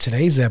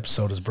Today's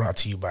episode is brought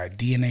to you by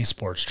DNA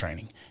Sports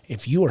Training.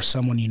 If you or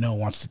someone you know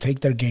wants to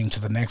take their game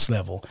to the next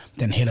level,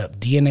 then hit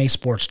up DNA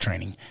Sports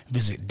Training.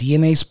 Visit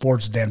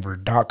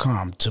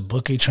DNASportsDenver.com to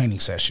book a training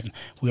session.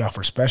 We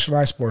offer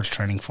specialized sports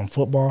training from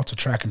football to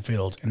track and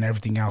field and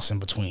everything else in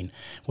between.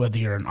 Whether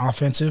you're an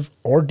offensive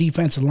or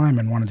defensive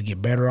lineman wanting to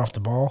get better off the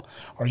ball,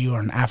 or you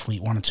are an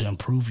athlete wanting to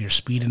improve your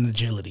speed and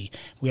agility,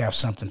 we have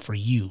something for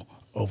you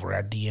over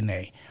at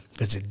DNA.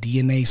 Visit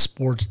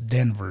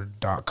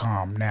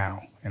DNASportsDenver.com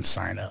now and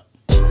sign up.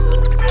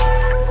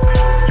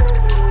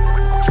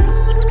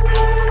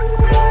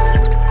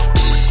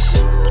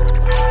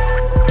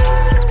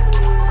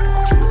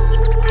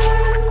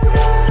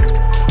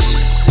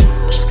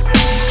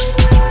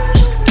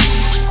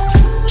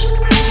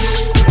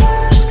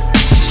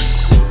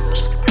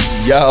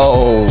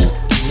 Yo,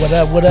 What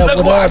up,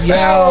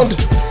 y'all?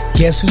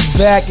 Guess who's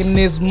back in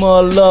this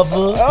mother lover?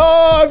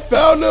 Oh, I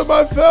found him.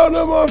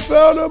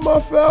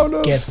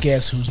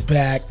 Guess who's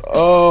back?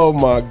 Oh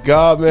my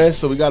God, man.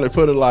 So we gotta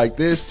put it like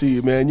this to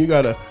you, man. You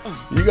got a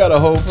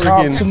whole freaking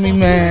Talk to me,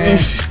 man.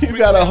 You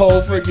got a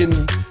whole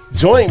freaking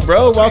joint,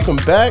 bro. Welcome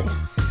back.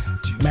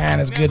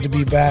 Man, it's good to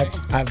be back.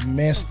 I've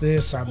missed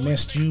this. I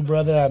missed you,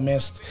 brother. I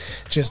missed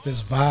just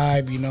this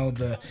vibe, you know,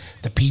 the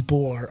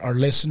people, our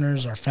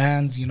listeners, our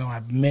fans, you know,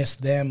 I've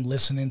missed them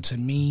listening to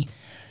me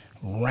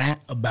rant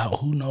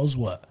about who knows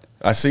what.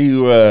 I see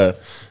you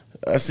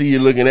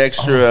looking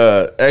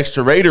extra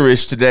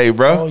Raiderish today,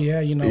 bro. Oh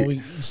yeah, you know,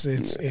 it's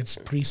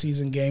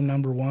preseason game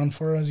number 1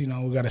 for us. You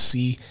know, we got to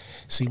see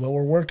what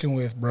we're working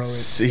with, bro.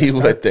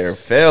 What they're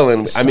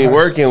failing.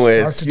 Working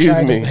with.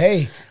 Excuse me.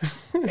 Hey,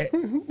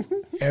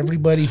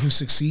 everybody who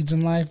succeeds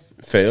in life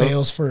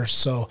fails first.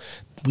 So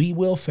we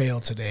will fail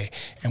today,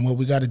 and what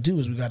we got to do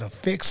is we got to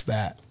fix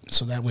that.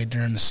 So that way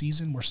during the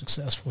season, we're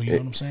successful. You know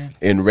what I'm saying?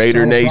 In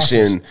Raider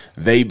Nation,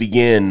 they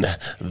begin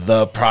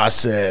the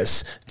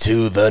process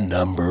to the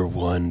number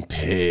 1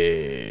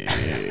 pick.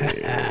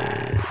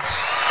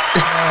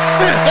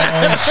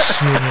 Oh,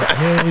 shit.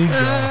 Here we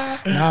go.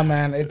 Nah,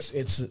 man,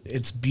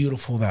 it's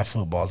beautiful that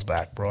football's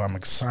back, bro. I'm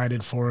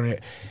excited for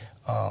it.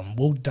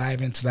 We'll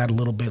dive into that a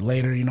little bit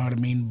later, you know what I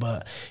mean?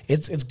 But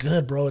it's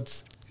good, bro.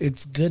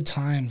 It's good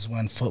times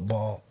when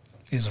football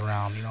is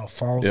around. You know,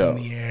 fall's in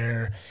the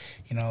air.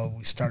 You know,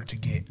 we start to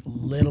get a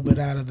little bit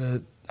out of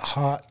the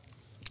hot,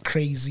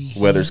 crazy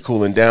heat. Weather's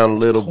cooling down a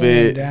little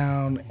bit.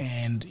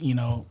 And, you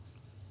know,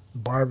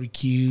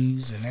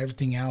 barbecues and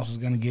everything else is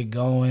going to get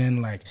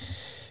going. Like,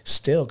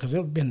 still, because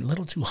it's been a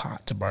little too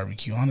hot to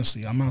barbecue,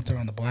 honestly. I'm out there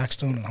on the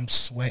Blackstone, and I'm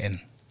sweating.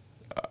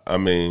 I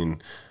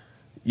mean,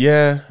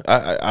 yeah,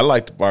 I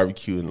like to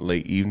barbecue in the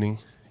late evening,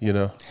 you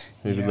know.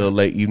 Maybe a little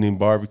late evening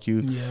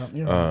barbecue. Yeah,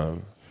 you're right.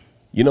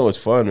 You know what's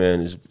fun, man,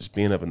 is just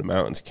being up in the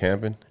mountains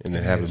camping and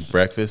then having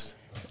breakfast.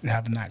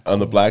 Having that on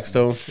the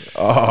Blackstone.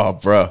 Oh,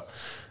 bro.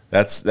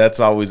 That's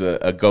always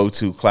a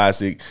go-to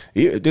classic.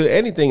 Dude,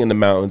 anything in the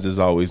mountains is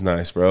always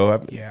nice, bro. I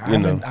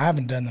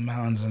haven't done the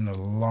mountains in a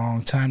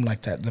long time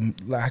like that. The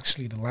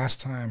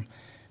last time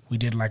we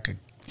did like a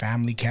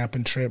family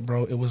camping trip,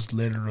 bro, it was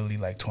literally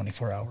like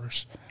 24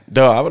 hours.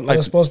 No, it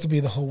was supposed to be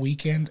the whole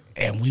weekend,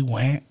 and we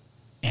went,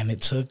 and we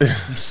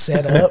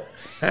set up,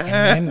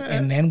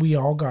 and then we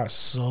all got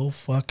so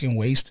fucking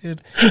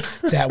wasted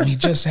that we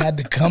just had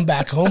to come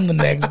back home the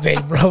next day,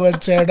 bro,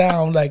 and tear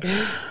down. Like,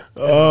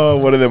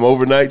 one of them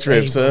overnight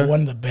trips, huh?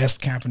 One of the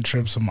best camping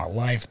trips of my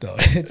life, though.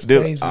 It's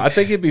crazy. I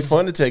think it'd be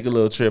fun to take a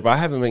little trip. I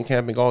haven't been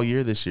camping all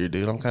year this year,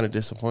 dude. I'm kind of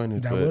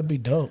disappointed. That would be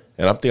dope.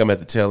 And I think I'm at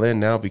the tail end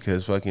now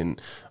because fucking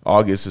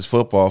August is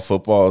football.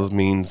 Football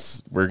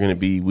means we're going to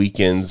be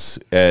weekends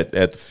at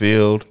the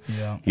field.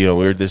 Yeah. You know,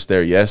 we were just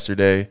there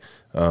yesterday.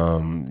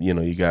 You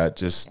know, you got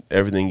just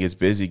everything gets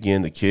busy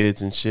again, the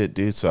kids and shit,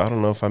 dude. So I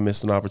don't know if I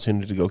missed an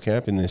opportunity to go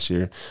camping this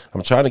year.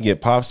 I'm trying to get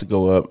Pops to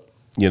go up,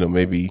 you know,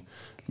 maybe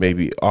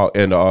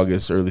end of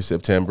August, early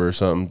September or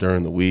something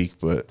during the week,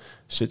 but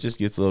shit just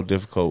gets a little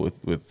difficult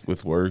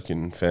with work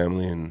and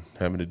family and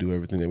having to do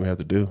everything that we have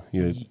to do.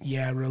 You know?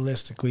 Yeah,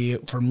 realistically,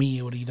 for me,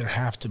 it would either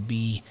have to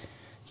be,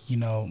 you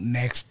know,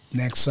 next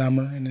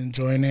summer and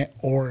enjoying it,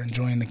 or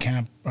enjoying the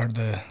camp or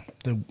the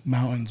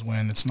mountains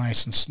when it's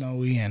nice and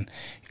snowy and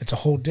it's a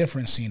whole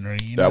different scenery.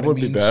 You know that would what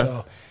I mean? Be bad.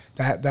 So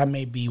that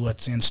may be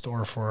what's in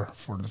store for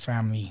the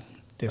family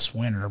this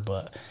winter.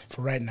 But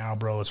for right now,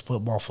 bro, it's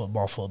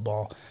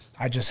football.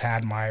 I just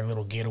had my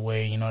little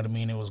getaway. You know what I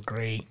mean? It was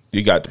great.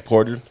 You got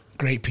deported?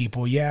 Great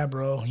people. Yeah,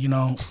 bro. You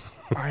know,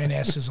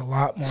 INS is a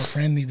lot more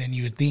friendly than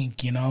you would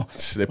think, you know.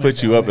 They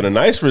put you up in a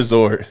nice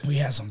resort. We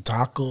had some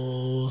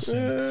tacos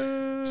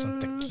and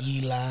some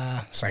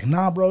tequila. It's like,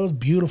 nah, bro, it was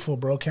beautiful,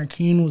 bro.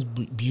 Cancun was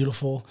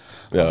beautiful.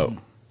 Yeah.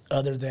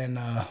 Other than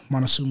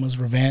Montezuma's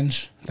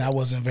Revenge, that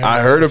wasn't very.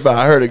 I heard it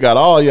got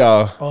all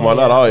y'all.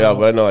 Not all y'all,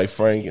 but I know like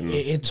Frank and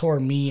it tore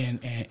me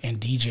and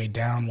DJ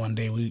down one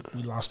day. We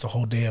lost a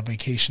whole day of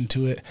vacation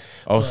to it.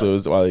 So it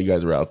was while you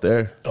guys were out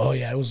there. Oh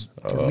yeah, it was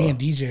for me and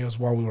DJ. It was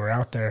while we were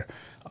out there.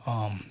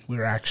 We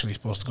were actually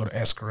supposed to go to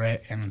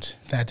Escaret, and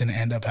that didn't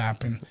end up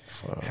happening.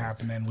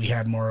 We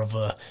had more of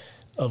a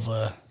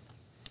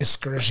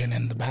excursion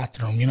in the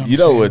bathroom. You know You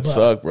know what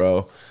suck,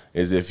 bro,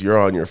 is if you're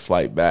on your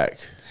flight back.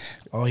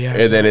 Oh, yeah.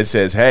 And then it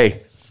says,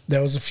 hey.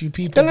 There was a few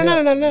people.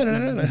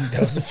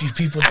 There was a few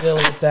people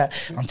dealing with that.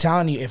 I'm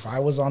telling you, if I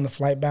was on the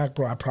flight back,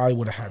 bro, I probably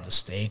would have had to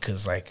stay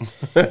because, like,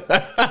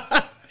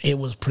 it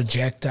was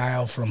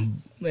projectile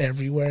from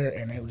everywhere,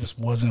 and it just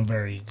wasn't a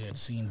very good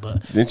scene.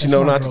 But didn't you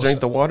know not to drink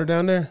the water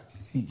down there?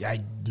 I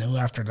knew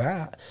after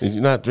that. Did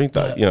you not drink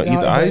the, eat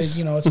the ice?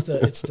 You know, it's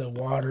the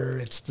water,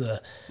 it's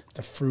the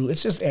fruit.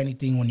 It's just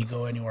anything when you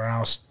go anywhere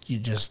else.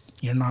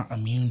 You're not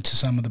immune to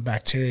some of the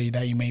bacteria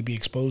that you may be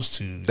exposed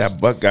to. That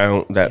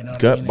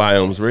gut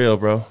biome's real,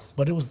 bro.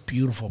 But it was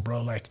beautiful,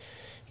 bro. Like,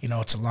 you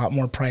know, it's a lot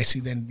more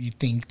pricey than you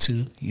think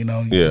too. You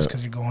know, just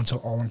because you're going to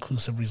an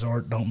all-inclusive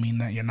resort don't mean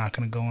that you're not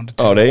going to go into.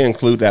 Oh, they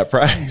include that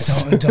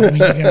price. don't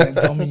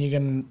mean you're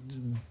gonna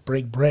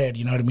break bread.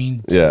 You know what I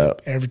mean? Yeah.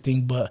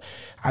 Everything, but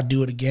I'd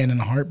do it again in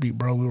a heartbeat,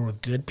 bro. We were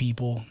with good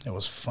people. It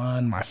was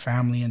fun. My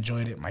family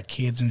enjoyed it. My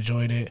kids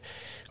enjoyed it.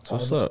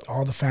 What's up?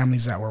 All the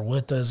families that were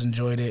with us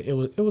enjoyed it.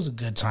 It was a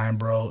good time,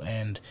 bro.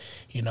 And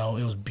you know,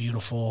 it was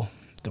beautiful.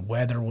 The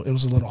weather, it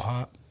was a little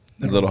hot.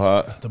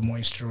 The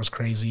moisture was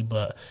crazy,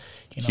 but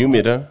you know,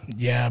 humid, huh?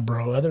 Yeah,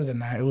 bro. Other than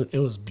that, it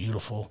was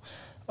beautiful.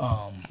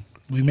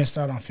 We missed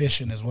out on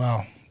fishing as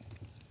well.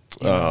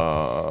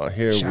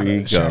 Here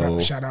we go.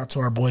 Shout out to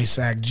our boy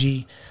Zach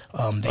G.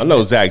 I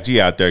know Zach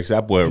G out there because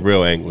that boy a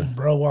real angler,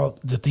 bro. Well,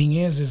 the thing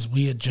is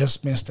we had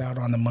just missed out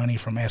on the money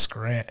from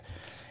Escaret.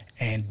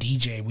 And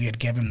DJ, we had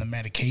given him the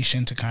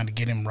medication to kind of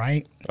get him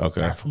right.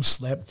 Okay. That fool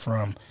slept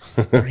from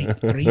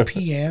 3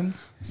 p.m.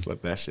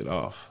 Slept that shit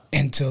off.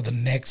 Until the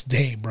next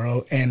day,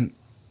 bro. And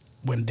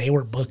when they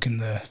were booking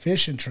the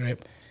fishing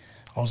trip,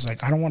 I was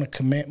like, I don't want to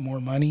commit more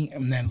money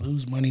and then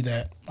lose money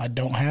that I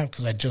don't have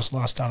because I just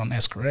lost out on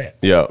Escaret.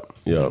 Yeah.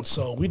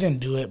 So we didn't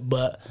do it,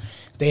 but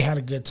they had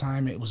a good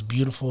time. It was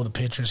beautiful. The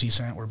pictures he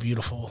sent were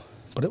beautiful.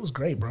 But it was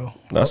great, bro.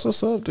 That's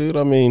what's up, dude.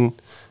 I mean,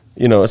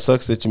 you know, it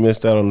sucks that you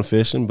missed out on the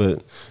fishing,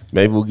 but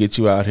maybe we'll get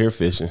you out here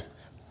fishing.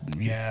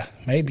 Yeah,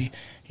 maybe.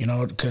 You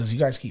know, because you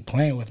guys keep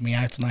playing with me,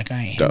 acting like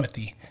I ain't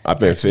Timothy.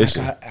 I've been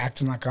fishing.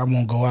 Acting like I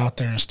won't go out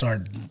there and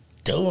start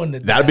doing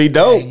it. That'd be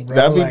dope. Thing, bro.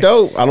 That'd be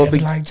dope. I don't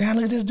think. Like, damn,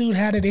 look, this dude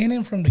had it in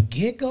him from the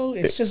get-go.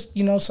 It's just,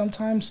 you know,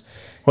 sometimes.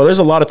 Well, there's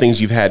a lot of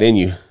things you've had in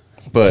you,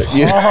 but.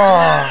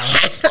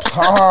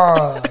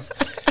 Pause.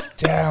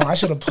 Damn, I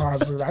should have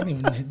paused it. I didn't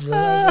even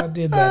realize I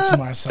did that to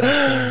myself.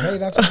 Hey,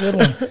 that's a good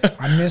one.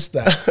 I missed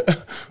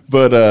that.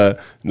 But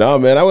no,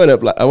 man, I went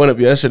up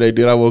yesterday,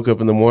 dude. I woke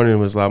up in the morning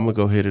and was like, I'm gonna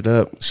go hit it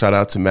up. Shout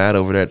out to Matt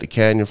over there at the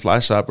Canyon Fly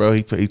Shop, bro.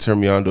 He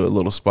turned me on to a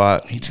little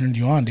spot. He turned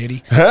you on, did he?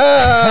 You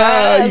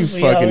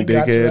fucking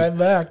dickhead. You right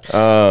back.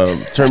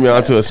 Turned me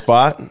on to a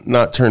spot.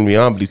 Not turned me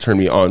on, but he turned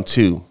me on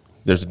to.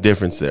 There's a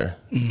difference there.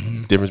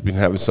 Mm-hmm. Difference between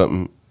having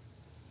something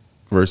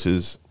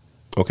versus.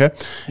 Okay.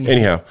 Mm-hmm.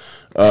 Anyhow.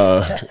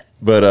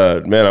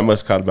 But man, I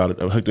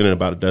hooked in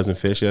about a dozen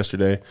fish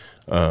yesterday.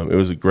 It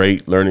was a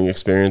great learning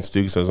experience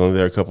too, because I was only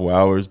there a couple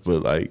hours.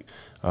 But like,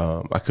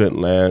 I couldn't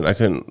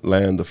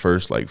land the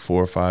first like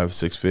 4 or 5,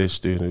 6 fish,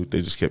 dude.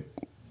 They just kept.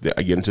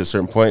 I get into a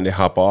certain point, and they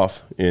hop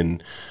off,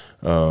 and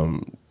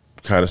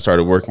kind of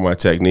started working my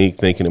technique,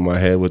 thinking in my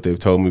head what they've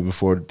told me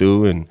before to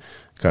do, and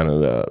kind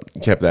of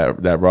kept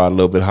that rod a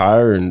little bit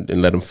higher and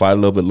let them fight a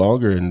little bit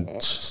longer.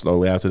 And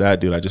slowly after that,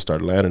 dude, I just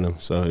started landing them.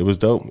 So it was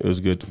dope. It was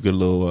a good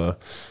little.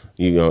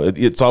 You know,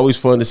 it's always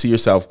fun to see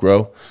yourself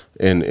grow,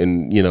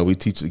 and you know, we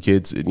teach the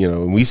kids, you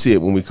know, and we see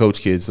it when we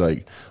coach kids.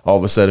 Like all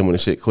of a sudden, when the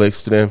shit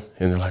clicks to them,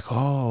 and they're like,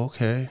 "Oh,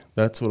 okay,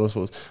 that's what I'm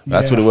supposed."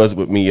 That's what it was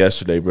with me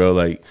yesterday, bro.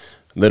 Like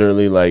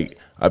literally, like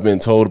I've been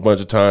told a bunch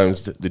of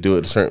times to do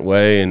it a certain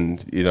way,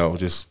 and you know,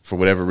 just for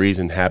whatever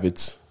reason,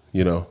 habits.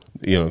 You know,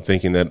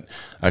 thinking that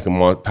I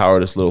can power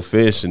this little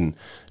fish, and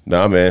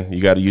nah, man,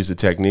 you got to use the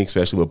technique,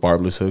 especially with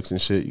barbless hooks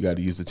and shit. You got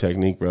to use the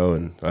technique, bro.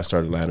 And I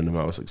started landing them.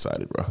 I was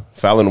excited, bro.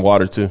 Foul in the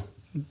water too.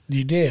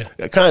 You did.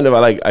 Kind of.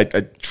 I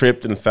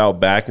tripped and fell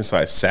back, and so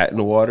I sat in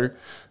the water.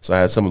 So I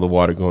had some of the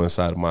water go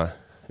inside of my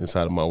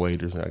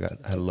waders, and I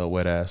had a little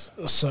wet ass.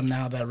 So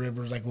now that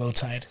river's like low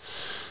tide.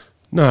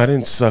 No, I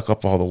didn't suck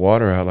up all the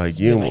water out like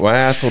you. My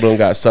asshole don't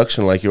got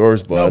suction like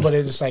yours, bud. No, but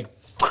it's just like.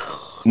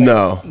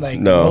 No.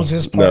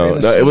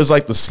 It was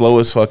like the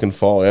slowest fucking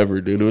fall ever,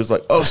 dude. It was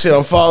like, oh shit,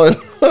 I'm falling,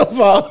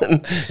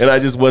 and I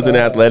just wasn't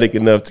athletic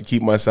enough to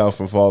keep myself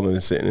from falling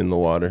and sitting in the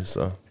water.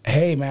 So,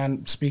 hey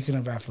man, speaking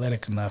of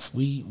athletic enough,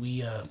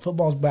 we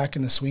football's back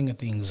in the swing of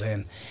things,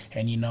 and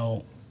you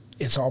know,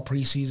 it's all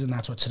preseason.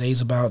 That's what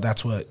today's about.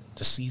 That's what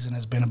the season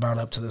has been about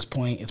up to this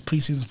point. It's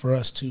preseason for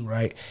us too,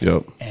 right?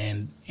 Yep.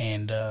 And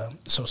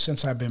so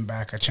since I've been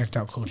back, I checked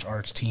out Coach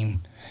Art's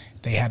team.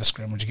 They had a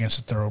scrimmage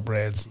against the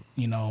Thoroughbreds.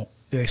 You know,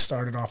 they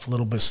started off a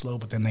little bit slow,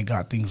 but then they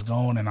got things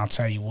going. And I'll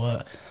tell you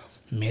what,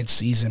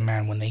 mid-season,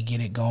 man, when they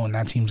get it going,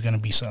 that team's going to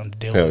be something to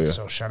deal with. Yeah.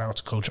 So shout out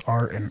to Coach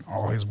Art and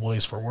all his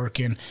boys for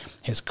working.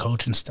 His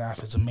coaching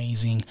staff is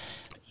amazing.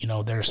 You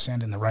know, they're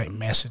sending the right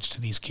message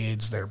to these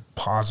kids. They're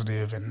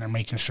positive, and they're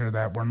making sure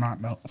that we're not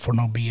for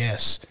no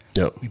BS.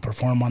 Yep. We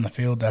perform on the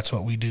field. That's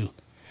what we do.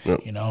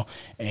 Yep. you know,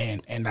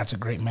 and that's a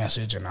great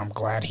message, and I'm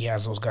glad he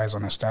has those guys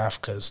on his staff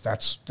because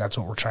that's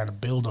what we're trying to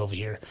build over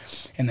here.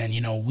 And then,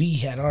 you know, we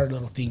had our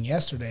little thing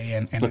yesterday,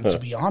 and to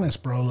be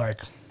honest, bro,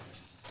 like,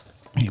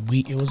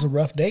 it was a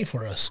rough day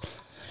for us.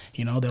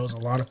 You know, there was a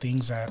lot of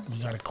things that we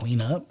got to clean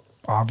up,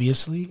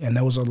 obviously, and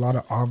there was a lot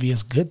of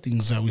obvious good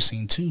things that we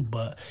seen too.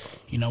 But,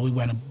 you know, we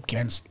went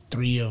against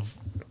 3 of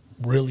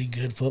really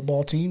good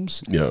football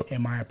teams,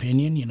 in my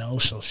opinion, you know,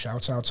 so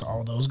shouts out to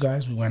all those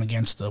guys. We went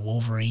against the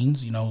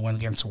Wolverines, you know, we went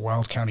against the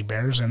Wild County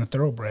Bears and the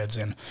Thoroughbreds,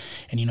 and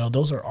you know,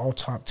 those are all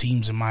top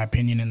teams, in my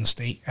opinion, in the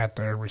state at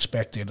their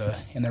respected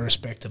in their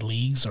respected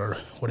leagues or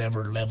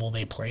whatever level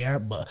they play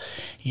at. But,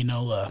 you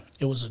know,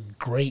 it was a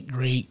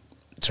great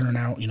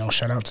turnout. You know,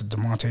 shout out to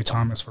DeMonte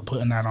Thomas for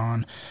putting that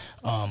on.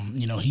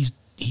 You know, he's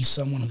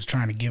someone who's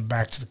trying to give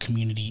back to the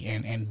community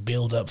and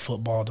build up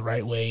football the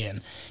right way,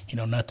 and, you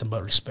know, nothing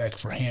but respect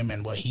for him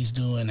and what he's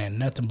doing, and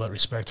nothing but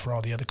respect for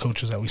all the other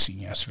coaches that we seen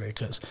yesterday,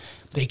 because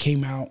they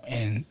came out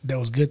and there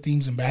was good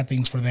things and bad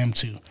things for them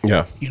too.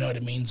 Yeah. You know what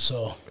I mean?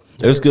 So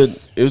it was good.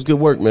 It was good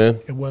work, man.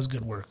 It was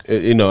good work.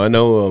 You know, I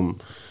know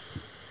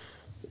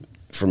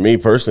for me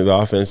personally, the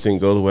offense didn't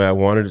go the way I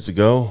wanted it to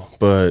go,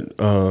 but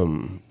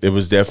it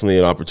was definitely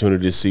an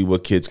opportunity to see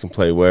what kids can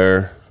play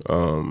where.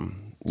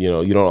 You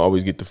know, you don't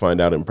always get to find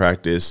out in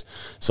practice.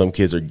 Some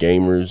kids are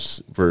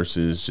gamers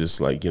versus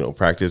just like, you know,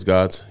 practice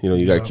gods. You know,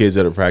 you got kids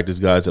that are practice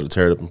gods that'll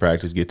tear it up in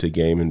practice, get to a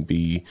game and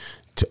be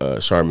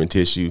Charmin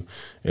tissue.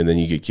 And then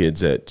you get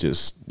kids that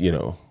just, you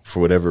know, for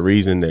whatever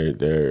reason,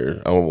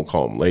 they're I won't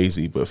call them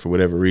lazy, but for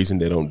whatever reason,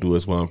 they don't do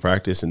as well in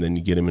practice. And then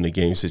you get them in a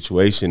game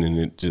situation and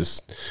it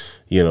just,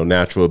 you know,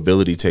 natural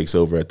ability takes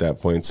over at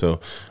that point. So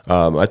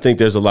I think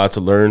there's a lot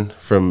to learn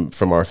from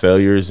our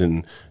failures.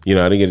 And, you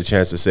know, I didn't get a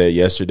chance to say it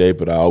yesterday,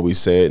 but I always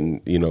say it.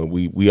 And, you know,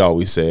 we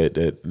always say it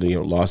that, you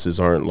know, losses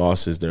aren't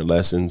losses, they're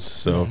lessons.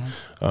 So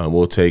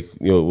we'll take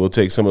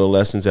some of the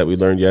lessons that we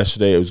learned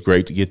yesterday. It was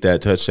great to get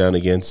that touchdown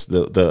against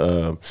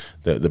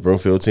the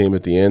Broomfield team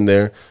at the end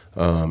there.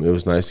 It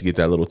was nice to get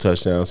that little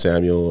touchdown.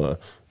 Samuel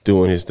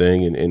doing his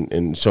thing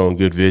and showing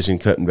good vision,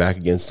 cutting back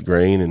against the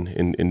grain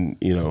and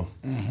you know,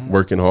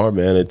 working hard,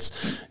 man.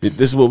 This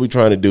is what we're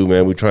trying to do,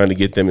 man. We're trying to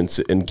get them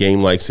in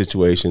game-like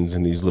situations,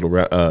 and these little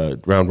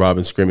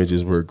round-robin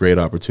scrimmages were a great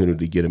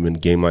opportunity to get them in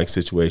game-like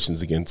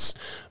situations against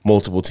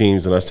multiple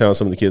teams. And I was telling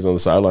some of the kids on the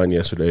sideline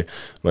yesterday,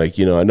 like,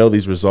 you know, I know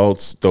these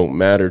results don't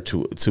matter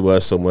to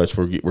us so much.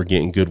 We're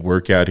getting good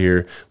work out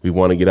here. We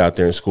want to get out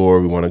there and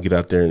score. We want to get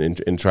out there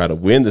and try to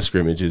win the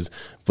scrimmages.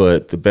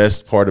 But the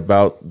best part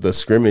about the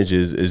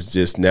scrimmages is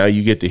just now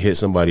you get to hit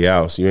somebody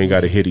else. You ain't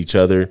got to hit each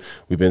other.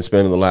 We've been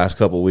spending the last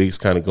couple of weeks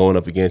kind of going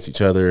up against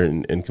each other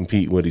and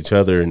competing with each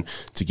other, and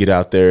to get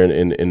out there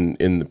in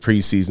the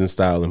preseason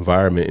style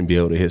environment and be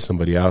able to hit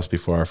somebody else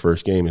before our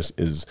first game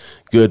is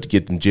good to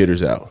get them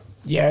jitters out.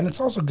 Yeah, and it's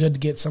also good to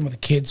get some of the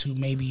kids who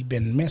maybe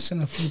been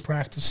missing a few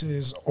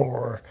practices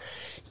or,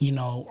 you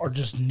know, are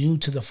just new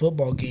to the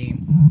football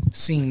game,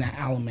 seeing that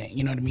element,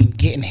 you know what I mean,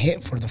 getting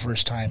hit for the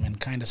first time and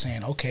kind of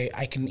saying, okay,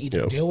 I can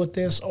either deal with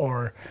this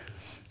or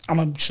I'm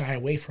going to shy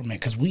away from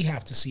it, because we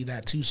have to see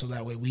that too, so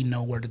that way we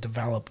know where to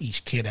develop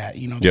each kid at.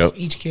 You know,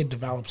 each kid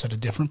develops at a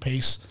different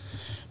pace,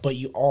 but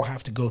you all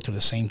have to go through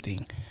the same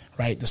thing,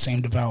 right? The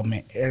same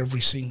development.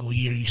 Every single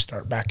year you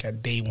start back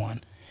at day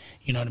one.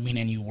 You know what I mean?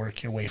 And you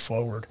work your way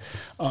forward.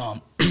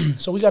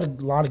 So we got a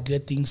lot of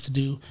good things to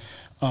do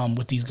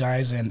with these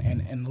guys, and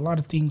a lot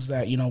of things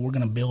that, you know, we're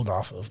going to build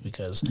off of,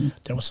 because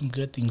there was some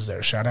good things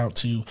there. Shout out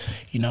to,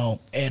 you know,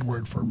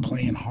 Edward for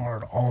playing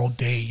hard all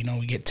day. You know,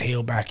 we get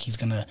Teo back. He's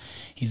gonna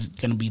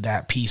be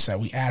that piece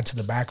that we add to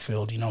the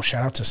backfield. You know,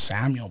 shout out to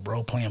Samuel,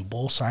 bro, playing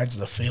both sides of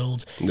the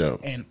field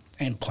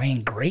and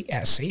playing great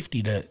at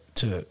safety.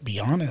 To be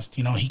honest,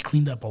 you know, he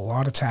cleaned up a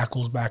lot of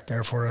tackles back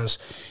there for us.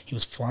 He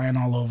was flying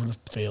all over the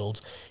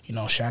field. You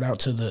know, shout out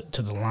to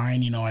the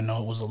line. You know, I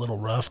know it was a little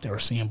rough. They were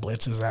seeing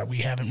blitzes that we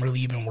haven't really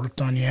even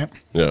worked on yet.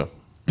 Yeah.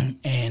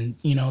 And,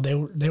 you know,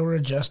 they were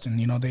adjusting.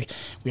 You know,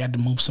 we had to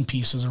move some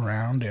pieces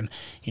around, and,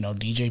 you know,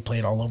 DJ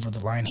played all over the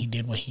line. He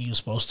did what he was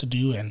supposed to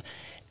do, and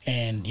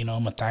you know,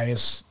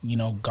 Matthias, you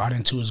know, got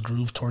into his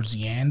groove towards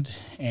the end,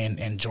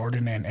 and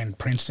Jordan and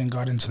Princeton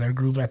got into their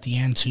groove at the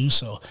end too.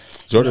 So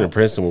Jordan and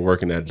Princeton were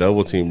working that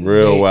double team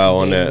real well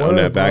on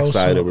that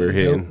backside that we were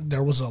hitting.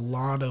 There was a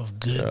lot of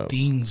good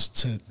things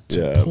to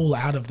pull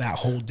out of that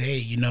whole day.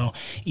 You know,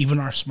 even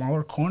our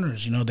smaller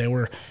corners, you know, they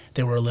were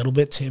a little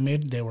bit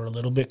timid. They were a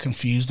little bit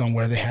confused on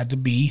where they had to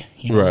be,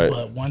 you know,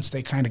 but once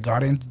they kind of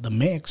got into the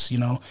mix, you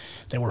know,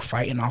 they were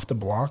fighting off the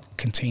block,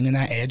 containing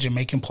that edge and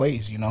making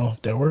plays. You know,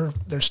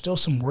 there's still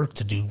some work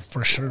to do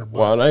for sure. But,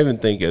 well, and I even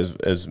think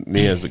as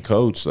me as a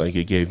coach, like,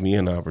 it gave me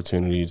an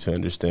opportunity to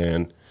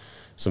understand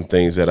some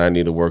things that I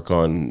need to work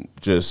on,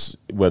 just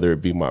whether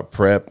it be my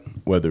prep,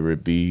 whether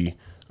it be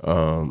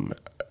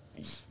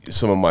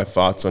some of my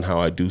thoughts on how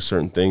I do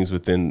certain things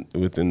within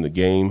the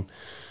game.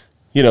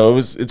 You know,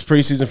 it's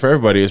preseason for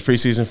everybody. It's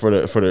preseason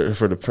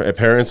for the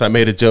parents. I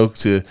made a joke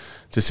to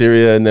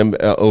Syria and them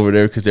over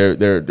there because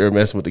they're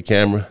messing with the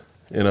camera,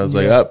 And I was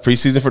like,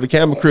 preseason for the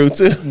camera crew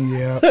too.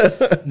 Yeah.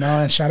 No,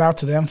 and shout out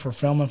to them for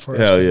filming for us.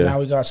 Hell yeah. Now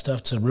we got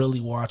stuff to really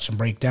watch and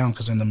break down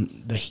because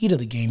in the heat of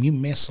the game, you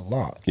miss a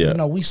lot. Yeah. You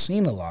know, we've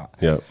seen a lot.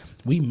 Yeah.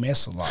 We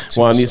miss a lot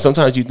too. Well, I mean,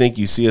 sometimes you think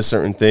you see a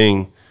certain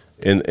thing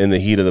in the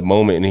heat of the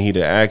moment, in the heat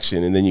of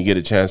action, and then you get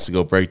a chance to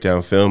go break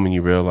down film and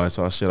you realize,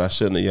 oh shit, I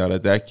shouldn't have yelled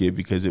at that kid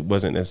because it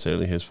wasn't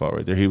necessarily his fault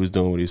right there. He was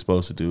doing what he was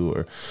supposed to do.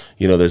 Or,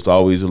 you know, there's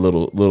always a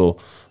little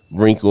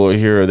wrinkle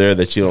here or there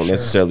that you don't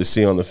necessarily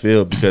see on the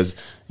field because,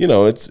 you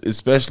know, it's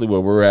especially where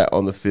we're at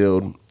on the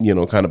field, you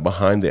know, kind of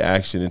behind the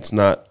action. It's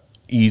not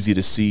easy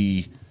to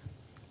see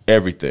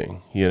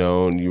everything, you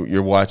know, and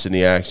you're watching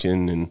the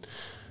action. And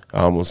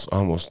I almost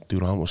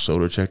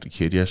shoulder checked a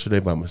kid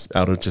yesterday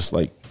out of just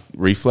like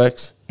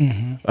reflex.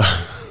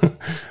 Mm-hmm.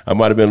 I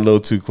might have been a little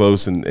too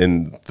close,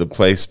 and the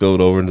play spilled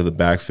over into the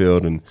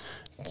backfield, and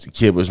the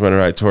kid was running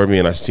right toward me,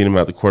 and I seen him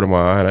out the corner of my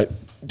eye, and I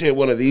did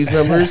one of these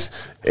numbers,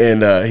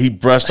 and he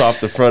brushed off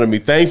the front of me.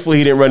 Thankfully,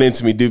 he didn't run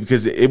into me, dude,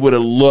 because it would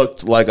have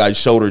looked like I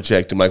shoulder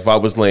checked him, like if I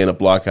was laying a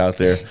block out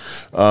there.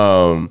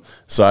 So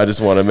I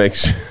just want to make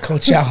sure.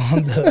 Coach out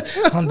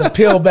on the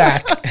peel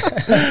back.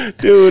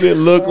 Dude, it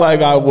looked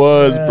like I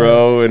was,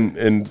 bro.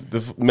 And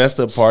the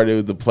messed up part,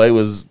 the play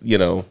was, you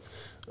know,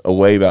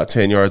 away about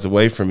 10 yards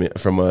away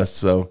from us.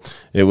 So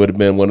it would have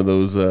been one of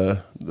those,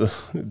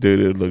 dude,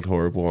 it looked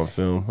horrible on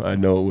film. I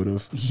know it would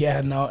have. Yeah,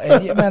 no.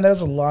 And yeah, man,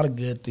 there's a lot of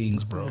good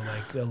things, bro.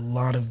 Like a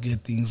lot of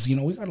good things. You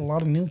know, we got a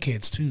lot of new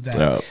kids too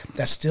that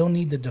still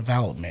need the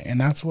development.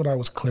 And that's what I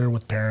was clear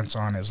with parents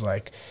on is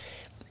like,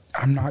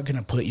 I'm not going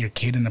to put your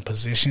kid in a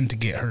position to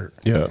get hurt.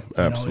 Yeah,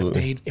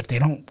 absolutely. You know, if they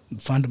don't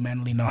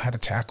fundamentally know how to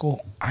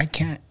tackle, I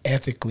can't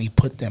ethically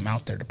put them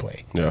out there to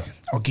play. Yeah.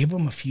 I'll give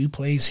them a few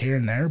plays here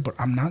and there, but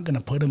I'm not going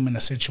to put them in a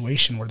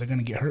situation where they're going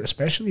to get hurt,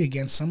 especially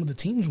against some of the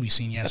teams we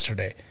seen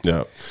yesterday.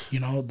 Yeah.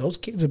 You know, those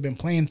kids have been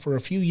playing for a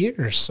few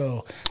years,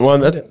 so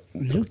that a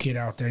new kid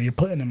out there, you're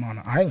putting him on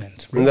an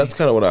island. Really. And that's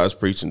kind of what I was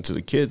preaching to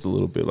the kids a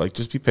little bit. Like,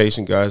 just be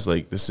patient, guys.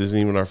 Like, this isn't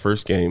even our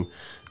first game.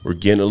 We're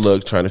getting a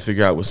look, trying to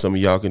figure out what some of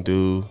y'all can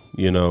do.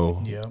 You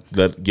know,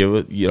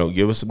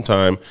 give us some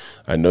time.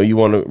 I know you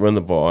want to run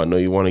the ball. I know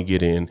you want to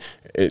get in.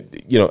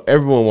 You know,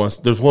 everyone wants.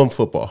 There's one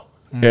football.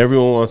 Mm-hmm.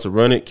 Everyone wants to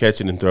run it, catch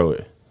it, and throw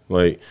it.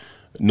 Like,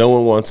 no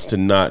one wants to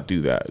not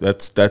do that.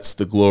 That's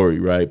the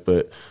glory, right?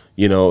 But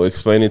you know,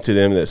 explaining to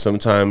them that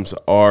sometimes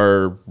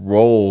our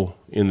role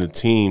in the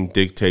team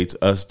dictates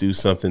us do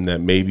something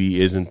that maybe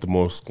isn't the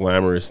most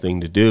glamorous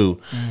thing to do,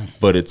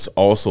 but it's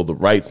also the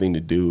right thing to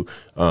do.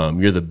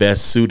 You're the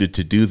best suited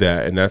to do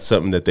that, and that's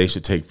something that they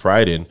should take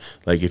pride in.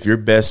 Like, if you're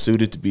best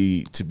suited to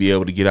be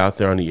able to get out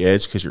there on the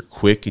edge because you're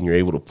quick and you're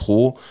able to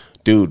pull,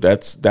 dude,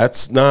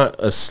 that's not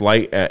a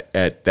slight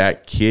at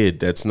that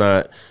kid. That's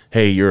not,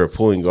 hey, you're a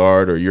pulling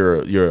guard or you're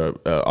a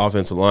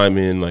offensive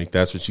lineman, like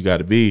that's what you got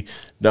to be.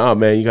 No,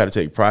 man, you got to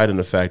take pride in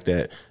the fact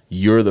that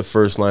you're the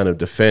first line of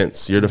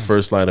defense. You're the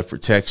first line of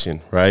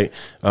protection, right?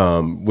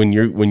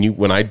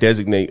 When I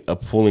designate a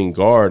pulling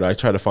guard, I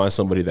try to find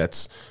somebody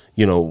that's,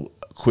 you know,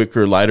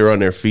 quicker, lighter on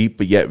their feet,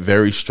 but yet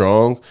very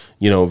strong,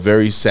 you know,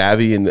 very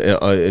savvy in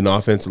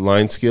offensive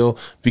line skill,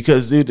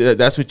 because dude,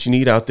 that's what you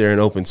need out there in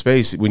open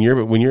space. When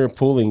you're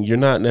pulling, you're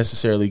not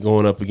necessarily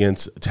going up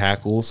against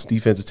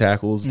defensive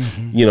tackles.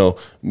 Mm-hmm. You know,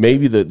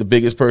 maybe the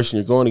biggest person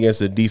you're going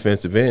against is a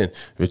defensive end,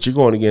 but you're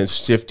going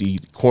against shifty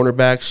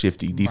cornerbacks,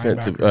 shifty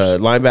defensive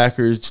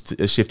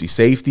linebackers, shifty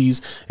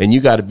safeties, and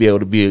you got to be able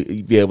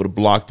to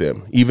block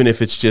them, even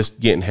if it's just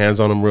getting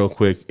hands on them real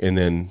quick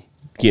and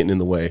getting in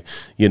the way,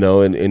 you know,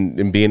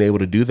 and being able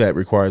to do that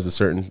requires a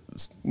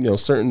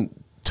certain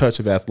touch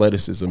of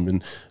athleticism,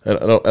 and I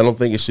don't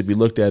think it should be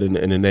looked at in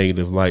a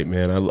negative light,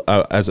 man.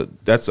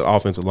 That's an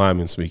offensive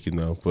lineman speaking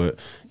though, but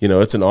you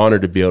know, it's an honor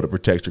to be able to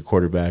protect your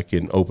quarterback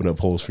and open up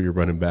holes for your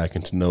running back,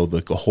 and to know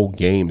that the whole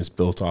game is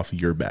built off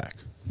of your back.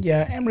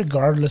 Yeah, and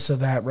regardless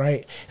of that,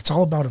 right? It's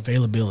all about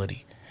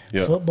availability.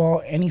 Yep.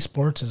 Football, any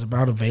sports is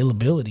about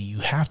availability. You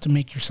have to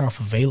make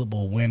yourself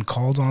available when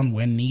called on,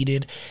 when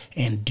needed,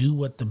 and do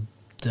what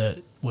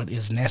what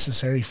is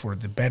necessary for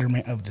the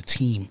betterment of the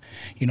team.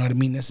 You know what I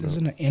mean? This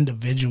isn't an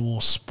individual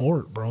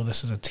sport, bro.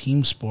 This is a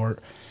team sport.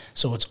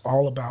 So it's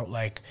all about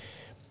like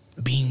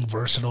being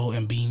versatile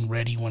and being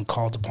ready when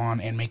called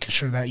upon, and making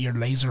sure that you're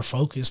laser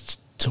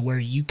focused to where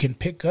you can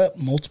pick up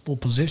multiple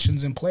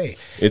positions and play.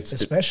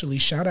 Especially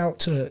shout out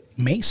to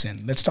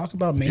Mason. Let's talk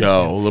about Mason.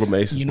 Yo, little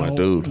Mason, you know, my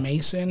dude.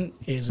 Mason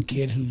is a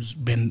kid who's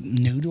been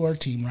new to our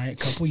team, right? A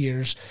couple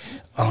years.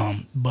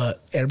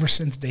 But ever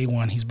since day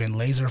one, he's been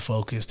laser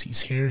focused.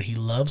 He's here. He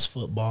loves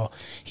football.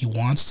 He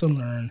wants to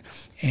learn,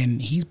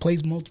 and he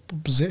plays multiple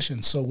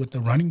positions. So with the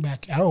running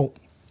back out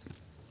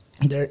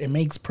there, it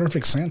makes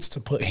perfect sense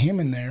to put him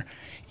in there,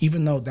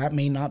 even though that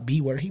may not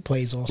be where he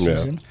plays all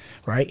season,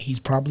 right? He's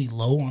probably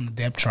low on the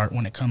depth chart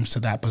when it comes to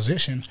that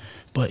position,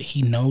 but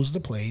he knows the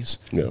plays.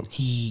 Yeah.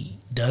 He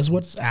does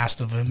what's asked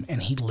of him,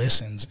 and he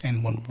listens.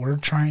 And when we're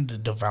trying to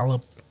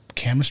develop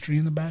chemistry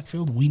in the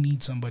backfield, we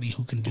need somebody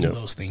who can do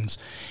those things.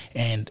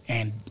 And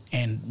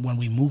when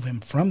we move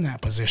him from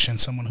that position,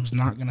 someone who's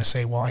not going to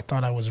say, well, I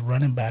thought I was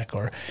running back,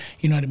 or,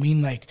 you know what I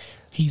mean? Like,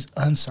 He's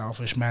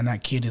unselfish, man.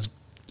 That kid is.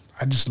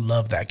 I just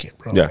love that kid,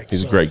 bro. Yeah,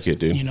 he's a great kid,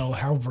 dude. You know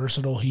how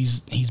versatile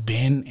he's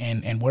been,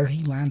 and where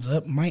he lands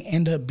up might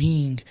end up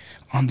being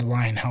on the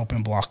line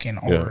helping blocking,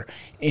 or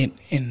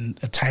in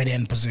a tight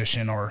end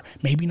position, or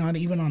maybe not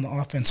even on the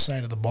offense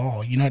side of the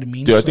ball. You know what I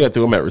mean? Dude, I think I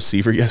threw him at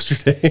receiver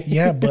yesterday.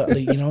 Yeah, but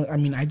like, I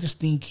mean, I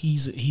just think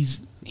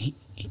he's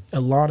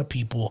a lot of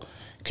people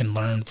can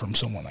learn from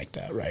someone like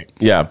that, right?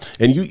 Yeah,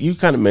 and you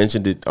kind of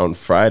mentioned it on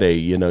Friday.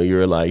 You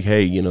were like,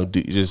 hey,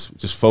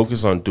 just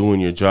focus on doing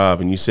your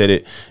job. And you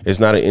said it's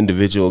not an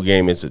individual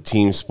game; it's a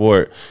team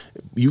sport.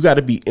 You got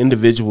to be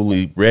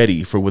individually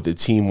ready for what the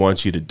team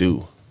wants you to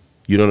do.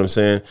 You know what I'm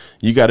saying?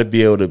 You got to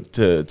be able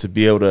to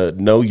be able to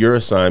know your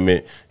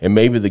assignment and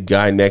maybe the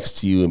guy next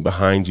to you and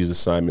behind you's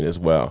assignment as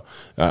well.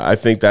 I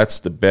think that's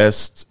the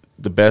best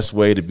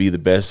way to be the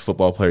best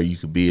football player you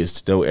could be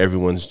is to know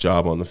everyone's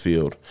job on the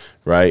field,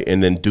 right?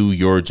 And then do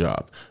your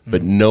job,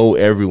 but know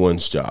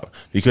everyone's job,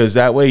 because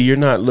that way you're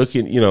not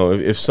looking,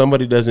 if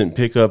somebody doesn't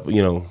pick up,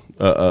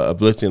 a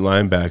blitzing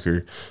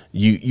linebacker,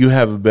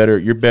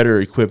 you're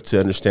better equipped to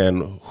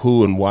understand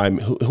who and why,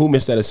 who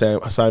missed that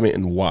assignment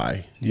and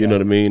why, you know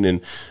what I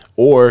mean?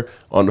 Or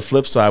on the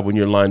flip side, when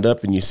you're lined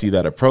up and you see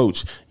that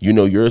approach,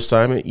 your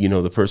assignment,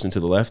 the person to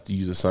the left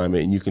use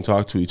assignment, and you can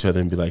talk to each other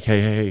and be like,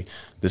 hey,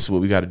 this is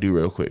what we got to do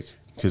real quick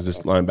because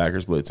this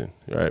linebacker's blitzing.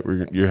 All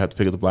right, you have to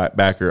pick up the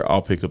backer.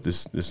 I'll pick up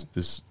this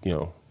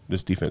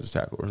defensive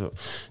tackle or something.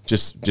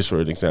 Just for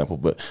an example,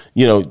 but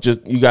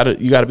just you got to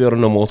be able to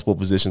know multiple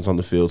positions on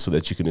the field so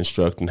that you can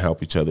instruct and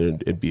help each other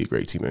and be a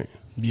great teammate.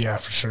 Yeah,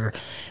 for sure,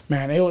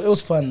 man. It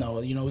was fun though.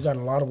 We got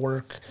a lot of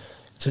work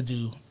to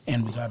do.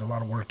 And we got a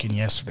lot of work in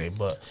yesterday,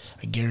 but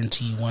I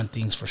guarantee you one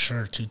thing's for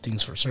sure, two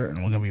things for certain.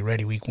 We're going to be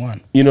ready week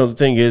 1. The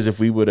thing is,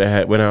 if we would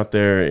have went out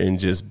there and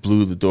just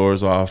blew the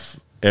doors off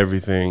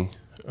everything,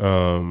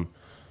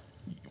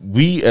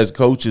 we as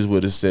coaches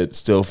would have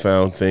still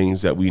found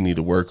things that we need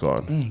to work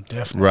on.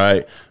 Definitely.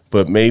 Right?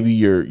 But maybe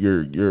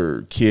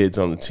your kids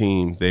on the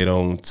team, they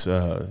don't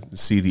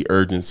see the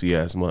urgency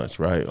as much,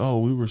 right? Oh,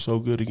 we were so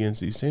good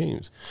against these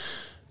teams.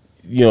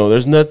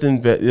 There's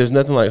nothing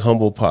like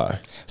humble pie.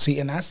 See,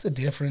 and that's the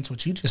difference,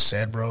 what you just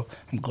said, bro.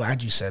 I'm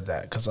glad you said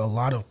that, because a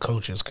lot of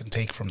coaches can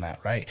take from that,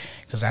 right?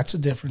 Because that's the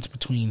difference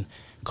between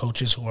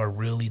coaches who are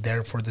really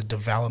there for the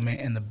development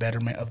and the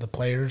betterment of the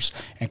players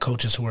and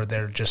coaches who are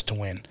there just to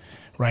win,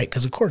 right?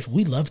 Because, of course,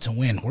 we love to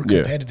win. We're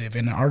competitive,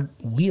 and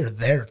we are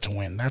there to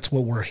win. That's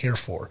what we're here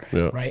for,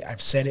 right?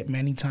 I've said it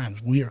many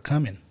times. We are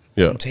coming.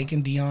 Yeah. I'm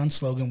taking Deion's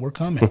slogan, we're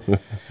coming.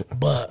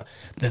 But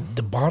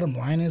the bottom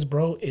line is,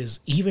 bro,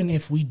 is even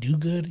if we do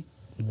good,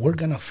 we're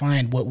going to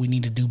find what we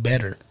need to do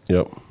better.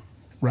 Yep.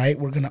 Right?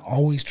 We're going to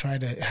always try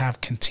to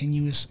have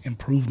continuous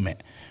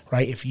improvement,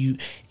 right? If you're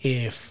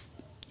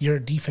a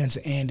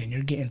defensive end and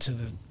you're getting to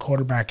the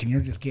quarterback and you're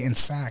just getting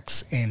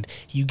sacks and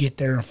you get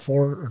there in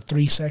 4 or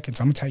 3 seconds,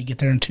 I'm going to tell you get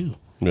there in 2.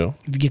 Yeah.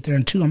 If you get there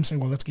in 2, I'm going to say,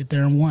 well, let's get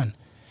there in 1.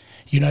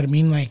 You know what I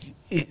mean? Like,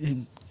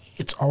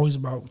 it's always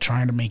about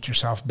trying to make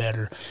yourself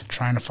better,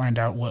 trying to find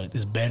out what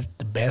is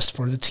the best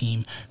for the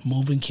team,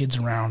 moving kids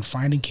around,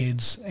 finding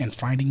kids and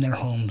finding their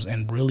homes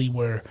and really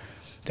where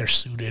they're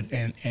suited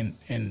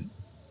and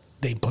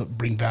they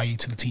bring value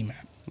to the team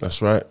at.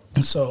 That's right.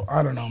 And so,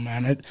 I don't know,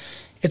 man.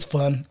 It's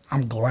fun.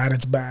 I'm glad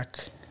it's back.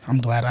 I'm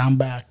glad I'm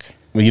back.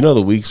 Well,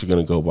 the weeks are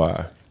going to go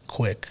by.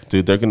 Quick.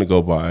 Dude, they're going to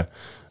go by.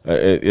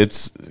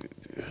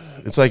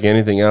 It's like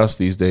anything else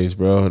these days,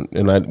 bro.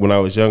 And when I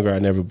was younger, I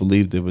never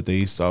believed it, but they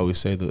used to always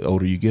say the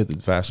older you get, the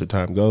faster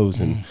time goes.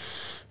 And,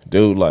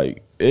 dude,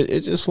 like,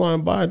 it's just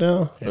flying by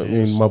now.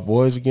 My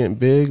boys are getting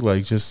big.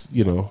 Like, just,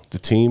 the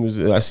team is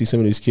 – I see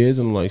some of these kids,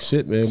 and I'm like,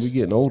 shit, man, we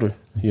getting older,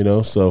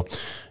 So,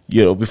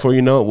 before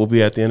you know it, we'll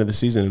be at the end of the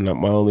season. And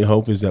my only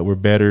hope is that we're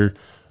better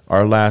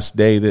our last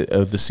day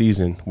of the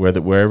season,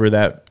 wherever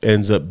that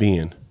ends up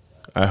being.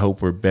 I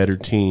hope we're a better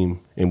team,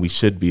 and we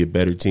should be a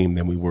better team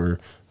than we were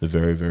the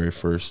very, very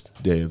first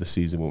day of the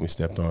season when we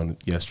stepped on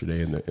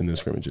yesterday in the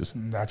scrimmages.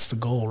 That's the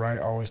goal, right?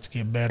 Always to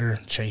get better,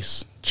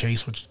 chase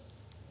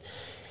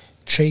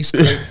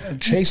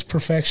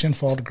perfection,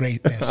 fall to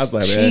greatness. I was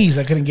like, jeez,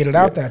 I couldn't get it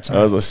out that time.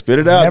 I was like, spit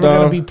it out, never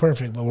gonna be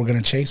perfect, but we're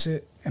gonna chase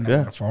it and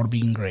then fall to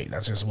being great.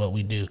 That's just what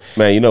we do.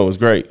 Man, it was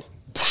great.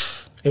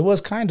 It was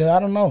kind of. I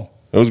don't know.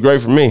 It was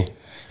great for me.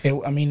 It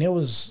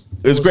was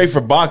great for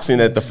boxing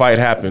that the fight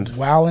happened.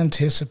 Well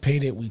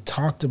anticipated. We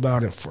talked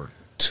about it for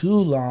too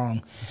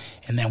long,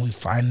 and then we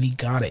finally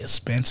got it.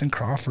 Spence and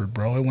Crawford,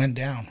 bro. It went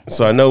down.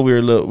 So I know we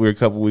were a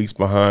couple weeks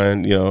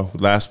behind.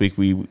 Last week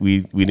we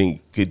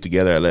didn't get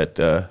together. I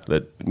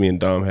let me and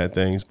Dom had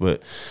things,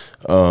 but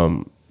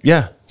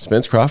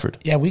Spence Crawford.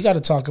 Yeah, we got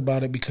to talk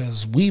about it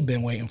because we've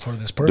been waiting for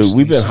this person. Dude,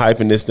 we've been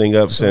hyping this thing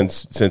up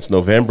since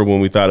November when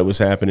we thought it was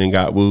happening.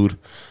 Got wooed.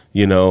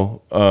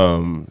 So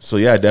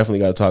I definitely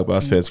got to talk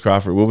about Spence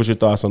Crawford. What was your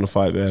thoughts on the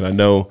fight, man? I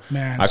know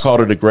I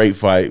called it a great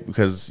fight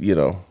because,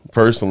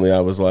 personally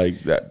I was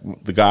like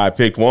that the guy I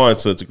picked won,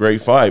 so it's a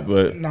great fight.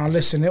 But no,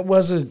 listen, I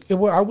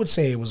would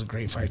say it was a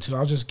great fight too. I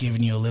was just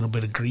giving you a little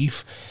bit of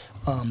grief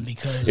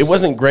because it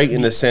wasn't great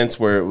in the sense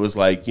where it was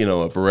like, a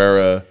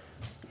Barrera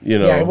You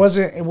know, Yeah,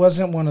 it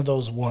wasn't one of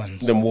those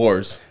ones, them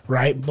wars.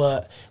 right?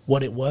 But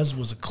what it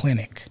was a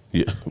clinic.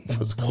 Yeah, it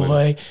was clear.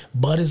 Boy,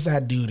 Bud is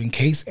that dude. In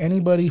case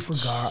anybody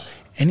forgot,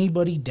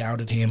 anybody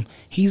doubted him,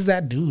 he's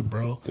that dude,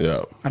 bro.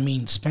 Yeah. I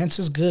mean, Spence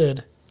is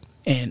good,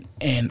 and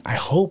I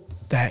hope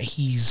that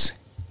he's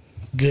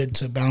good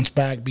to bounce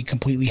back, be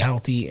completely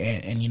healthy,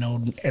 and you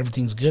know,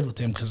 everything's good with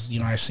him, because, you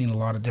know, I've seen a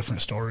lot of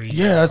different stories.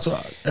 Yeah, that's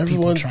what People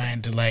everyone's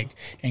trying to, like,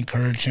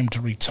 encourage him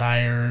to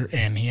retire,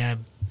 and he had,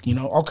 you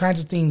know, all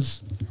kinds of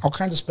things, all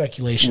kinds of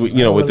speculation.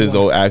 you know, with his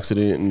old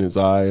accident in his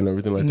eye and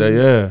everything like that.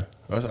 Yeah.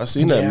 I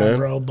seen that, man.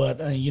 bro.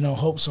 But you know,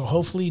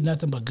 hopefully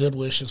nothing but good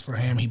wishes for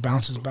him. He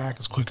bounces back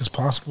as quick as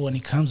possible, and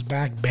he comes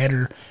back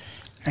better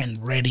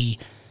and ready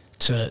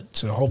to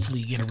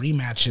hopefully get a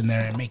rematch in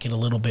there and make it a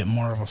little bit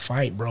more of a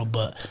fight, bro.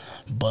 But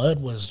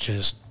Bud was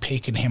just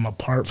picking him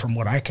apart from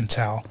what I can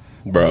tell.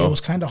 Bro. It was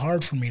kind of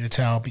hard for me to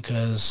tell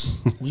because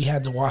we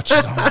had to watch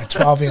it on my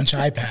 12-inch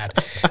iPad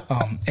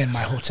in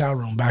my hotel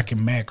room back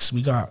in Mex.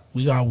 We got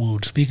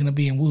wooed. Speaking of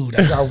being wooed,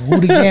 I got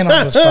wooed again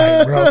on this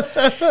fight,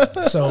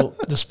 bro. So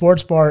the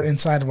sports bar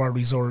inside of our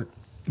resort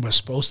was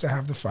supposed to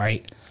have the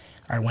fight.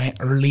 I went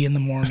early in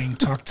the morning,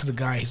 talked to the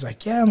guy. He's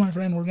like, yeah, my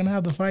friend, we're going to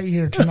have the fight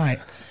here tonight.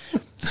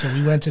 So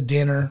we went to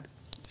dinner,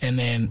 and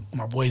then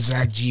my boy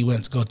Zach G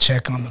went to go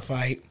check on the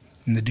fight.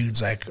 And the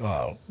dude's like,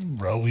 oh,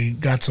 bro, we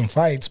got some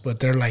fights, but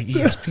they're like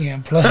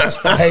ESPN Plus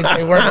fights.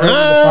 They weren't ready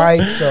to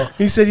fight. So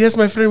He said, yes,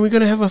 my friend, we're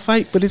going to have a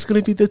fight, but it's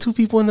going to be the two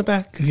people in the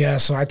back. yeah,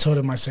 so I told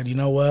him, I said, you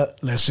know what?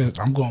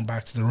 I'm going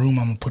back to the room.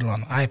 I'm going to put it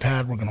on the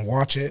iPad. We're going to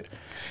watch it.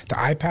 The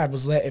iPad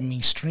was letting me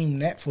stream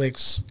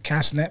Netflix,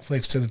 cast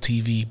Netflix to the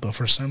TV, but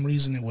for some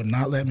reason it would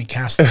not let me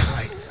cast the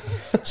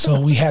fight. So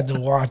we had to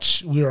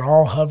watch. We were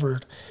all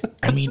hovered.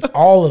 I mean,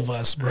 all of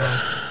us, bro.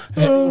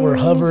 We're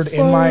hovered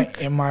in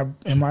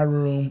my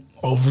room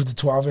over the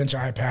 12-inch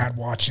iPad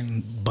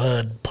watching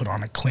Bud put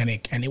on a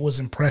clinic, and it was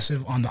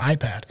impressive on the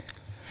iPad.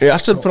 Yeah, I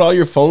should have put all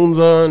your phones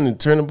on and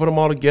put them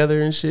all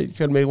together and shit. You could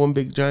have made one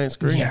big giant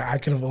screen. Yeah, I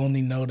could have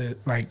only noted,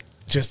 like,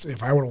 just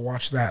if I would have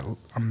watched that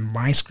on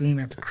my screen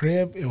at the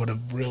crib, it would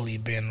have really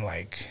been,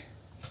 like,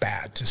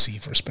 bad to see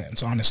for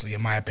Spence, honestly,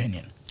 in my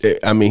opinion.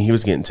 I mean, he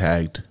was getting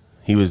tagged.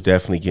 He was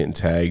definitely getting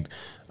tagged.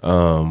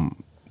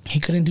 He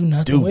couldn't do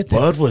nothing Dude, with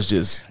Bud it. was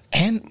just...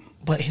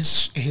 But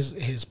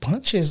his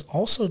punches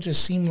also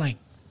just seemed like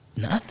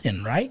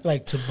nothing, right?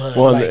 Like to Bud.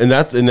 Well, like,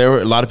 and there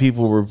were a lot of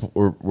people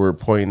were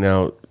pointing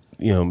out,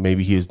 you know,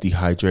 maybe he was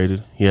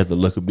dehydrated. He had the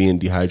look of being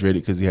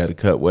dehydrated because he had to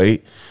cut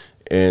weight,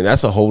 and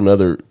that's a whole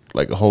nother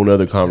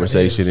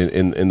conversation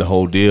in the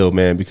whole deal,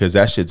 man. Because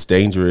that shit's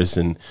dangerous,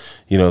 and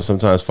you know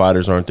sometimes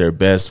fighters aren't their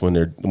best when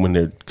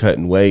they're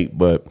cutting weight.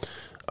 But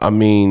I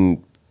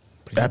mean,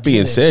 that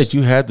being said,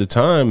 you had the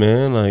time,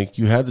 man. Like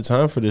you had the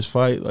time for this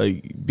fight.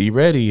 Like be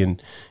ready,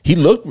 and he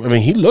looked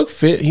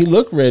fit. He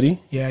looked ready.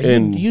 Yeah,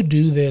 and you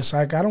do this.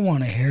 Like I don't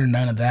want to hear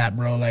none of that,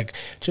 bro. Like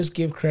just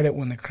give credit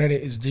when the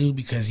credit is due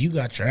because you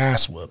got your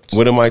ass whooped.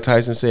 What did Mike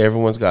Tyson say?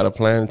 Everyone's got a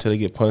plan until they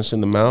get punched in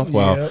the mouth.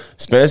 Well, Yep.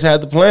 Spence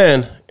had the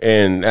plan,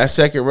 and that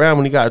second round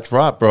when he got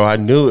dropped, bro, I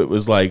knew it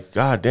was like,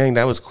 God dang,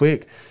 that was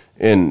quick.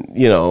 And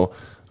you know,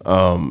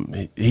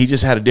 he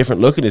just had a different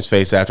look in his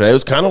face after that. It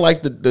was kind of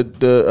like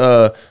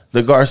the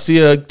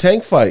Garcia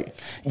Tank fight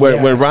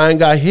where when Ryan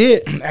got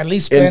hit At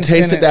least and Spence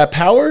tasted that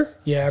power.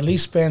 Yeah, at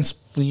least Spence,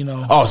 you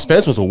know. Oh,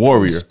 Spence was a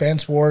warrior.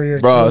 Spence warrior.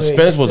 Bro, through it.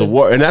 Spence was a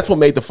warrior. And that's what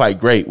made the fight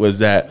great was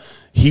that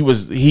he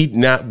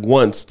not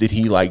once did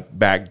he like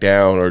back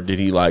down or did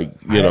he like,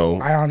 you know.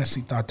 I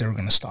honestly thought they were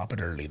going to stop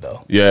it early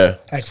though. Yeah.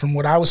 Like from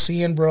what I was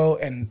seeing, bro,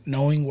 and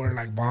knowing where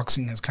like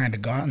boxing has kind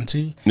of gotten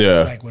to.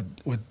 Yeah. Like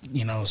with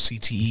you know,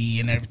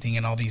 CTE and everything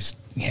and all these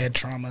head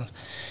traumas.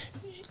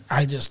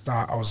 I just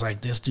thought, I was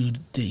like, this dude,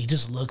 he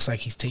just looks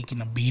like he's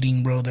taking a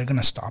beating, bro. They're going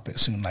to stop it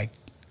soon. Like,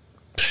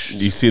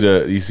 You see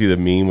the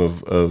meme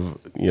of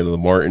you know the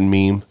Martin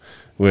meme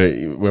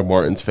where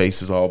Martin's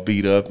face is all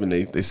beat up and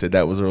they said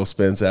that was Earl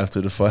Spence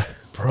after the fight.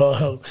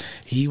 bro,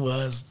 he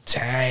was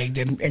tagged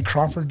and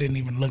Crawford didn't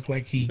even look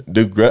like he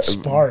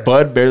sparred.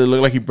 Bud barely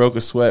looked like he broke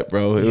a sweat,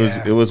 bro.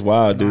 It was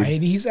wild, dude. Nah,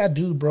 he's that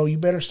dude, bro. You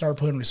better start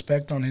putting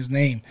respect on his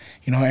name,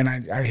 you know. And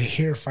I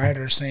hear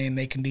fighters saying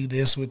they can do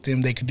this with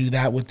him, they can do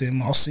that with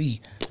him. I'll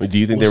see. Do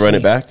you think they run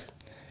it back?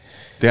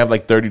 They have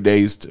like 30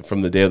 days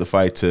from the day of the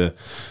fight to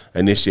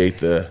initiate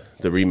the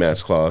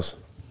rematch clause.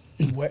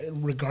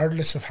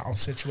 Regardless of health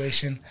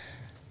situation,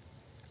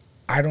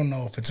 I don't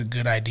know if it's a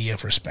good idea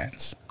for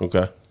Spence.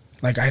 Okay.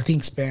 Like I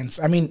think Spence.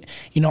 I mean,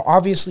 you know,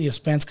 obviously if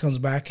Spence comes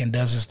back and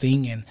does his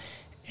thing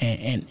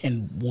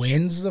and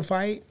wins the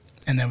fight,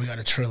 and then we got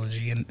a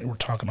trilogy, and we're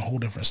talking a whole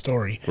different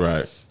story.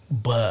 Right.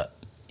 But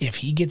if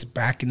he gets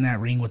back in that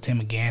ring with him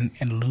again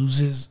and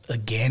loses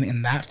again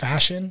in that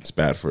fashion, it's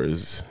bad for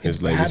his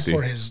legacy. Bad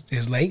for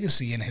his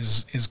legacy and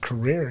his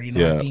career. You know,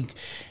 Yeah. I think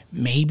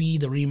maybe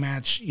the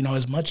rematch, you know,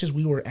 as much as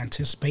we were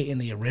anticipating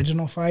the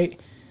original fight,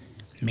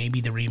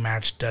 maybe the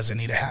rematch doesn't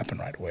need to happen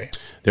right away.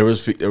 There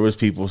was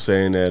people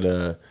saying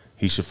that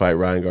he should fight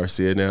Ryan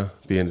Garcia now,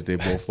 being that they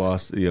both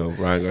lost. You know,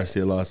 Ryan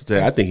Garcia lost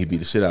today. I think he'd beat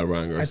the shit out of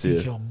Ryan Garcia. I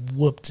think he'll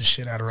whooped the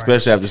shit out of Ryan.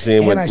 Especially after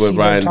seeing what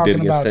Ryan did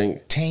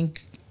against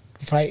Tank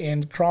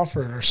fighting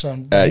Crawford or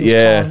something.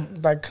 Yeah.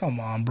 Like, come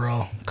on,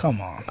 bro.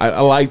 Come on. I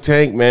like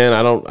Tank, man.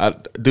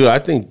 I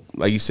think,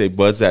 like you say,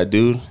 Bud's that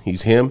dude.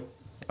 He's him.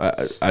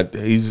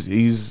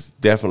 He's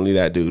definitely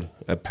that dude.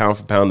 A pound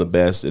for pound the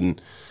best,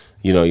 and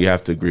you know you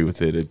have to agree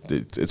with it.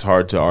 It's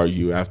hard to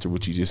argue after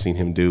what you just seen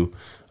him do.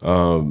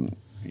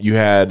 You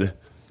had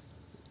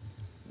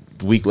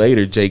a week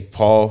later Jake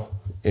Paul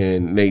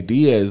and Nate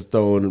Diaz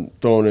throwing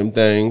them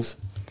things.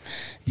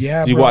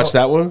 Yeah, did you watch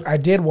that one? I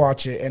did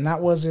watch it, and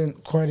that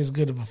wasn't quite as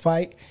good of a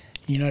fight.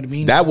 You know what I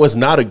mean? That was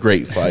not a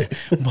great fight,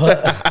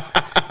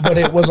 but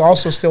it was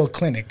also still a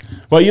clinic.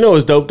 Well, you know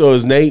what's dope though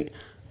is Nate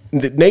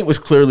was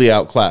clearly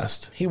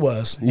outclassed. He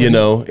was, you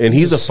know, and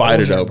he's a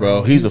fighter though,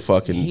 bro. He's a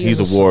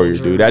warrior,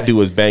 dude. That dude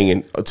was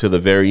banging to the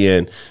very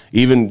end,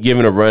 even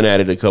giving a run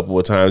at it a couple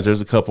of times.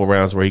 There's a couple of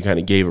rounds where he kind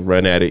of gave a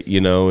run at it, you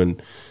know, and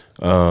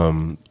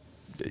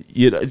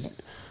you know.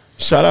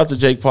 Shout out to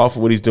Jake Paul for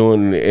what he's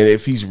doing, and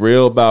if he's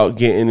real about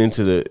getting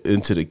into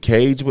the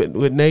cage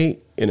with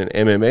Nate in an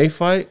MMA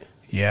fight,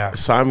 yeah,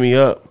 sign me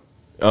up.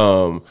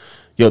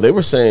 They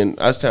were saying,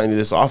 I was telling you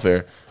this off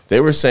air.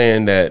 They were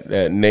saying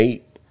that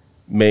Nate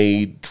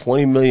made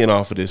 $20 million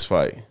off of this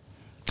fight.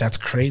 That's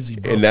crazy,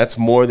 bro. And that's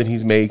more than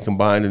he's made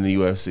combined in the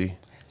UFC.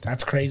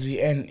 That's crazy.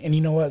 And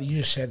you know what? You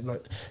just said,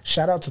 like,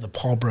 shout out to the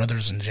Paul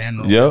brothers in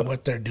general. Yep. Like,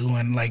 what they're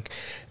doing, like.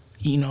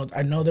 You know,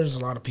 I know there's a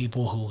lot of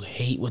people who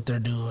hate what they're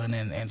doing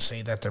and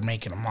say that they're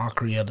making a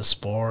mockery of the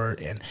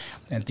sport and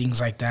things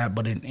like that.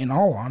 But in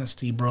all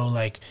honesty, bro,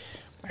 like,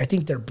 I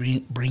think they're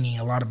bringing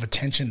a lot of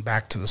attention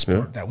back to the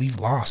sport that we've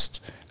lost.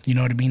 You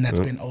know what I mean? That's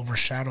been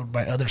overshadowed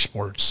by other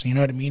sports. You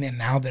know what I mean? And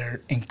now they're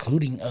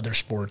including other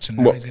sports. And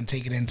now he's going to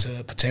take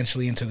it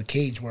potentially into the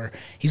cage where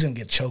he's going to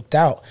get choked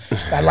out.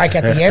 I like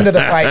at the end of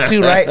the fight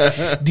too,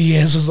 right?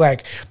 Diaz was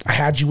like, I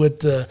had you with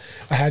the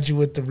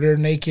rear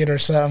naked or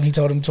something. He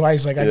told him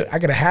twice, like, I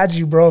could have had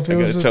you, bro. If it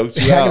was, I could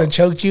have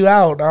choked you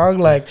out, dog.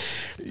 Like,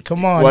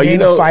 come on, well, you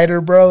ain't a fighter,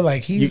 bro.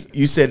 Like, he's.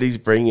 You said he's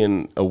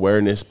bringing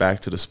awareness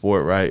back to the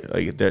sport, right?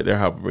 Like they're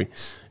helping bring.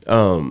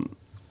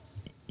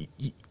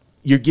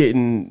 You're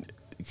getting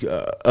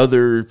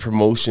other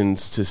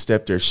promotions to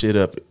step their shit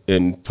up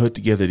and put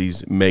together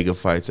these mega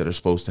fights that are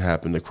supposed to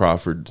happen. The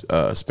Crawford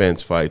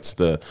Spence fights,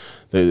 the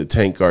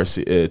Tank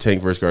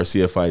versus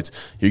Garcia fights.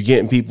 You're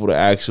getting people to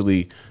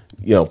actually,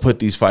 put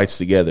these fights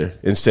together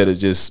instead of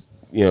just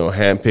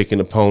handpicking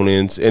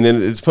opponents, and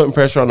then it's putting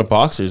pressure on the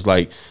boxers.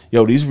 Like,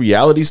 these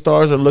reality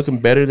stars are looking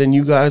better than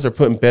you guys, are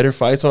putting better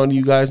fights on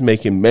you guys,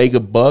 making mega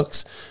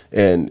bucks,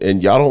 and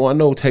y'all don't want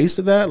no taste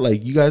of that.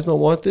 Like, you guys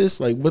don't want this.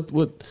 Like, what?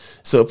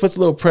 So it puts a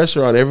little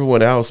pressure on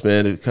everyone else,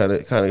 man, to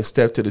kind of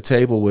step to the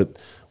table with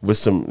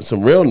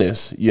some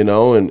realness,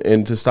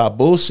 and to stop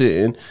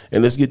bullshitting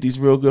and let's get these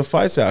real good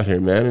fights out here,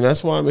 man. And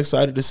that's why I'm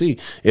excited to see.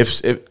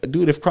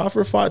 If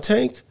Crawford fought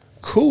Tank,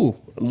 cool,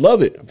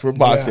 love it for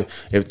boxing.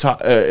 Yeah.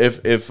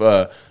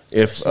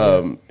 If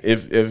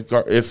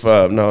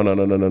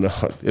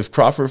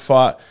Crawford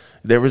fought,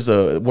 there was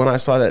one I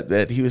saw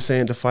that he was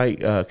saying to fight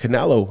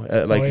Canelo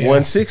at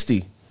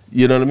 160.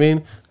 You know what I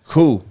mean?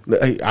 Cool.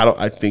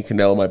 I think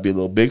Canelo might be a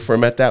little big for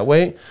him at that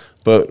weight,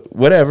 but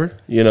whatever.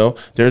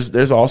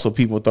 There's also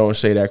people throwing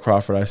shade at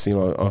Crawford. I've seen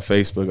on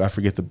Facebook. I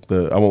forget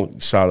the I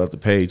won't shout out the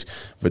page,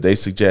 but they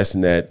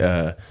suggesting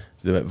that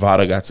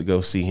Vada got to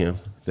go see him.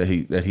 That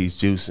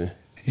he's juicing.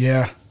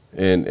 Yeah.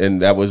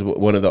 And that was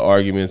one of the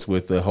arguments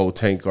with the whole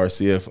Tank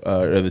Garcia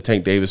or the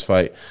Tank Davis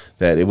fight,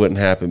 that it wouldn't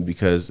happen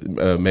because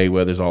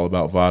Mayweather's all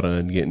about Vada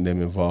and getting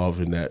them involved,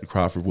 and that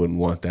Crawford wouldn't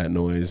want that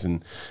noise.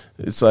 And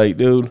it's like,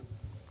 dude,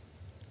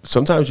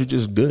 sometimes you're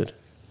just good.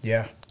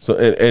 Yeah. So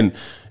and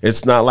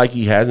it's not like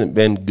he hasn't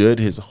been good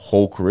his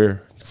whole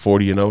career,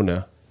 40-0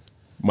 now.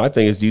 My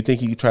thing is, do you think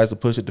he tries to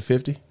push it to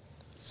 50?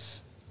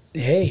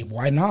 Hey,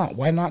 why not?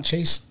 Why not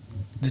chase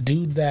the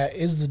dude that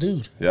is the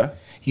dude? Yeah.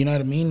 You know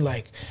what I mean?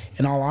 Like,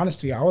 in all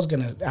honesty, I was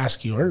going to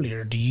ask you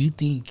earlier, do you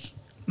think,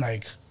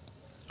 like,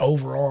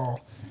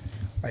 overall,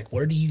 like,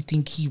 where do you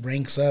think he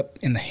ranks up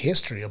in the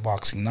history of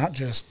boxing? Not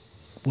just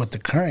with the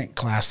current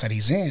class that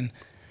he's in,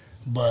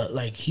 but,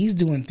 like, he's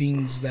doing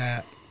things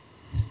that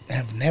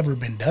have never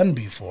been done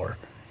before.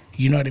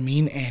 You know what I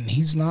mean? And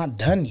he's not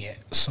done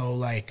yet. So,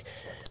 like,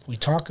 we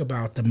talk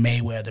about the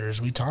Mayweathers.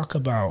 We talk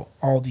about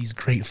all these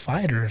great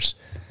fighters.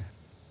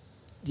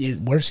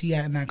 Where's he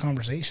at in that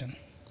conversation?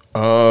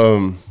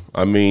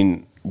 I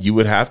mean, you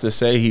would have to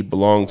say he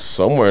belongs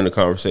somewhere in the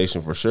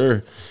conversation for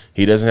sure.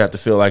 He doesn't have to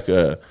feel like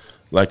a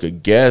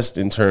guest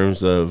in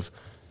terms of,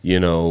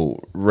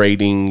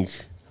 rating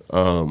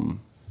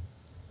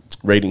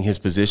his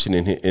position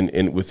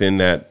in within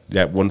that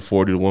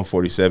 140 to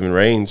 147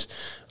 range.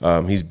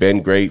 He's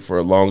been great for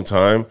a long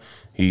time.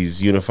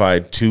 He's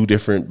unified two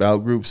different bout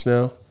groups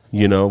now.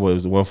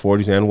 Was the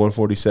 140s and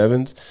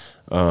 147s.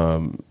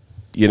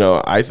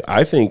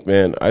 I think,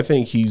 man,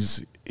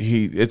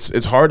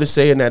 it's hard to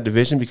say in that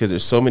division because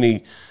there's so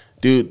many,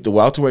 dude, the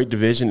welterweight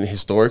division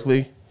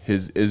historically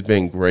has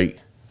been great.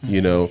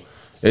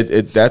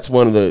 That's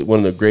one of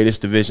the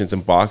greatest divisions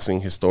in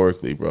boxing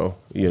historically, bro.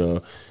 You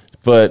know,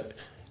 but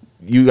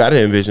you got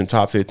to envision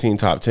top 15,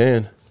 top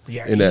 10.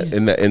 Yeah,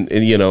 and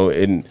you know,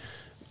 and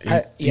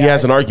he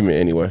has an argument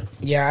anyway.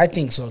 Yeah, I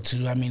think so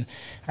too. I mean,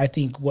 I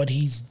think what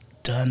he's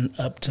done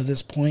up to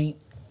this point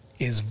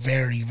is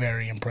very,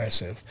 very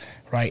impressive,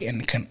 right?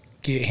 And can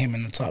get him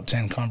in the top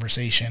 10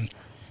 conversation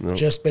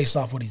just based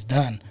off what he's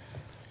done.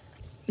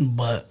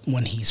 But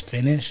when he's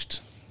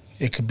finished,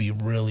 it could be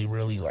really,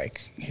 really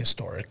like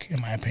historic,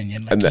 in my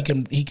opinion. Like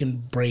he can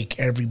break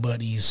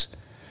everybody's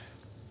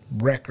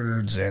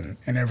records and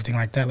everything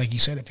like that, like you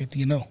said, at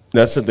 50-0.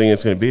 That's the thing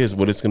it's going to be, is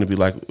what it's going to be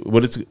like.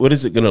 What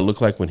is it going to look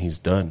like when he's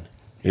done?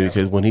 Yeah.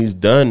 Because when he's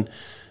done,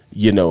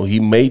 you know, he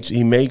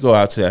may go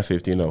out to that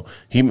 50-0.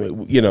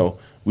 You know,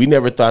 we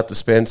never thought the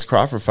Spence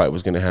Crawford fight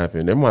was going to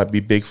happen. There might be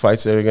big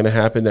fights that are going to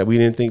happen that we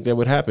didn't think that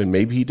would happen.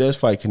 Maybe he does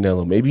fight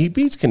Canelo. Maybe he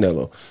beats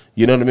Canelo.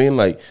 You know what I mean?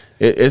 Like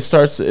it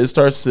starts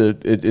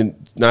to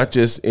not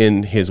just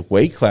in his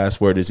weight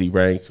class, where does he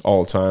rank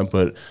all time,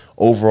 but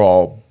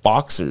overall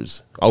boxing,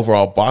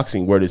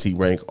 where does he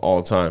rank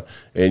all time?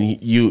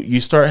 And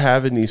you start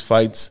having these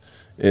fights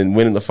and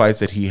winning the fights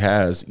that he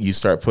has, you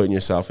start putting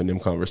yourself in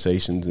them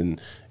conversations,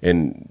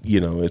 and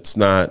you know, it's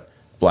not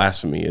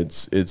blasphemy.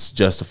 It's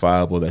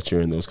justifiable that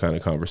you're in those kind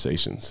of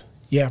conversations.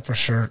 Yeah, for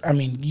sure. I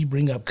mean, you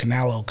bring up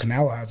Canelo.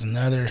 Canelo has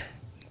another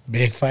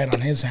big fight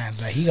on his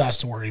hands that he got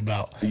to worry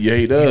about. Yeah,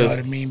 he does. You know what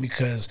I mean?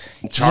 Because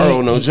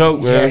Charo, no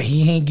joke, man. Yeah,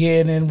 he ain't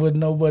getting in with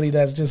nobody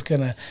that's just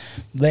gonna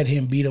let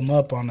him beat him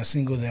up on a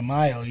Cinco de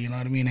Mayo. You know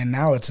what I mean? And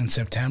now it's in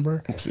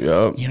September.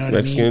 Yeah, you know what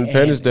Mexican I mean?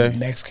 Independence Day.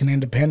 Mexican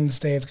Independence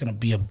Day. It's gonna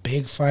be a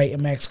big fight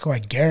in Mexico. I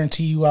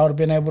guarantee you, I would have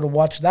been able to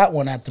watch that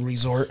one at the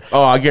resort.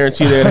 Oh, I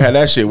guarantee they'd had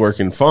that shit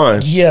working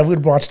fine. Yeah,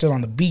 we'd watched it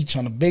on the beach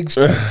on the big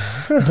screen.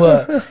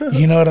 But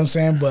you know what I'm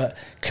saying? But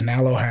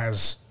Canelo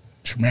has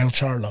Jermell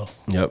Charlo.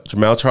 Yep,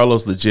 Jermell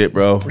Charlo's legit,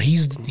 bro.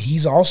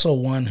 He's also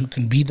one who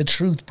can be the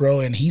truth,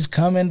 bro, and he's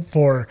coming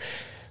for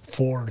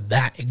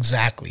that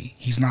exactly.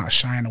 He's not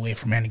shying away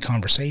from any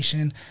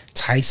conversation.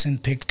 Tyson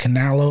picked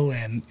Canelo,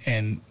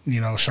 and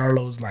you know,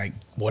 Charlo's like,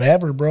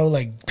 whatever, bro.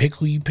 Like, pick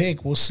who you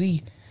pick. We'll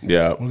see.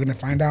 Yeah, we're gonna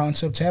find out in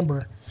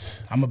September.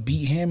 I'm gonna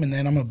beat him, and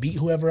then I'm gonna beat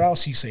whoever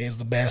else you say is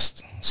the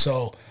best.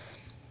 So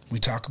we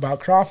talk about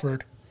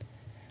Crawford.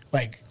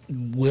 Like,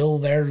 will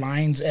their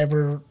lines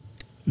ever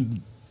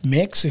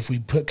mix if we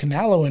put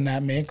Canelo in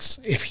that mix?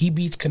 If he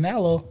beats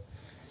Canelo,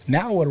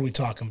 now what are we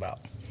talking about?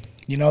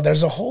 You know,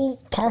 there's a whole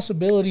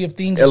possibility of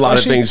things. A lot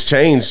of things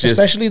change.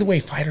 Especially the way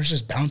fighters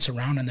just bounce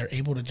around and they're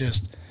able to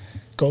just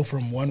go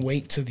from one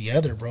weight to the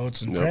other, bro.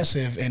 It's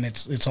impressive, and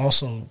it's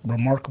also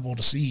remarkable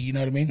to see. You know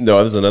what I mean?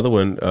 No, there's another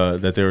one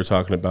that they were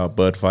talking about,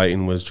 Bud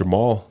fighting, was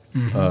Jamal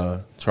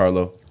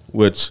Charlo,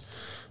 which...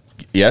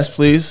 Yes,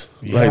 please.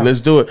 Yeah. Like,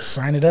 let's do it.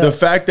 Sign it up. The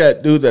fact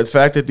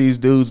that these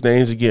dudes'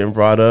 names are getting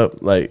brought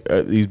up, like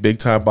these big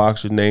time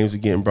boxers' names are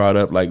getting brought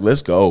up, like,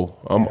 let's go.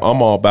 I'm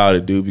all about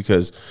it, dude.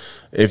 Because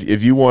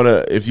if you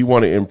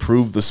wanna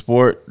improve the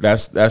sport,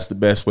 that's the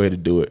best way to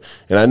do it.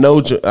 And I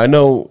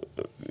know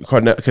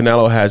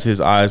Canelo has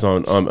his eyes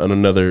on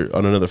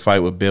another fight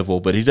with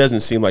Bivol, but he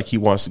doesn't seem like he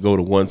wants to go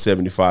to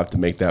 175 to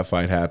make that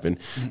fight happen.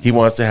 Mm-hmm. He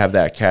wants to have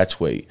that catch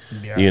weight,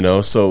 you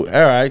know. So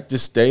all right,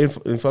 just stay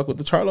and fuck with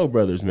the Charlo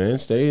brothers, man.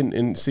 Stay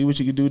and see what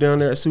you can do down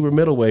there at super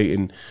middleweight,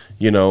 and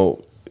you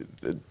know,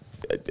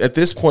 at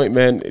this point,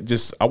 man,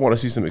 I want to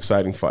see some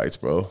exciting fights,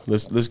 bro.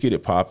 Let's get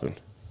it popping.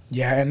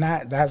 Yeah, and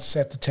that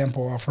set the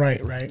tempo off right,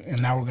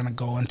 and now we're gonna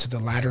go into the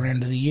latter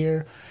end of the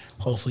year.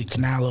 Hopefully,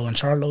 Canelo and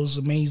Charlo's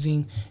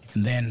amazing,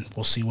 and then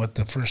we'll see what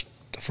the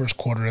first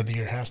quarter of the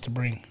year has to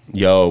bring.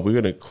 Yo, we're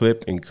gonna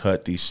clip and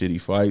cut these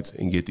shitty fights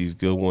and get these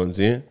good ones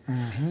in.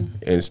 Mm-hmm.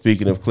 And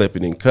speaking of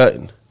clipping and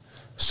cutting,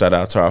 shout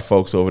out to our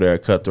folks over there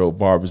at Cutthroat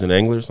Barbers and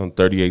Anglers on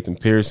 38th and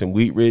Pierce in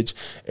Wheat Ridge.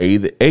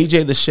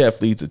 AJ the Chef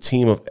leads a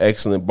team of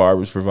excellent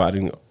barbers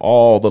providing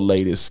all the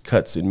latest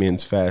cuts in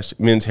men's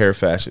hair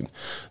fashion.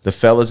 The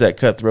fellas at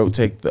Cutthroat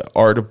take the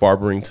art of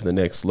barbering to the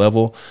next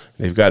level.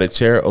 They've got a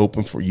chair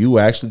open for you.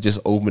 Actually just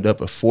opened up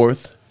a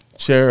fourth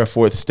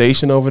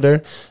station over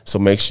there. So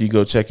make sure you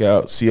go check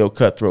out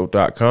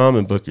cocutthroat.com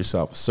and book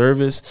yourself a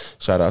service.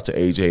 Shout out to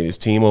AJ and his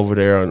team over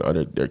there.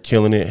 They're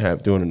killing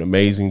it, doing an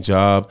amazing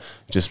job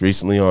just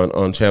recently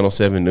on Channel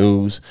 7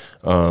 News.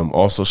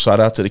 Also, shout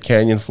out to the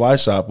Canyon Fly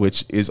Shop,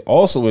 which is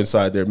also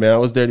inside there, man. I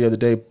was there the other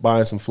day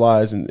buying some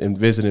flies and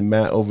visiting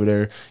Matt over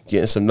there,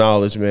 getting some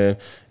knowledge, man.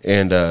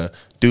 And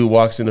dude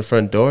walks in the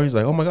front door. He's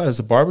like, oh, my God, it's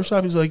a barber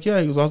shop? He's like,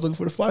 yeah. He goes, I was looking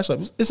for the fly shop.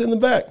 It's in the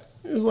back.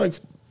 It was like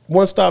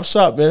one-stop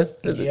shop, man.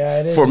 Yeah,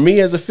 it is. For me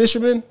as a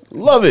fisherman,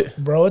 love it.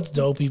 Bro, it's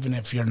dope even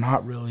if you're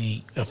not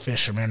really a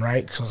fisherman,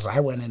 right? Because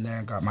I went in there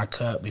and got my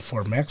cut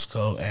before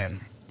Mexico. And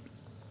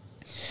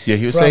yeah,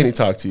 he was saying he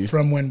talked to you.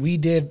 From when we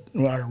did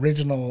our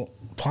original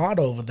pod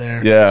over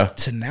there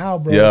to now,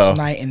 bro, it's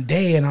night and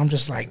day. And I'm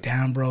just like,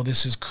 damn, bro,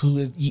 this is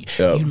cool.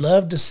 You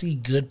love to see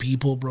good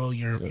people, bro,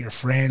 your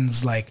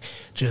friends, like,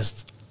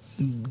 just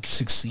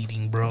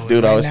succeeding, bro.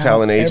 Dude, I was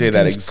telling AJ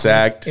that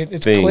exact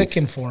it's thing.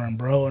 clicking for him,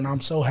 bro, and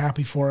I'm so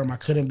happy for him. I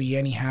couldn't be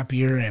any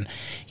happier. And,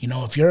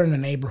 if you're in the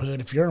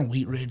neighborhood, if you're in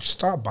Wheat Ridge,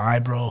 stop by,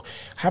 bro.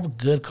 Have a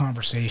good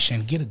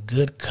conversation. Get a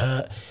good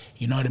cut.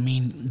 You know what I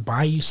mean?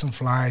 Buy you some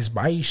flies.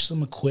 Buy you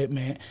some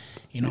equipment.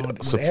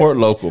 Support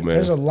local, man.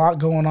 There's a lot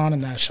going on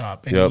in that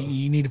shop, and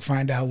you need to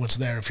find out what's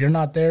there. If you're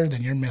not there,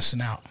 then you're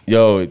missing out.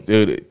 Yo,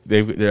 dude,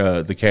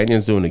 the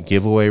Canyon's doing a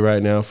giveaway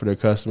right now for their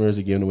customers.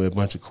 They're giving away a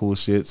bunch of cool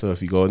shit. So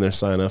if you go in there,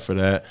 sign up for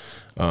that.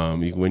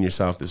 You can win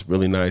yourself this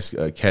really nice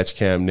catch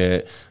cam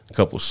net, a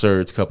couple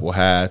shirts, couple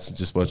hats,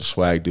 just a bunch of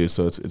swag, dude.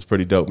 So it's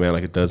pretty dope, man.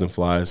 Like a dozen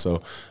flies.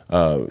 So,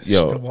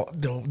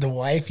 the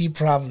wifey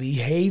probably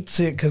hates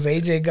it because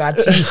AJ got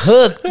you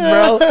hooked,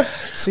 bro.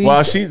 See,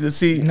 well,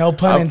 no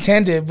pun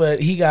intended,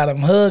 but he got him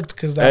hooked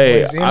because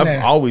that was in I've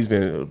there. always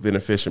been a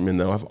fisherman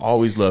though. I've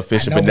always loved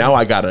fishing, but now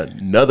I got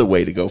another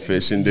way to go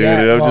fishing, dude.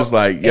 And I'm just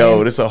like,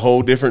 yo, this is a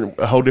whole different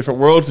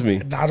world to me.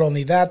 Not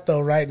only that though,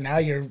 right now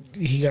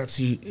he got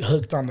you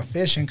hooked on the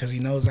fishing because he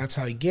knows that's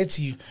how he gets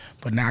you.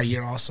 But now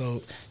you're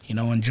also,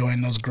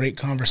 enjoying those great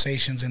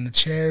conversations in the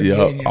chair.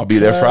 Yeah, I'll be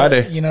there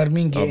Friday. You know what I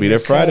mean? I'll be there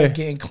Friday.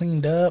 Getting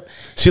cleaned up.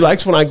 She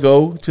likes when I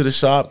go to the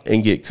shop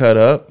and get cut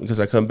up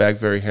because I come back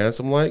very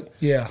handsome like.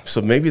 Yeah.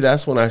 So maybe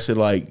that's when I should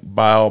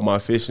buy all my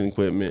fishing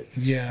equipment.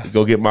 Yeah.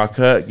 Go get my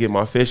cut, get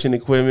my fishing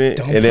equipment.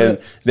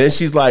 Then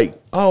she's like,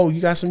 oh, you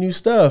got some new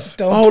stuff.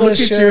 Look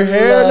at your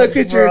hair. Look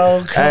at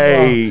your.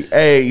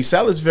 Hey,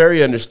 Sally's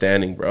very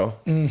understanding, bro.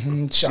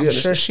 Mm-hmm. I'm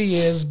sure she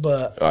is,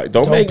 but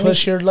don't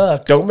push your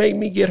luck. Don't make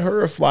me get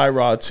her a fly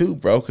rod too,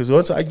 bro. Because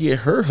once I get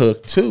her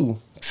hooked too.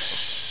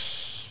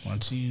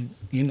 Once you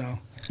know.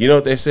 You know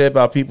what they say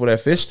about people that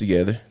fish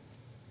together?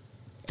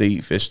 They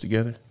eat fish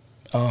together.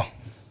 Oh.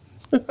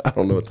 I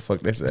don't know what the fuck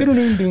they say.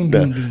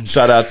 No.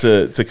 Shout out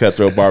to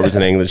Cutthroat Barbers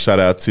and Anglers. Shout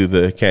out to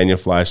the Canyon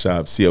Fly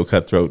Shop,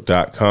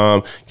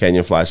 cocutthroat.com,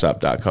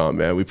 canyonflyshop.com,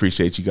 man. We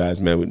appreciate you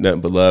guys, man, with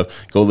nothing but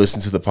love. Go listen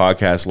to the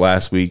podcast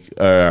last week,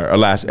 our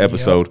last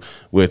episode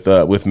with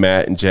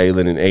Matt and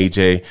Jalen and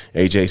AJ.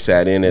 AJ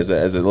sat in as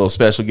a little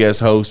special guest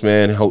host,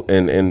 man.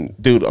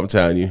 And dude, I'm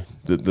telling you,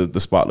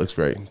 the spot looks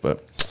great.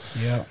 But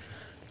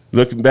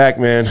looking back,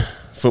 man,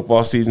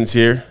 football season's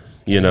here.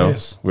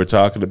 We're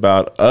talking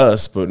about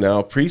us, but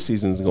now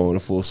preseason's going in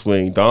full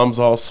swing. Dom's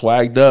all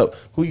swagged up.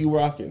 Who you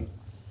rocking?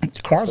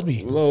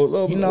 Crosby.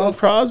 Little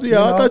Crosby.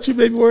 I thought you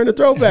maybe wearing a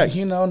throwback.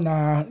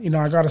 Nah.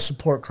 I got to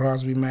support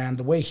Crosby, man.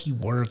 The way he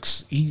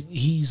works,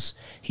 he's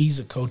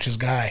a coach's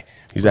guy.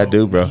 He's that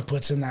dude, bro. He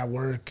puts in that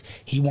work.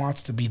 He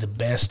wants to be the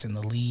best in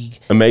the league.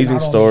 Amazing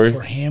story. Not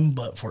only for him,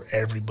 but for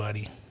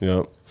everybody.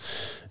 Yep.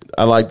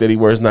 I like that he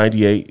wears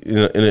 98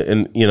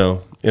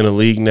 in a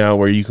league now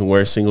where you can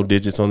wear single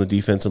digits on the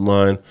defensive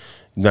line,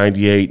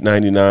 98,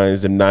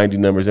 99s, and 90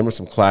 numbers. Them were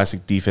some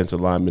classic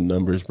defensive lineman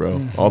numbers, bro.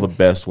 Mm-hmm. All the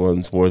best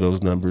ones wore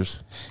those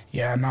numbers.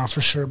 Yeah, no,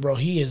 for sure, bro.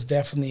 He is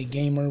definitely a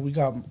gamer. We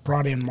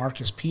brought in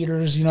Marcus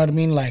Peters, you know what I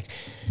mean? Like,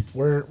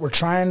 we're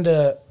trying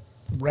to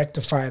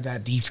rectify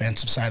that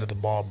defensive side of the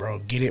ball, bro.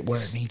 Get it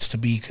where it needs to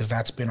be because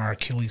that's been our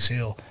Achilles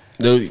heel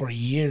for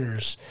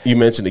years. You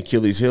mentioned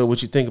Achilles heel.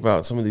 What you think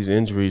about some of these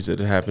injuries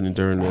that are happening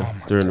during the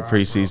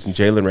preseason?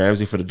 Bro. Jalen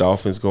Ramsey for the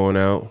Dolphins going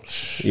out.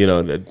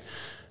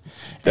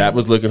 That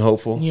was looking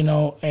hopeful.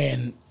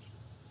 And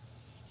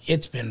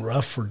it's been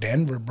rough for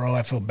Denver, bro.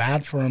 I feel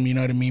bad for them, you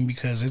know what I mean?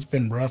 Because it's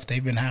been rough.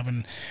 They've been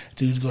having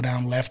dudes go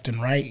down left and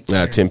right.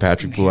 Tim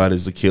Patrick blew out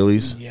his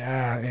Achilles.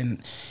 Yeah,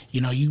 and,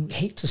 you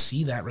hate to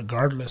see that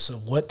regardless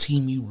of what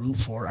team you root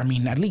for. I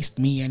mean, at least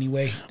me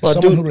anyway.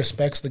 Someone who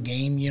respects the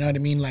game, you know what I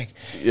mean? Like,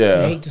 you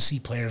hate to see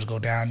players go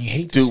down. You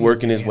hate to see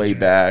working his way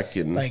back.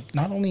 And like,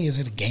 not only is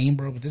it a game,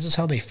 bro, but this is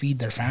how they feed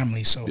their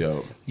family.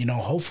 So,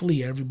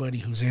 hopefully everybody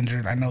who's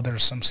injured, I know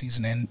there's some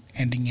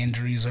season-ending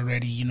injuries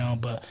already,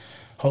 but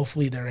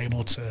hopefully they're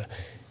able to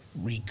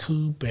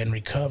recoup and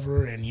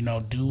recover and,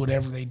 do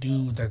whatever they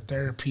do with their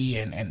therapy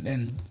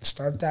and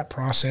start that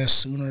process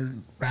sooner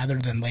rather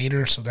than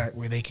later so that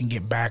way they can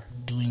get back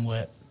doing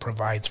what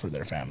provides for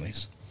their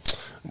families.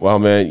 Well,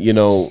 man,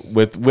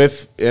 with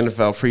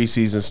NFL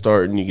preseason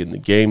starting, you getting the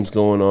games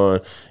going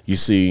on. You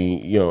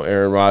see,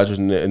 Aaron Rodgers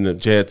and the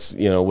Jets,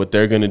 what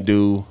they're going to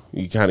do.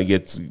 You kind of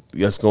get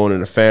us going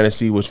into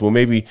fantasy, which will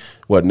maybe,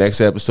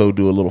 next episode,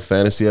 do a little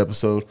fantasy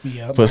episode.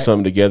 Yeah, put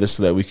something together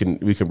so that we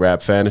can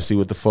wrap fantasy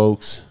with the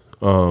folks.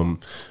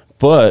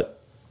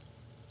 But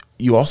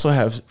you also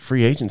have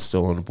free agents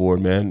still on the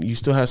board, man. You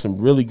still have some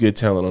really good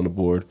talent on the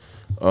board.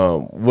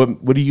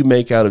 What do you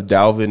make out of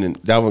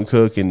Dalvin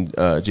Cook and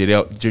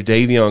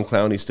Jadeveon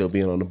Clowney still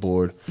being on the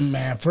board?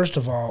 Man, first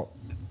of all,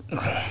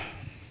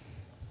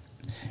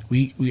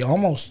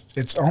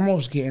 it's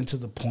almost getting to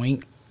the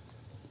point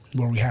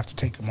where we have to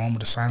take a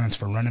moment of silence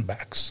for running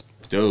backs.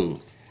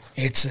 Dude.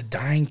 It's a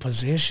dying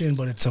position,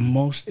 but it's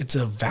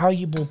a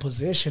valuable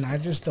position. I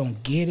just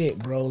don't get it,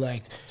 bro.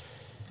 Like,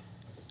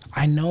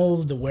 I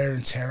know the wear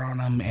and tear on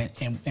them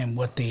and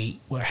what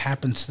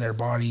happens to their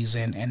bodies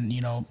and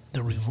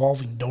the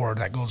revolving door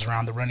that goes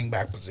around the running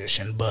back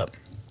position, but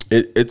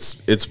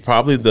it's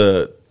probably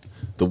the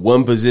the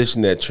one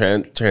position that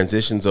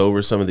transitions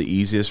over some of the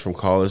easiest from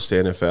college to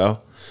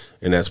NFL,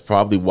 and that's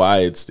probably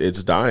why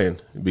it's dying,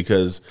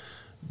 because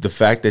the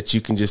fact that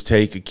you can just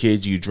take a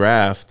kid you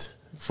draft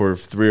for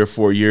 3 or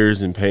 4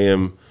 years and pay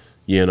him,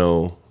 you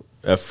know,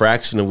 a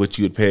fraction of what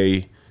you would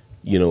pay,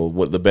 you know,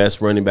 what the best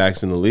running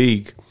backs in the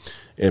league,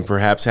 and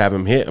perhaps have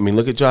him hit. I mean,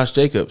 look at Josh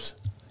Jacobs,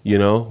 you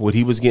know, what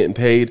he was getting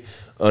paid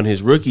on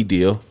his rookie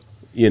deal,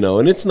 you know,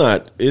 and it's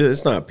not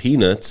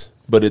peanuts,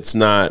 but it's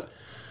not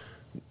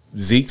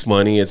Zeke's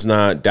money. It's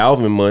not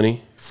Dalvin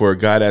money for a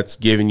guy that's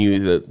giving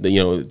you the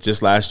you know,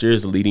 just last year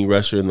is the leading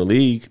rusher in the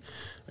league,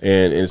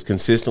 and it's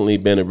consistently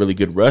been a really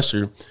good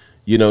rusher.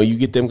 You know, you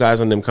get them guys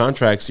on them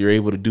contracts, you're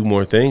able to do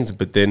more things,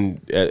 but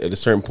then at a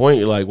certain point,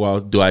 you're like, well,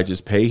 do I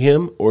just pay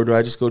him or do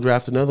I just go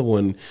draft another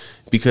one,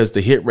 because the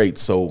hit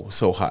rate's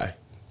so high?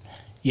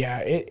 Yeah,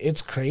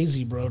 it's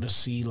crazy, bro, to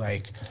see,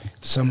 like,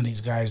 some of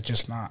these guys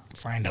just not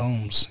find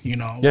homes, you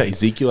know? Yeah,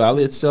 Ezekiel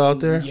Elliott's still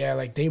out there? Yeah,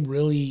 like, they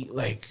really,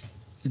 like,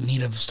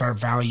 need to start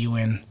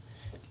valuing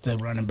the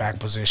running back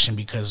position,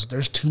 because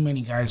there's too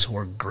many guys who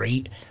are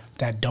great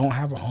that don't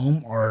have a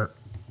home or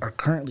are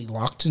currently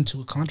locked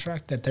into a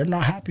contract that they're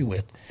not happy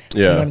with. Yeah.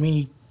 You know what I mean?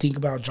 You think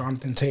about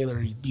Jonathan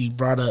Taylor, you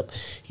brought up,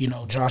 you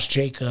know, Josh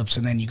Jacobs,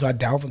 and then you got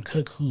Dalvin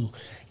Cook, who,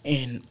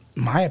 in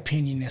my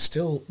opinion, is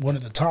still one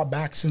of the top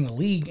backs in the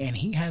league, and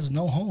he has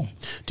no home.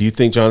 Do you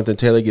think Jonathan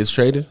Taylor gets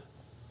traded?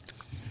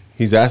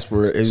 He's asked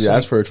for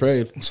a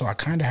trade. So I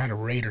kind of had a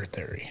Raider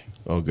theory.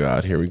 Oh,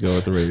 God, here we go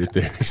with the Raider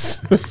theories.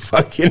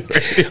 Fucking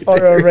Raider Or a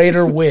theories.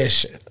 Raider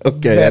wish.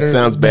 Okay, that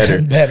sounds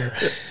better. Better.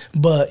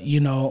 But, you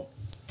know,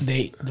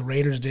 the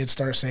Raiders did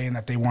start saying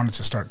that they wanted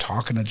to start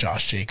talking to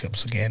Josh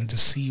Jacobs again to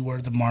see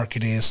where the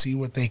market is, see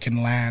what they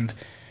can land.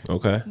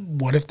 Okay.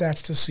 What if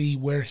that's to see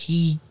where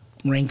he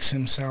ranks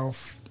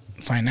himself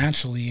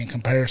financially in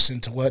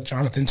comparison to what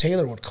Jonathan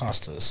Taylor would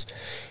cost us?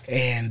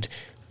 And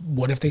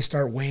what if they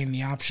start weighing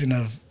the option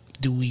of,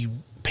 do we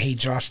pay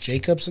Josh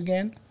Jacobs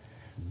again?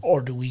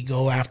 Or do we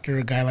go after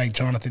a guy like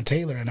Jonathan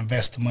Taylor and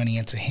invest the money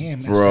into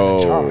him instead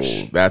of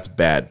Josh? That's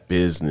bad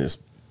business,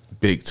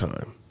 big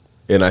time.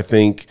 And I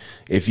think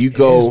if you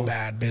go, it is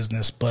bad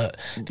business, but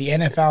the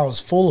NFL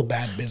is full of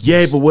bad business.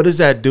 Yeah, but what does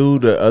that do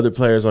to other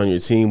players on your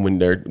team when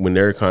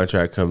their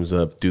contract comes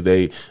up? Do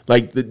they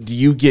do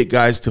you get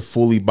guys to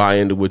fully buy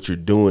into what you're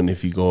doing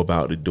if you go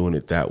about it doing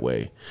it that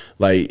way?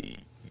 Like,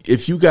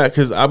 if you got,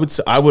 because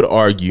I would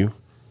argue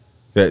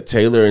that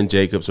Taylor and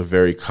Jacobs are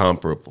very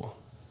comparable.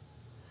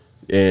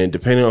 And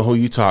depending on who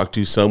you talk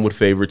to, some would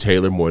favor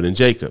Taylor more than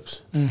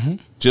Jacobs. Mm-hmm.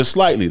 Just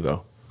slightly,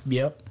 though.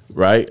 Yep.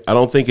 Right. I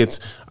don't think it's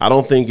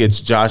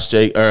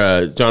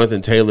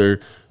Jonathan Taylor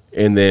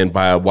and then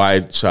by a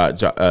wide shot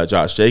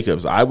Josh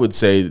Jacobs. I would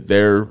say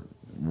they're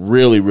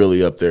really,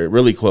 really up there,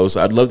 really close.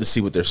 I'd love to see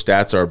what their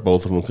stats are,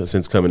 both of them,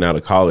 since coming out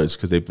of college,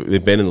 because they've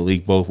been in the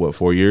league both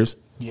 4 years.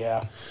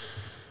 Yeah.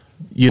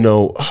 You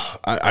know,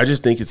 I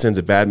just think it sends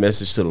a bad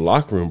message to the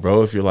locker room,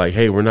 bro. If you're like,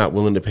 hey, we're not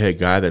willing to pay a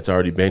guy that's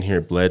already been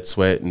here, bled,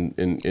 sweat,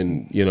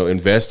 and you know,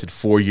 invested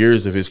 4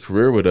 years of his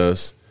career with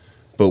us,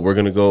 but we're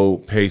going to go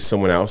pay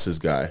someone else's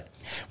guy.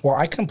 Well,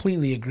 I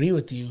completely agree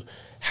with you.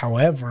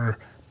 However,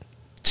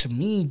 to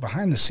me,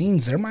 behind the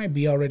scenes, there might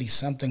be already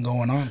something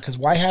going on, because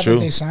why haven't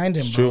they signed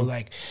him, bro?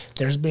 Like,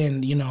 there's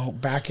been, you know,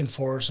 back and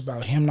forth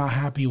about him not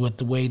happy with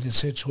the way the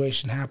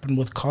situation happened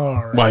with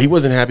Carr. Well, he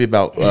wasn't happy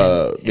about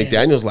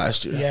McDaniels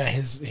last year. Yeah,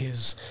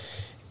 his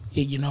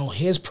you know,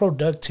 his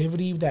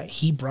productivity that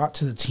he brought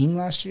to the team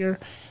last year,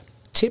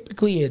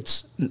 typically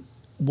it's,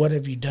 what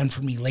have you done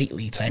for me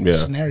lately type of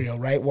scenario,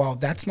 right? Well,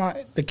 that's not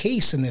the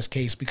case in this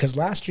case, because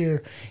last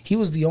year he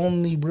was the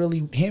only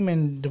really, him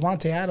and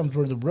Devontae Adams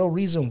were the real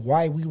reason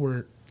why we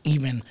were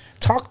even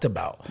talked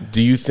about.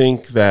 Do you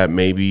think that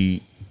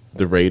maybe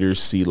the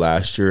Raiders see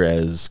last year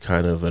as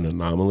kind of an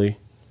anomaly,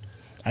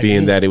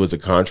 being that it was a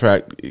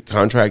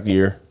contract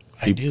year?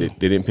 They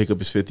didn't pick up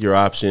his fifth-year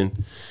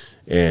option,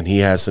 and he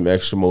has some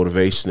extra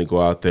motivation to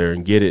go out there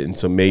and get it. And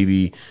so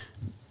maybe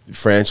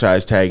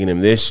franchise tagging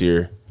him this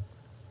year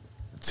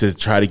to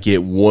try to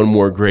get one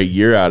more great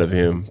year out of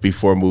him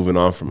before moving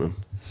on from him.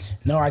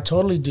 No, I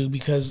totally do,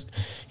 because,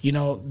 you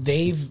know,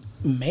 they've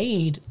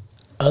made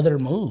other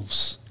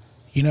moves.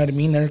 You know what I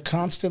mean? They're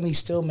constantly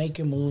still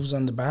making moves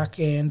on the back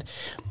end.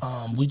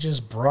 We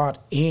just brought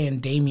in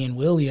Damian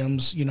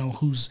Williams, you know,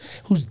 who's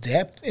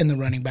depth in the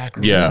running back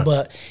room,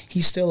 but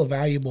he's still a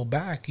valuable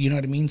back. You know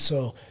what I mean?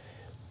 So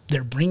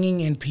they're bringing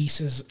in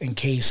pieces in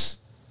case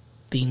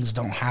things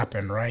don't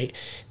happen, right?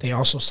 They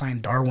also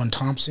signed Darwin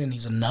Thompson.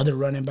 He's another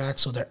running back,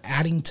 so they're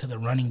adding to the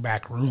running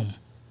back room.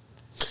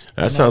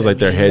 That sounds like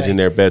they're hedging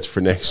their bets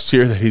for next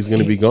year that he's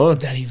going to be gone.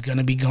 That he's going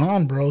to be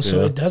gone, bro.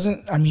 So it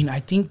doesn't, I mean, I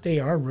think they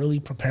are really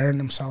preparing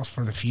themselves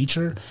for the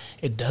future.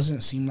 It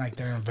doesn't seem like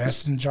they're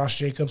investing in Josh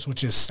Jacobs,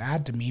 which is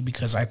sad to me,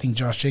 because I think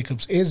Josh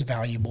Jacobs is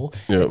valuable.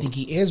 I think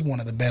he is one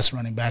of the best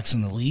running backs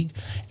in the league.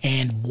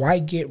 And why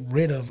get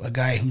rid of a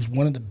guy who's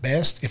one of the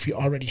best if you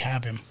already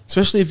have him?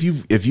 Especially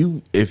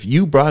if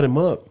you brought him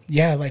up.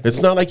 Yeah, like,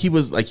 it's not like he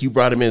was like you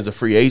brought him in as a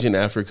free agent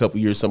after a couple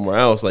years somewhere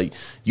else. Like,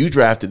 you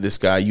drafted this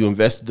guy, you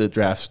invested the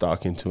draft stock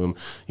stock into him.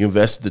 You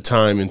invested the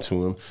time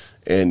into him,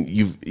 and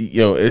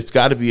it's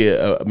got to be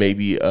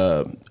maybe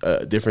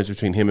a difference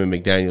between him and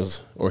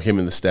McDaniels or him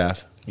and the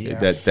staff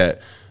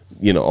that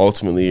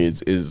ultimately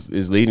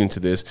is leading to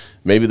this.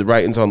 Maybe the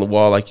writing's on the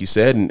wall, like you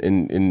said,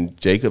 and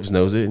Jacobs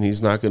knows it, and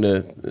he's not going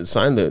to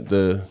sign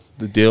the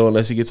deal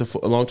unless he gets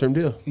a long-term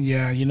deal.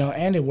 Yeah,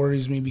 and it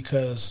worries me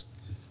because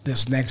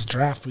this next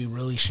draft, we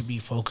really should be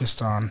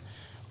focused on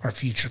our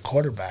future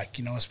quarterback,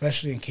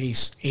 especially in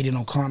case Aiden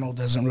O'Connell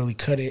doesn't really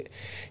cut it.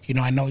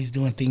 I know he's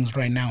doing things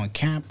right now in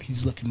camp.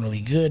 He's looking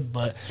really good,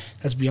 but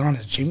let's be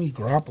honest, Jimmy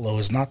Garoppolo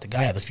is not the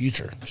guy of the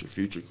future.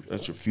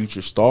 That's your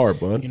future star,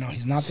 bud.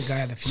 He's not the guy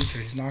of the future.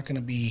 He's not going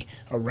to be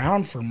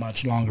around for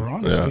much longer,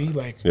 honestly.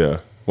 Yeah.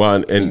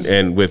 Well,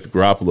 and with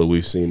Garoppolo,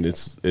 we've seen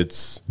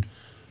it's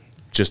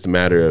just a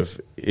matter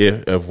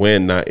of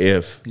when, not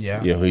if.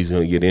 Yeah. He's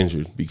going to get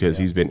injured because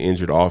he's been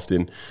injured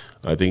often.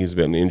 I think he's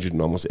been injured in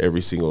almost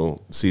every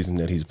single season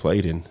that he's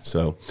played in.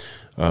 So,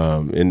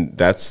 and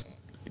that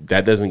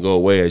doesn't go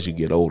away as you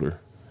get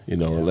older,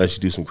 unless you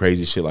do some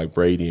crazy shit like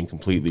Brady and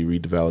completely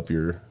redevelop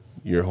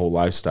your whole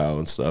lifestyle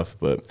and stuff.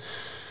 But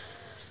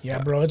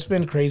yeah, bro, it's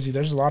been crazy.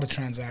 There's a lot of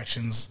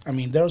transactions.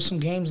 There was some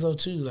games though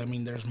too.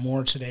 There's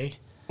more today.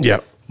 Yeah,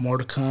 more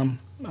to come.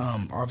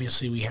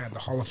 Obviously, we had the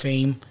Hall of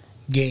Fame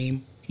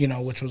game,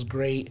 which was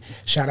great.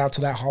 Shout out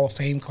to that Hall of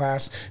Fame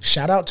class.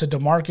 Shout out to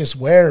DeMarcus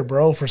Ware,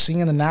 bro, for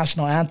singing the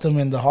national anthem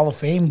in the Hall of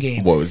Fame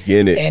game. Boy was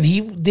getting it. And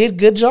he did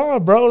good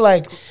job,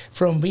 bro.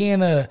 From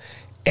being a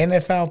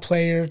NFL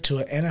player to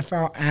an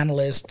NFL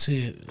analyst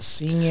to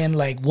singing,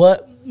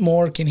 what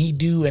more can he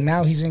do? And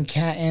now he's in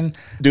Canton.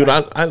 Dude,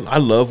 I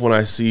love when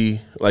I see,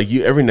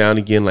 you every now and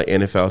again,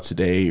 NFL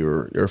Today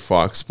or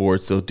Fox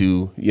Sports, they'll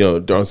do,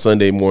 on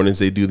Sunday mornings,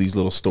 they do these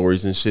little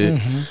stories and shit.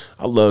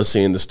 Mm-hmm. I love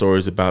seeing the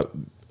stories about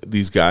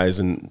these guys,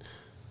 and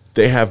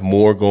they have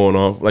more going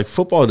on.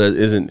 Football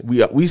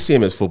we see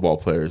them as football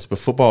players, but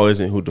football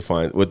isn't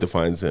what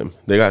defines them.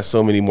 They got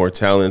so many more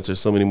talents or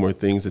so many more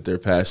things that they're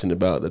passionate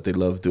about that they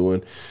love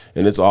doing,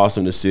 and it's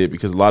awesome to see it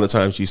because a lot of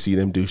times you see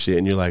them do shit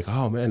and you're like,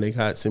 oh man, they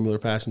got similar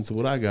passions to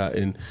what I got,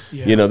 and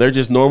they're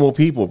just normal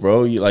people,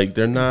 bro.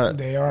 They're not.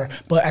 They are,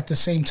 but at the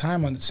same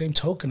time, on the same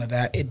token of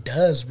that, it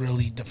does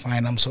really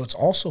define them. So it's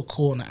also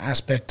cool in the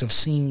aspect of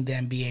seeing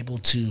them be able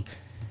to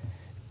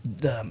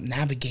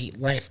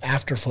navigate life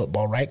after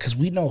football, right? Because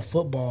we know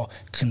football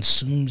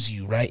consumes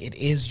you, right? It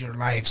is your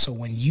life. So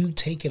when you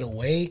take it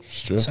away,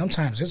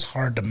 sometimes it's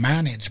hard to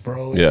manage,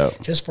 bro. Yeah.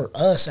 Just for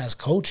us as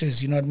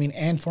coaches,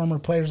 and former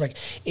players,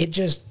 it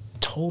just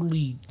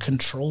totally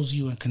controls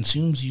you and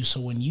consumes you.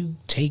 So when you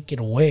take it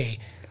away,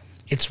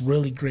 it's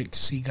really great to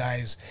see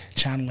guys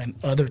channeling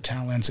other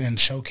talents and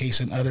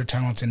showcasing other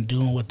talents and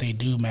doing what they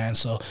do, man.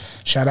 So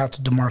shout out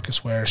to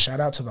DeMarcus Ware.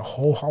 Shout out to the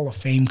whole Hall of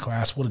Fame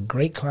class. What a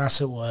great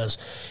class it was.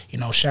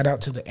 Shout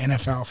out to the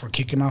NFL for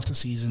kicking off the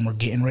season. We're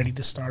getting ready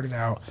to start it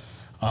out.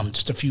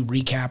 Just a few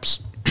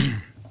recaps.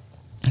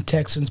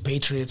 Texans,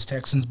 Patriots.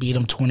 Texans beat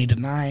them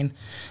 20-9.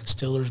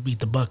 Steelers beat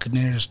the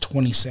Buccaneers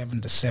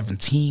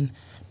 27-17.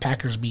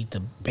 Packers beat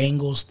the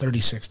Bengals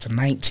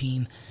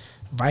 36-19.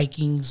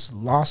 Vikings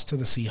lost to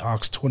the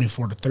Seahawks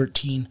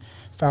 24-13.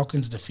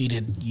 Falcons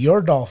defeated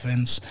your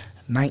Dolphins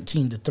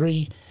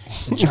 19-3.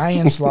 The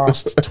Giants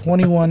lost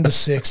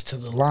 21-6 to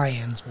the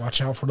Lions. Watch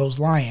out for those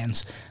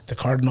Lions. The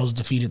Cardinals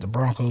defeated the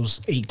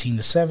Broncos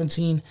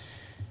 18-17.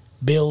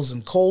 Bills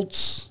and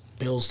Colts.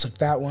 Bills took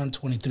that one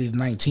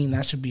 23-19.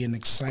 That should be an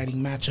exciting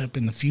matchup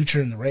in the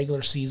future in the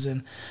regular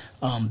season.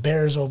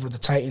 Bears over the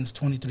Titans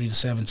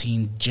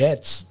 23-17.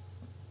 Jets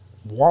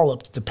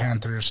walloped the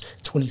Panthers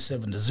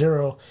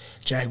 27-0.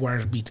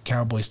 Jaguars beat the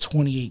Cowboys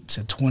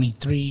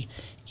 28-23.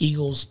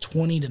 Eagles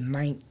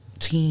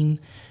 20-19.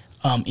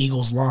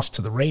 Eagles lost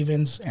to the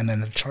Ravens, and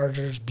then the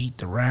Chargers beat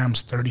the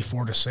Rams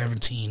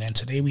 34-17. And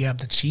today we have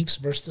the Chiefs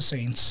versus the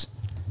Saints,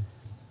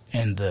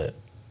 and the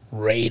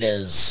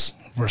Raiders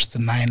versus the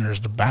Niners.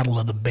 The Battle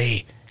of the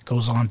Bay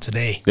goes on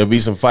today. There'll be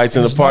some fights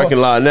in the parking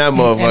lot in that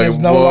motherfucker, it's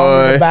no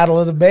longer the Battle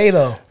of the Bay,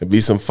 though. There'll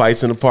be some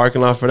fights in the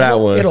parking lot for that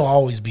one. It'll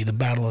always be the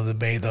Battle of the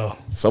Bay, though.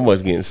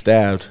 Someone's getting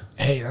stabbed.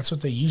 Hey, that's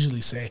what they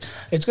usually say.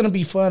 It's going to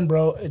be fun,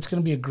 bro. It's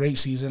going to be a great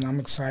season. I'm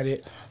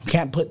excited.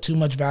 Can't put too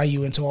much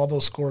value into all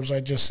those scores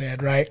I just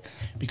said, right?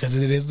 Because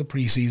it is the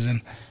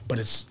preseason, but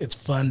it's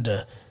fun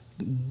to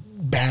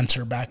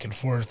banter back and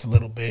forth a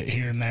little bit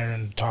here and there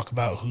and talk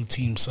about who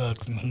team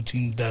sucks and who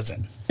team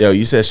doesn't. Yo,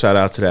 you said shout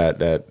out to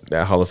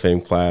that Hall of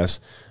Fame class.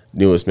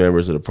 Newest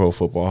members of the Pro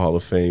Football Hall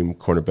of Fame: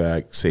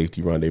 cornerback,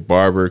 safety Rondé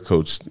Barber,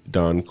 coach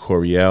Don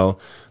Coryell,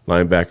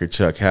 linebacker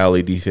Chuck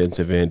Halley,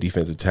 defensive end,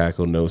 defensive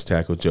tackle, nose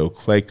tackle Joe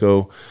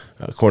Clayco,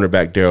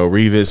 cornerback Darrell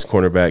Revis,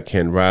 cornerback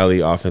Ken Riley,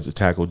 offensive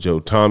tackle Joe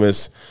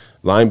Thomas,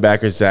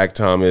 linebacker Zach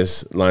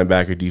Thomas,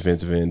 linebacker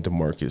defensive end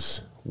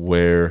DeMarcus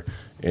Ware,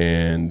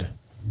 and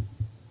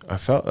I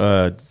felt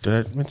did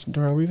I mention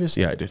Darrell Revis?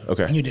 Yeah, I did.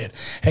 Okay. You did.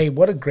 Hey,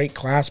 what a great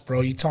class, bro.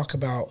 You talk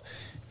about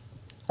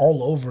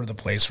all over the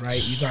place,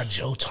 right? You got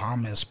Joe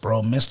Thomas,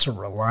 bro, Mr.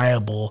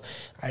 Reliable.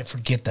 I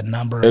forget the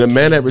number. And a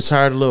man that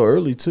retired a little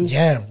early, too.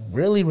 Yeah,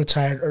 really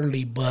retired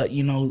early. But,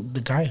 you know, the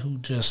guy who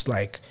just,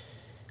 like,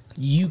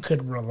 you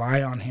could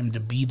rely on him to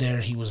be there.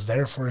 He was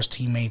there for his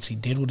teammates. He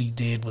did what he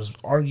did, was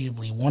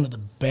arguably one of the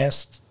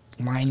best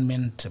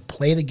linemen to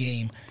play the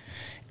game.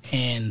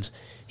 And,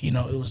 you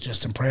know, it was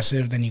just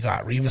impressive. Then you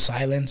got Revis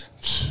Island.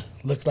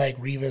 Looked like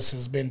Revis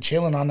has been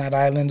chilling on that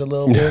island a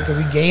little bit because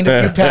he gained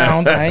a few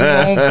pounds. I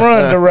ain't going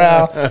front,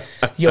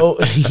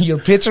 Doral. Your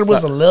picture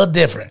was a little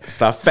different.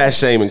 Stop fat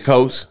shaming,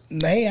 coach.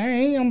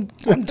 Hey, I'm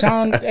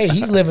telling. Hey,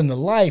 he's living the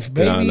life,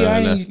 baby.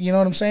 No. You know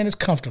what I'm saying? It's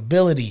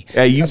comfortability.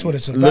 Hey, that's what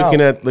it's about. Looking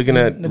at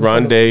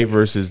Rondé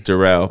versus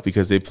Darrell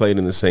because they played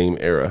in the same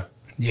era.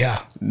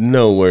 Yeah,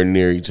 nowhere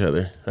near each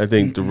other. I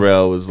think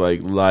Darrell was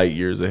like light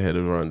years ahead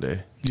of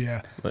Rondé.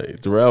 Yeah, like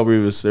Darrell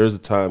Revis. There was a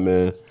time,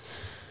 man.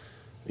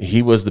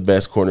 He was the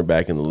best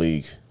cornerback in the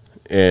league,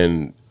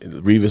 and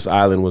Revis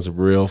Island was a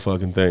real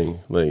fucking thing.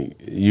 Like,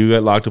 you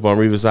got locked up on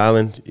Revis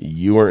Island,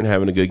 you weren't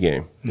having a good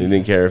game. It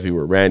didn't care if you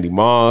were Randy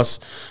Moss,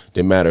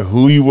 didn't matter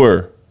who you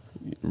were.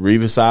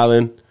 Revis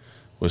Island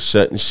was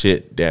shutting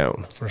shit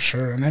down. For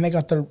sure. And then they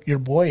got your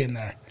boy in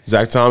there.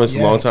 Zach Thomas,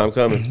 a long time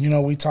coming. You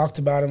know, we talked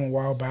about him a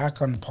while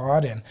back on the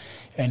pod,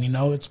 and you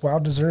know, it's well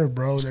deserved,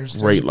 bro. There's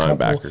great a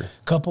linebacker.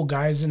 Couple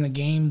guys in the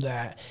game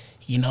that,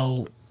 you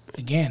know,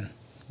 again,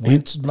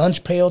 it's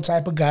lunch pail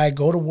type of guy,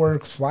 go to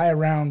work, fly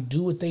around,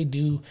 do what they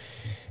do.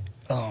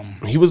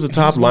 He was the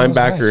top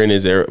linebacker in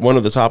his era, one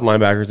of the top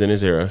linebackers in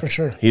his era. For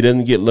sure. He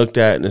doesn't get looked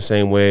at in the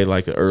same way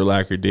like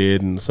Urlacher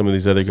did and some of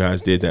these other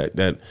guys did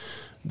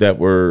that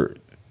were,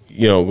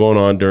 you know, going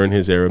on during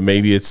his era.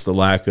 Maybe it's the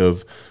lack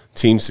of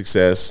team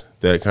success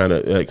that kind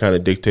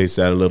of dictates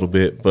that a little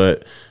bit.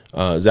 But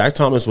Zach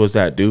Thomas was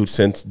that dude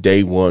since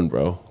day one,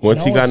 bro.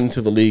 Once he got into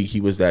the league,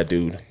 he was that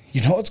dude. You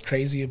know what's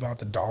crazy about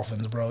the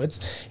Dolphins, bro? It's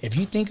if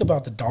you think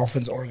about the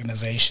Dolphins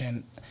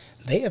organization,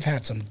 they have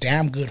had some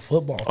damn good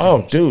football teams.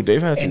 Oh, dude,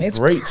 they've had some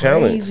great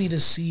talent. It's crazy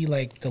to see,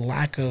 like, the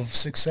lack of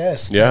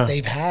success that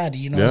they've had,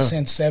 you know,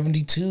 since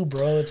 72,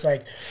 bro. It's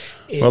like,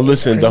 well,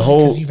 listen, the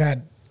whole... Because you've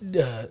had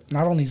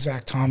not only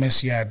Zach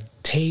Thomas, you had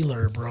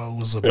Taylor, bro,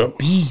 was a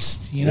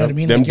beast. You know what I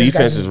mean? Them like,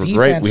 defenses were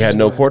great. We had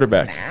no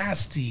quarterback.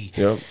 Nasty.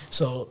 Yep.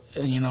 So,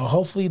 you know,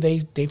 hopefully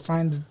they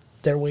find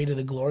their way to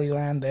the glory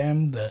land,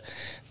 the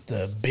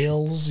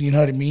Bills, you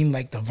know what I mean?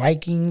 Like the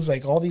Vikings,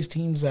 like all these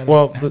teams that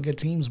have good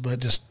teams, but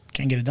just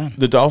can't get it done.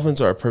 The Dolphins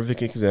are a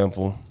perfect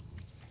example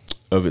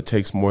of it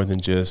takes more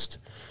than just,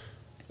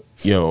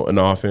 you know, an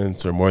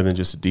offense or more than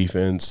just a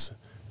defense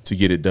to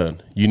get it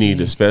done. You need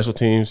a special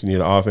teams, you need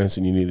an offense,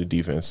 and you need a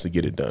defense to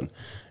get it done.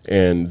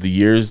 And the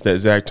years that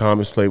Zach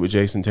Thomas played with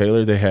Jason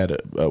Taylor, they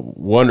had a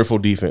wonderful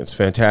defense,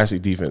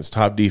 fantastic defense,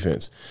 top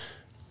defense.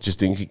 Just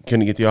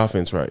couldn't get the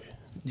offense right.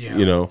 Yeah.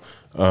 You know,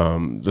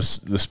 the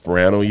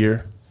Sperano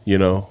year, you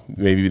know,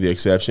 maybe the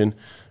exception.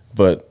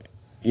 But,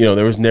 you know,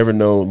 there was never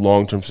no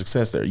long-term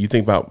success there. You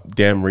think about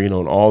Dan Marino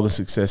and all the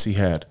success he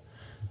had,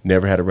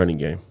 never had a running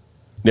game.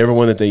 Never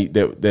one that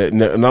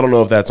and I don't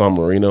know if that's on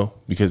Marino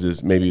because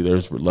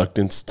there's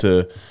reluctance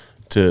to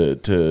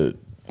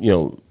you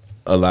know,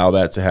 allow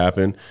that to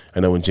happen.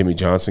 I know when Jimmy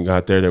Johnson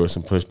got there was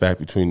some pushback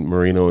between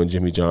Marino and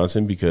Jimmy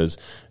Johnson because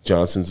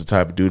Johnson's the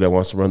type of dude that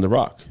wants to run the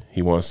rock.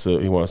 He wants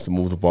to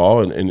move the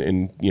ball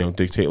and you know,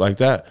 dictate like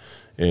that.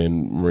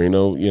 And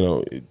Marino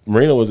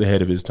was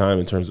ahead of his time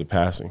in terms of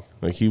passing.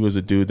 Like, he was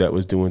a dude that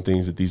was doing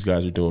things that these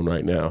guys are doing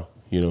right now,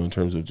 you know, in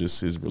terms of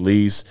just his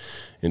release,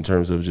 in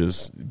terms of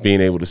just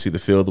being able to see the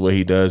field the way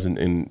he does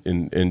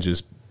and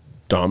just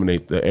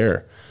dominate the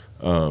air.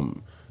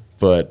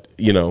 But,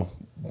 you know,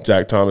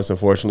 Zach Thomas,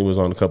 unfortunately, was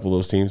on a couple of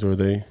those teams where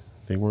they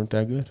weren't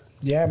that good.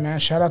 Yeah, man.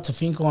 Shout out to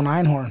Finkel and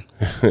Einhorn.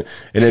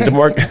 and then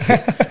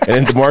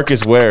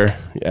DeMarcus Ware,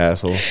 you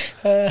asshole.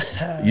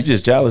 You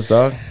just jealous,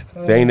 dog.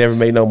 They ain't never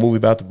made no movie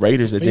about the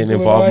Raiders that didn't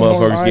involve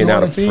motherfuckers getting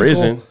out of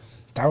prison.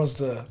 That was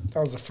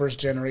the first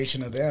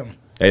generation of them.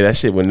 Hey, that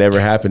shit would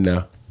never happen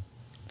now.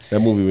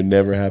 That movie would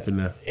never happen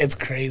now. It's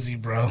crazy,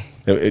 bro.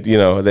 You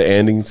know, the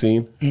ending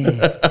scene.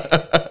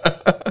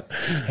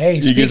 Hey,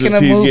 speaking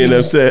of movies, getting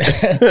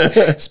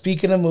upset.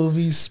 Speaking of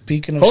movies,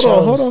 speaking of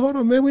shows. Hold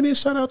on, man. We need to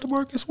shout out to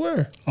Marcus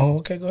Ware. Oh,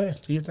 okay, go ahead.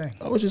 Do your thing.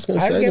 I was just going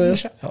to say, man.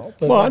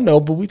 I know,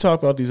 but we talk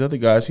about these other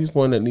guys. He's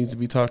one that needs to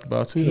be talked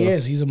about, too. He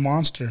is. He's a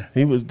monster.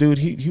 He was, dude,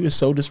 he was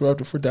so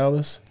disruptive for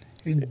Dallas.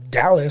 He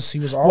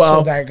was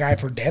also that guy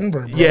for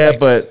Denver. Bro. Yeah,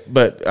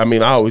 but I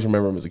mean, I always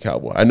remember him as a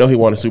Cowboy. I know he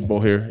won a Super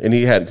Bowl here, and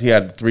he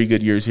had 3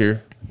 good years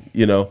here,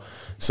 you know.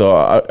 So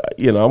I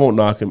won't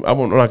knock him. I'm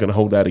not going to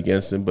hold that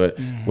against him. But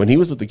when he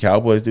was with the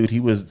Cowboys, dude, he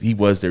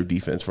was their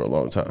defense for a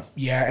long time.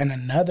 Yeah, and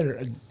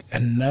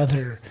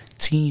another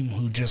team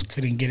who just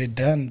couldn't get it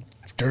done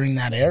during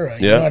that era.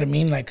 You know what I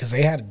mean? Like, because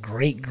they had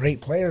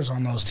great players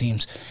on those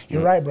teams.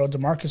 You're right, bro.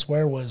 DeMarcus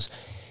Ware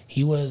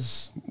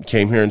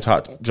came here and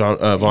taught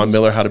Von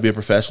Miller how to be a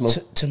professional.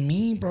 To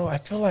me, bro, I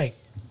feel like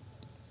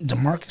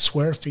DeMarcus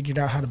Ware figured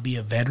out how to be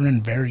a veteran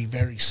very,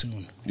 very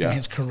soon in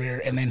his career,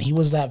 and then he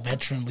was that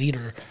veteran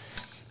leader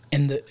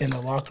in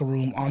the locker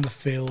room, on the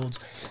fields,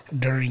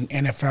 during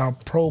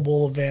NFL Pro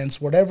Bowl events,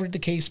 whatever the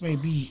case may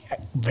be.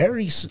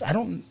 I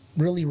don't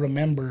really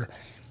remember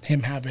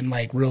him having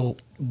like real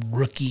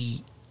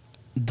rookie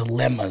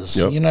dilemmas.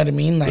 Yep. You know what I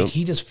mean? Like Yep.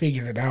 he just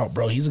figured it out,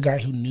 bro. He's a guy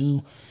who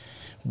knew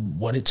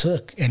what it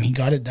took, and he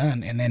got it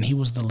done. And then he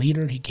was the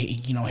leader. He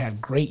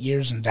had great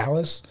years in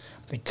Dallas.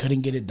 They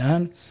couldn't get it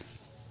done.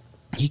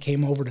 He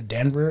came over to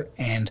Denver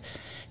and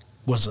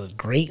was a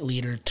great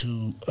leader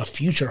to a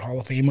future Hall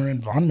of Famer in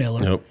Von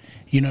Miller. Yep.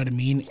 You know what I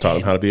mean? Taught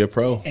him how to be a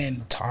pro.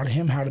 And taught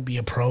him how to be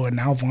a pro, and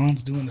now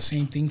Von's doing the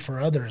same thing for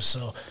others.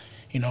 So,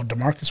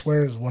 DeMarcus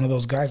Ware is one of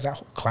those guys, that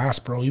whole class,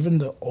 bro. Even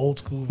the old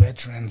school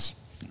veterans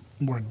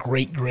were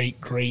great,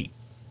 great, great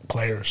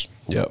players.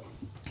 Yep.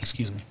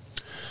 Excuse me.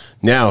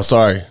 Now,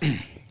 sorry,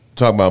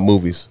 talk about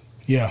movies.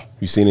 Yeah.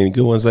 You seen any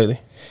good ones lately?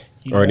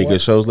 Or any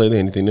good shows lately?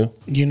 Anything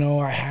new?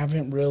 I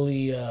haven't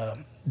really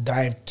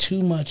dived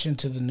too much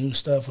into the new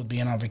stuff with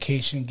being on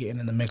vacation, getting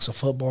in the mix of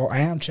football. I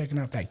am checking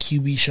out that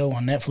QB show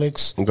on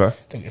Netflix. Okay.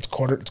 I think it's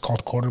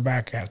called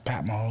Quarterback. It has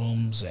Pat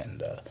Mahomes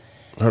and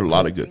Heard a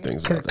lot of good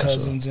things Kirk about that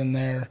Cousins in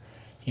there.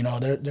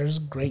 There's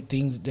great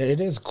things.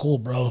 It is cool,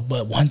 bro.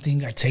 But one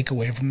thing I take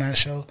away from that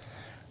show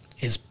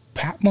is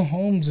Pat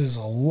Mahomes is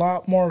a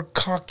lot more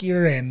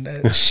cockier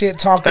and shit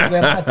talker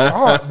than I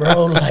thought,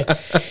 bro. Like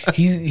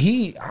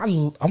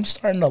I'm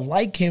starting to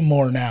like him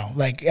more now.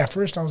 Like at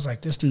first I was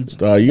like, this dude's.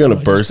 You're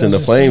gonna burst into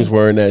flames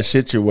wearing that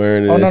shit you're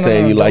wearing and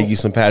saying you like you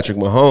some Patrick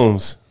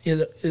Mahomes.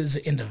 It is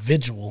an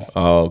individual.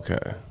 Oh,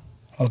 okay.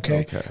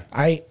 Okay.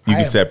 You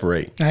can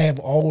separate. I have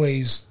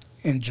always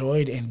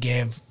enjoyed and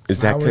give.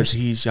 Is that because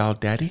he's y'all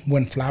daddy?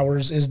 When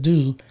flowers is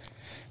due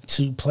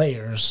to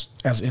players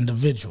as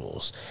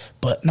individuals.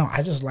 But no,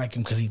 I just like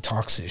him because he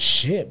talks his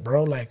shit,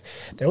 bro. Like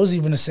there was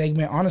even a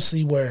segment,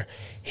 honestly, where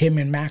him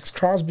and Max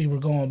Crosby were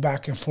going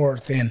back and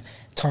forth and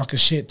talking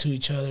shit to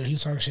each other. He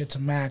was talking shit to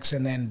Max,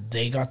 and then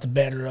they got the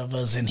better of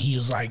us, and he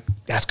was like,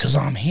 that's because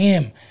I'm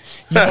him.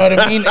 You know what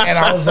I mean? And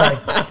I was like,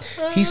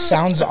 he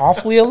sounds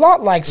awfully a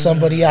lot like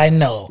somebody I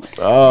know.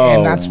 Oh,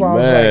 and that's why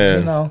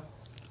man. I was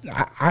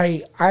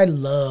like, I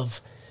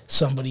love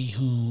somebody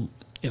who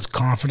is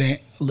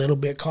confident, a little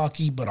bit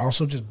cocky, but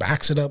also just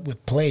backs it up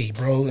with play,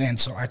 bro. And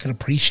so I could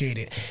appreciate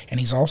it. And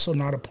he's also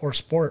not a poor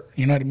sport.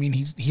 You know what I mean?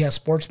 He has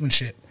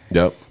sportsmanship.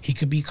 Yep. He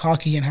could be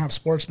cocky and have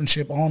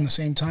sportsmanship all in the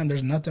same time.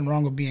 There's nothing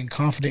wrong with being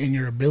confident in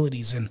your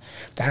abilities, and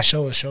that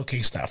show has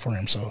showcased that for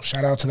him. So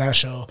shout out to that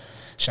show.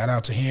 Shout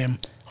out to him.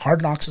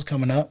 Hard Knocks is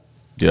coming up.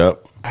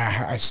 Yep.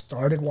 I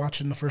started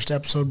watching the first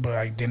episode, but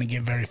I didn't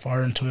get very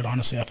far into it.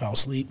 Honestly, I fell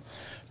asleep.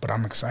 But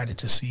I'm excited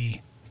to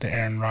see the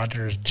Aaron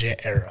Rodgers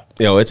Jet era.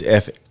 Yo, it's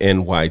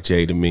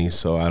FNYJ to me,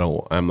 so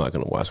I'm not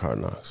gonna watch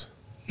Hard Knocks.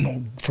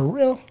 No, for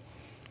real?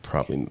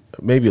 Probably,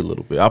 maybe a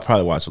little bit. I'll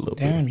probably watch a little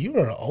bit. Damn, you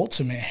are an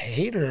ultimate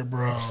hater,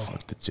 bro.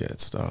 Fuck the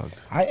Jets, dog.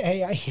 I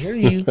hear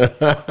you.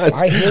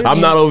 I hear you.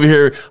 I'm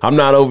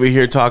not over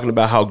here talking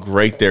about how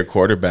great their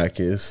quarterback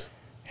is.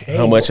 Hey,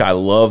 how much I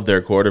love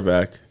their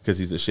quarterback because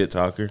he's a shit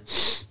talker.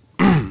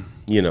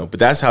 But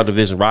that's how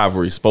division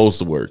rivalry is supposed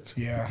to work.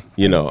 Yeah.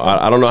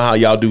 I don't know how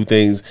y'all do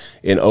things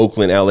in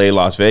Oakland, LA,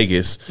 Las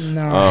Vegas.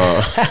 No.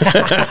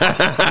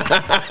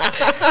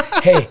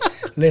 Hey,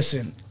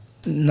 listen.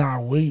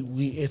 Nah,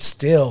 it's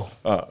still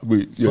fuck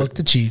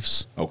the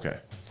Chiefs. Okay.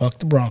 Fuck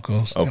the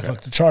Broncos. Okay. And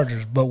fuck the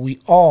Chargers. But we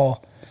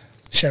all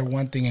share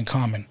one thing in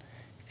common.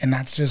 And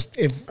that's just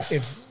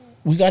if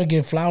we got to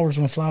give flowers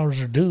when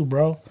flowers are due,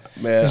 bro.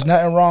 Man. There's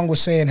nothing wrong with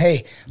saying,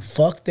 hey,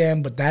 fuck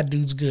them, but that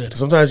dude's good.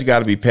 Sometimes you got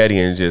to be petty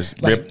and just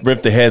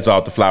rip the heads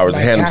off the flowers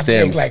and hand them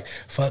stems. Like,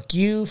 fuck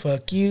you,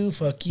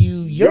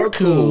 you're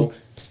cool.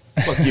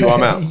 Fuck you,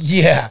 I'm out.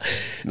 Yeah.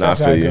 Nah, I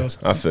feel you.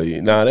 I feel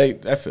you. Nah,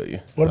 I feel you.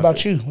 What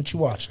about you? What you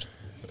watched?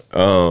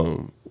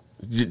 So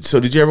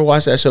did you ever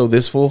watch that show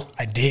This Fool?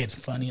 I did.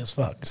 Funny as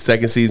fuck.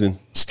 Second season.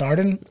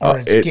 Starting?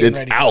 Or It's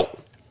ready? out.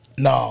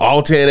 No.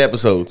 All 10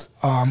 episodes.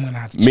 Oh, I'm going to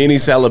have to check Mini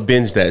that. Sella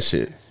binged that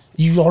shit.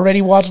 You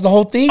already watched the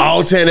whole thing?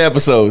 All 10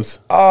 episodes.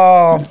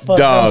 Oh, fuck.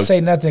 Dog. Don't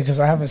say nothing because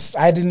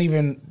I didn't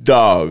even.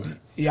 Dog.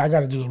 Yeah, I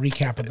got to do a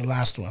recap of the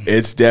last one.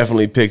 It's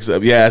definitely picks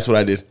up. Yeah, that's what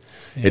I did.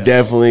 Yeah. It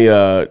definitely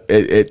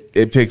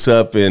it picks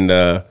up, and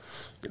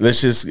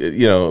let's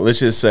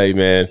just say,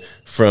 man,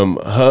 from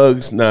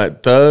hugs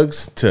not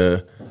thugs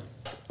to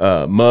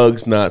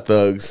mugs not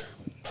thugs.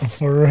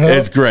 For real?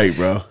 It's great,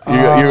 bro. You're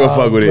gonna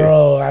fuck with it,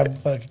 bro. I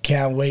fucking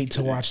can't wait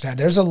to watch that.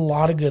 There's a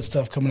lot of good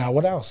stuff coming out.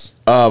 What else?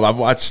 I've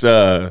watched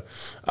I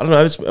don't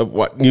know, it's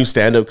new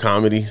stand-up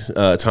comedy.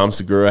 Tom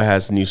Segura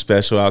has a new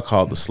special out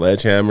called The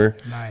Sledgehammer.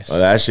 Nice.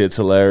 That shit's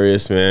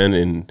hilarious, man.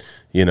 And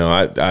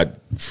I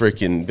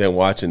freaking been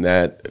watching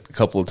that a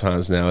couple of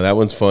times now. That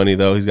one's funny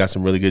though. He's got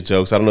some really good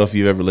jokes. I don't know if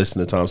you've ever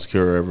listened to Tom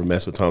Segura or ever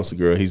messed with Tom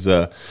Segura. He's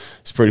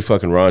pretty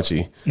fucking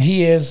raunchy.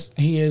 He is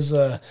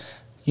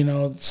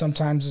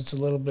sometimes it's a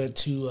little bit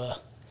too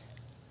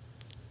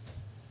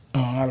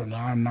I don't know,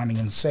 I'm not even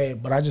gonna say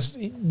it, but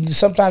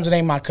sometimes it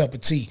ain't my cup of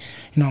tea.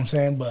 You know what I'm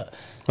saying? But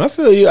I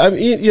feel you. I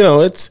mean,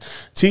 it's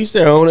to each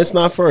their own. It's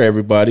not for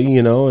everybody,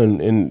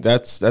 and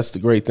that's the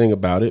great thing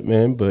about it,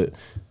 man. But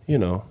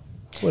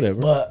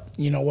Whatever. But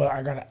you know what?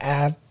 I gotta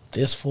add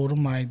this fool to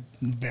my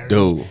very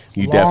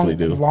definitely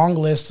do. Long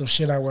list of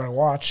shit I want to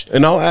watch.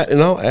 And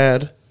I'll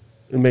add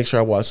and make sure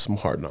I watch some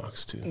Hard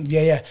Knocks too.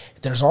 Yeah.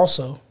 There's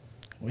also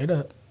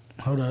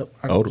hold up.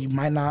 You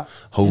might not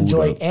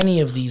enjoy any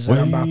of these that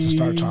I'm about to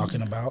start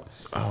talking about.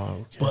 Oh,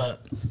 okay.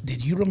 But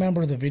did you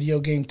remember the video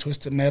game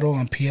Twisted Metal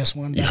on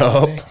PS1?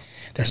 Yup.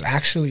 There's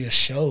actually a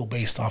show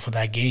based off of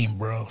that game,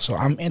 bro. So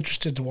I'm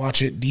interested to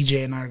watch it.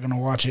 DJ and I are going to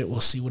watch it. We'll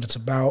see what it's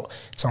about.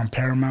 It's on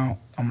Paramount.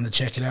 I'm going to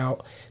check it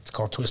out. It's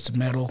called Twisted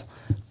Metal,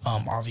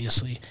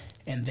 obviously.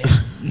 And then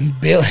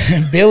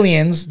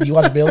Billions. Do you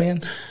watch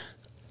Billions?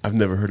 I've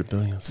never heard of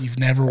Billions. You've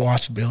never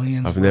watched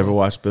Billions? I've never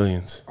watched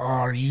Billions.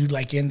 Are you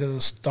like into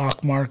the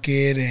stock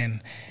market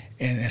and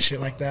shit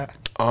like that?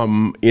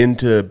 I'm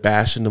into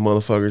bashing the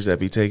motherfuckers that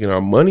be taking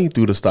our money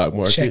through the stock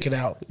market. Check it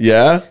out.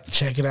 Yeah?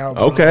 Check it out,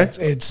 bro. Okay.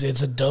 It's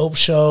a dope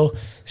show.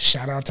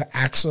 Shout out to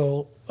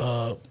Axel,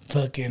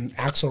 fucking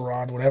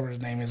Axelrod, whatever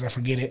his name is. I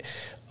forget it.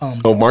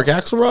 Mark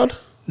Axelrod?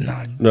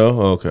 Nah.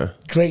 No? Okay.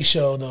 Great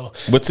show, though.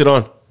 What's it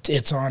on?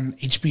 It's on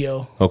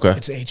HBO. Okay.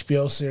 It's an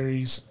HBO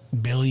series.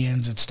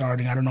 Billions. It's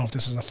starting. I don't know if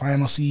this is the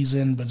final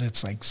season, but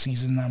it's like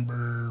season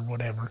number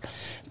whatever.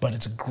 But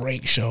it's a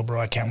great show, bro.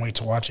 I can't wait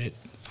to watch it.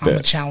 I'm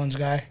a challenge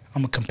guy.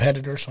 I'm a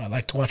competitor, so I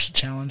like to watch the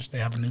challenge. They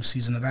have a new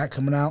season of that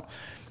coming out.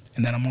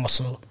 And then I'm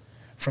also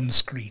from the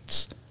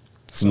streets.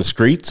 From the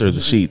streets or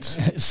the sheets?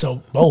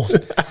 So both.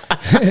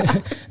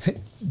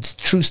 It's a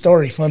true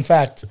story. Fun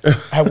fact.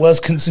 I was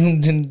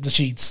consumed in the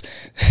sheets.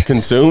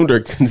 Consumed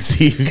or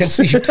conceived?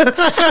 Conceived.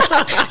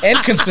 And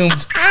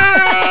consumed.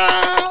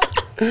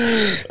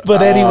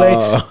 But anyway,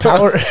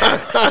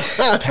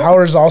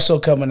 Power's also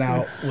coming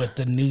out with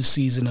the new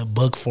season of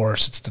Book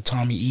Force. It's the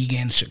Tommy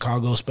Egan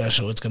Chicago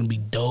special. It's going to be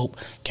dope.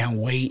 Can't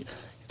wait.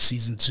 It's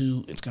season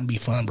 2. It's going to be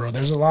fun, bro.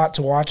 There's a lot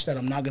to watch that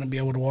I'm not going to be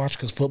able to watch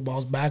because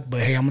football's back.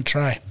 But, hey, I'm going to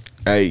try.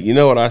 Hey, you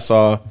know what I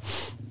saw?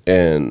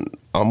 And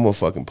I'm going to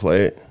fucking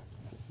play it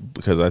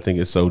because I think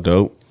it's so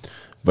dope.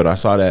 But I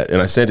saw that,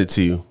 and I sent it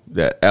to you,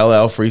 that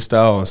LL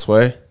freestyle on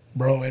Sway.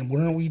 Bro, and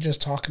weren't we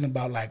just talking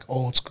about like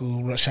old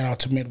school? Shout out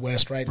to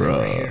Midwest right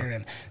here,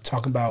 and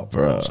talking about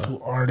old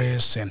school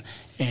artists and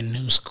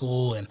new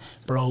school. And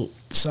bro,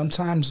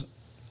 sometimes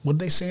what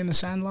they say in The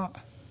Sandlot?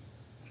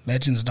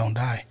 Legends don't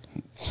die.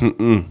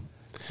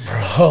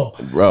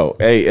 Bro.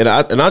 Hey, and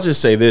I'll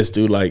just say this,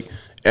 dude. Like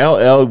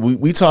LL,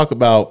 we talk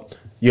about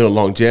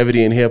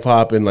longevity in hip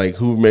hop and like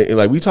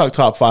we talk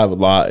top 5 a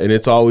lot, and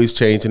it's always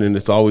changing, and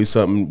it's always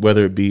something.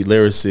 Whether it be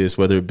lyricists,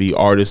 whether it be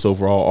artists,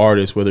 overall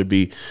artists, whether it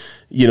be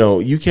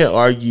you can't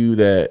argue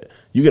that.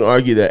 You can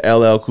argue that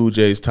LL Cool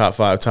J's top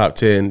 5, top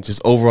 10,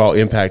 just overall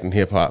impact in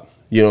hip hop.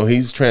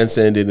 He's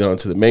transcended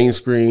onto the main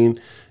screen.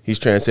 He's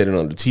transcended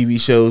on the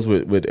TV shows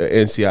with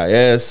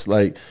NCIS.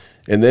 Like,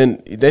 and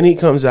then he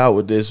comes out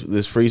with this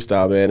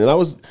freestyle, man.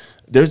 And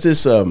there's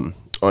this on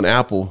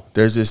Apple.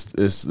 There's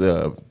this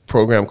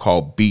program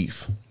called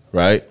Beef,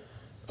 right?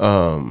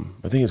 I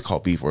think it's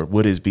called Beef, or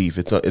What Is Beef?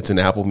 It's an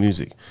Apple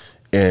Music,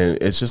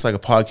 and it's just like a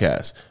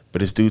podcast. But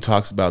this dude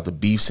talks about the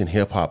beefs in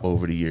hip-hop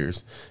over the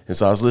years. And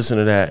so I was listening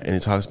to that, and it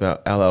talks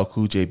about LL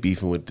Cool J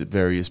beefing with the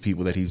various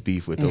people that he's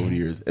beefed with over the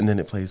years. And then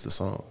it plays the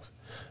songs.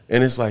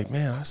 And it's like,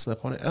 man, I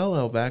slept on an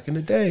LL back in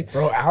the day.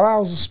 Bro,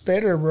 LL's a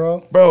spitter,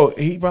 bro. Bro,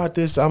 he brought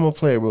this. I'm going to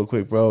play it real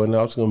quick, bro, and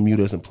I was going to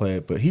mute us and play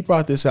it. But he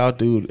brought this out,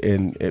 dude,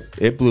 and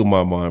it blew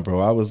my mind, bro.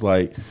 I was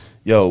like,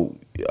 yo,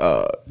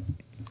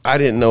 I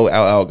didn't know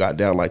LL got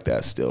down like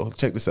that still.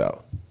 Check this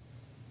out.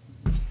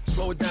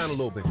 Slow it down a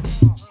little bit.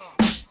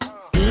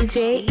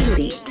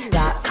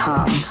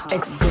 DJElite.com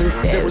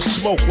exclusive. There was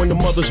smoke when the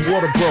mother's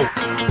water broke.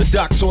 The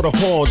doc saw the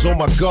horns, oh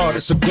my God,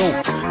 it's a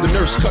goat. The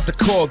nurse cut the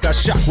cord, got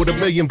shot with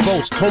 1,000,000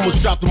 volts.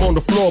 Homeless dropped him on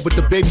the floor, but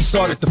the baby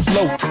started to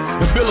float.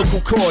 Umbilical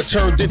cord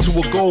turned into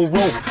a gold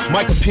rope.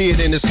 Mike appeared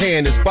in his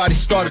hand, his body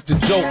started to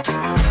jolt.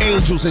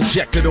 Angels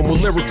injected him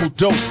with lyrical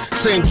dope.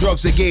 Same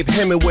drugs they gave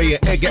Hemingway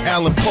and Edgar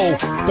Allan Poe.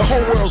 The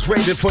whole world's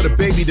waiting for the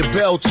baby, the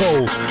bell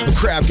tolls. The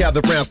crowd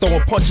gathered around,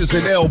 throwing punches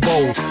and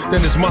elbows.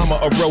 Then his mama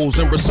arose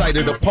and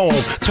recited a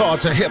poem.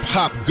 Towards a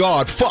hip-hop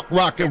god, fuck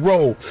rock and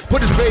roll.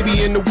 Put his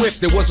baby in the whip,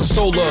 there was a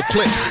solar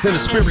eclipse. Then the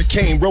spirit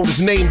came, wrote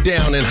his name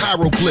down in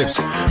hieroglyphs.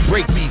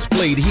 Breakbeats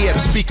played, he had a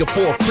speaker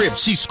for a crib.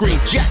 She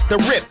screamed, Jack the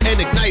Rip,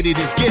 and ignited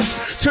his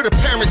gifts. To the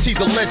parents, he's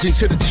a legend,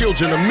 to the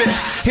children, a myth.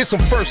 Here's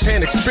some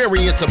first-hand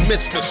experience of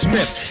Mr.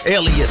 Smith,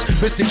 alias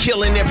Mr.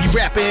 Killing every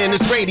rapper in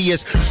his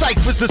radius.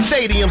 Ciphers the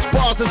stadiums,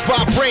 bars is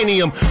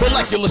vibranium.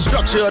 Molecular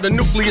structure of the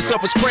nucleus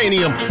of his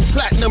cranium.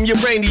 Platinum,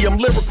 uranium,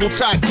 lyrical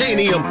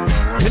titanium.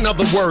 In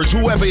other words,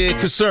 whoever it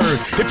concerned,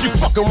 if you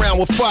fuck around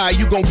with fire,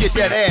 you gon' get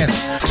that ass.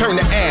 Turn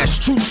to ash,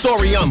 true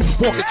story, I'm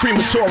walking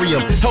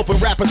crematorium. Helping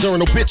rappers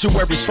earn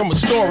obituaries from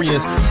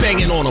historians.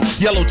 Banging on them,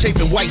 yellow tape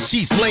and white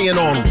sheets laying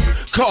on them.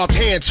 Carved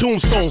hand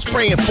tombstones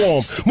praying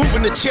for him.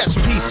 Moving the chess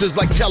pieces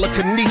like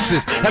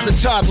telekinesis. As a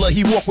toddler,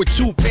 he walked with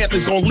 2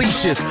 panthers on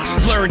leashes.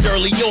 Learned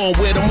early on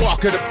where the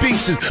mark of the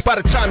beast is. By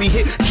the time he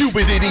hit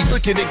puberty, he's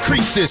looking at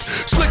creases.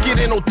 Slicker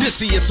than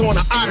Odysseus on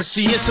an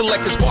Odyssey.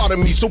 Intellect is part of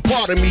me, so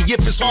pardon me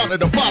if it's harder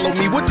to follow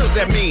me. What does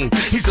that mean?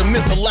 He's a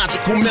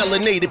mythological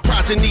melanated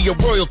progeny of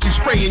royalty,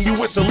 spraying you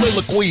with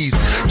soliloquies.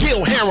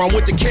 Gil Heron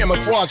with the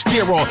camouflage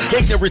gear on.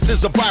 Ignorance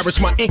is a virus,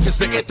 my ink is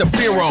the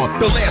interferon.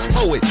 The last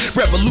poet,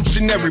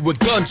 revolutionary with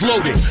guns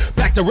loaded.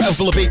 Back to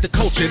elevate the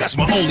culture, that's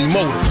my only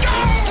motive.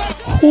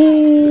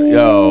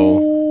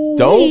 Yo,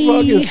 don't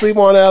fucking sleep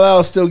on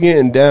LL still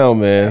getting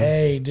down, man.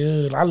 Hey,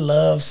 dude, I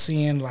love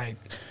seeing like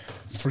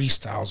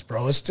freestyles,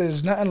 bro.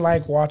 There's nothing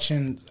like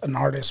watching an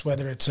artist,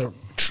 whether it's a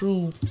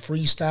true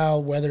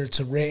freestyle, whether it's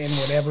a written,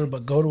 whatever,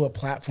 but go to a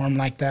platform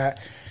like that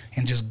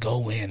and just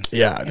go in.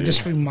 Yeah, and dude.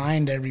 just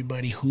remind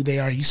everybody who they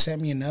are. You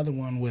sent me another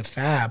one with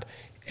Fab,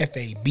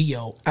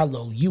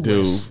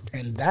 Fabolous,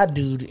 and that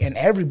dude, and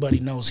everybody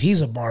knows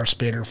he's a bar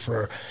spitter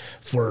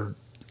for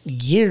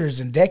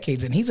years and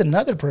decades, and he's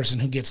another person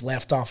who gets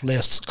left off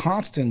lists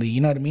constantly.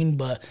 You know what I mean?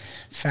 But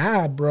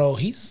Fab, bro,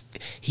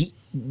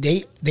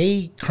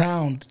 they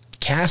crowned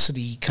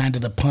Cassidy kind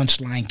of the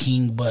punchline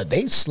king, but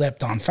they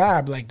slept on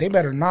Fab. Like, they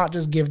better not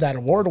just give that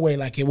award away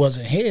like it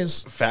wasn't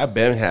his. Fab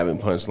been having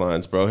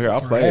punchlines, bro. Here, I'll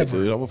play it,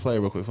 dude. I'm gonna play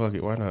it real quick. Fuck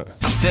it, why not?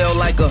 I feel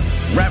like a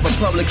rap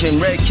Republican,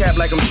 red cap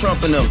like I'm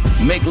trumping them.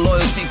 Make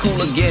loyalty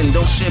cool again,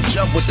 don't ship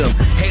jump with them.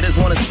 Haters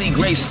wanna see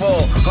Grace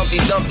fall, Humpty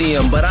Dumpty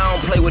them, but I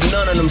don't play with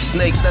none of them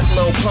snakes, that's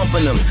low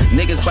pumping them.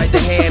 Niggas bite the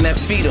hand that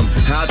feed them,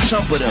 how I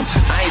chump with them.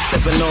 I ain't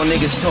stepping on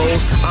niggas'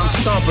 toes, I'm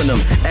stomping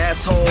them.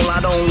 Asshole, I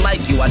don't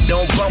like you, I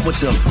don't bump with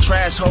them.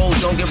 Trash hoes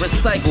don't get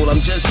recycled,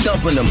 I'm just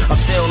dumping them. I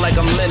feel like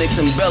I'm Lennox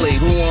and Belly,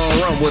 who won't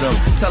run with them?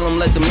 Tell them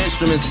let them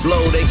instruments blow,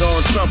 they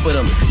gon' trumpet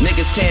them.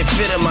 Niggas can't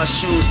fit in my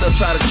shoes, they'll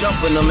try to jump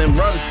in them. And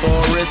run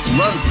Forrest,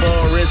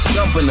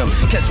 gumping them.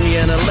 Catch me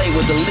in LA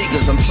with the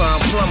leaguers, I'm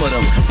trying to plummet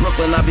them.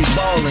 Brooklyn, I be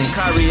ballin',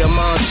 Kyrie, I'm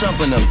on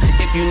chumping them.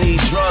 If you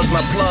need drugs,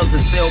 my plugs are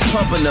still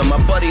pumping them.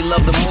 My buddy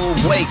love to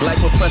move weight like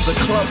Professor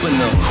Clumping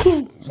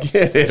them.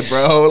 Get it,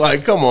 bro.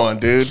 Like, come on,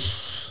 dude.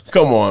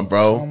 Come on,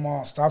 bro. Come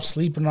on, stop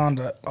sleeping on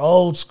the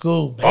old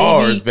school, baby.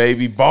 Bars,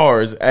 baby,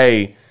 bars.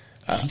 Hey.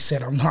 He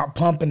said, I'm not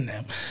pumping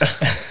them.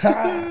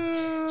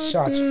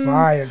 Shots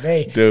fired.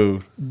 Hey,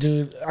 Dude,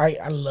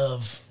 I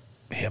love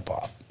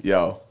hip-hop.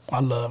 yo. I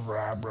love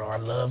rap, bro. I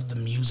love the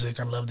music.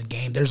 I love the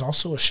game. There's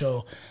also a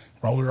show,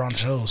 while we were on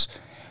shows,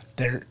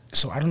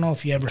 so I don't know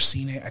if you ever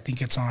seen it. I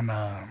think it's on,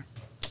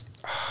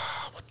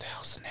 what the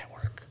hell's the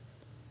network?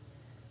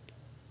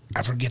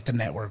 I forget the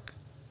network.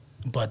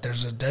 But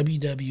there's a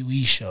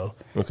WWE show,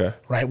 Okay.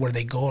 right, where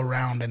they go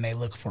around and they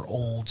look for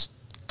old,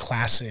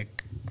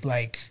 classic,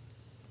 like,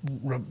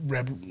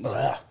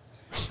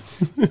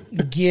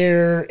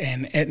 gear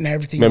and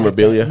everything.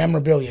 Memorabilia? Like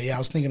memorabilia, yeah, I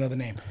was thinking of the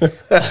name.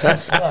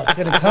 Fuck,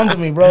 couldn't come to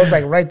me, bro. It was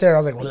like right there. I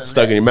was like,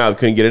 Stuck in your mouth,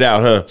 couldn't get it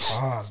out, huh?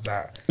 Pause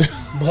that.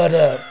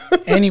 But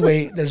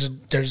anyway,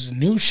 there's a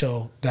new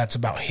show that's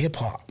about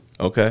hip-hop.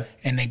 Okay.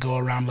 And they go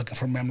around looking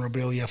for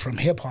memorabilia from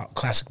hip-hop,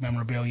 classic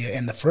memorabilia.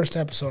 And the first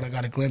episode, I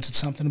got a glimpse of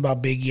something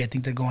about Biggie. I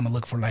think they're going to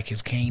look for, like,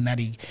 his cane that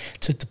he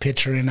took the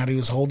picture in that he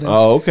was holding.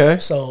 Oh, okay.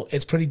 So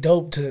it's pretty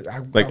dope to...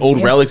 Like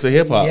old relics of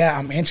hip-hop. Yeah,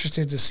 I'm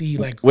interested to see,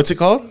 like... What's it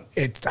called?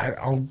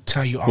 I'll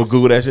tell you off. We'll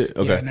Google that shit?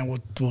 Okay. Yeah, and then we'll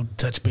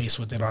touch base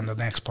with it on the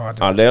next pod.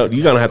 You're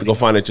going to have to go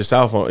find it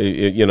yourself.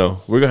 You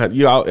know, we're going to have...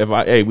 you're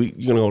going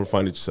to go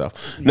find it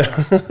yourself.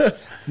 Yeah.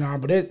 No,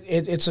 but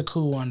it's a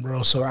cool one,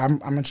 bro. So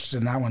I'm interested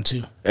in that one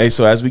too. Hey,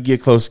 so as we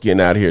get close to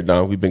getting out of here,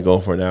 Don, we've been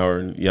going for an hour,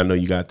 and I know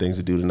you got things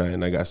to do tonight,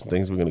 and I got some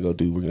things we're gonna go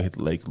do. We're gonna hit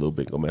the lake a little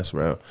bit, go mess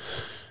around.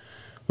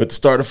 With the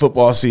start of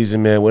football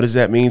season, man, what does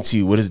that mean to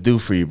you? What does it do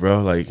for you,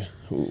 bro? Like,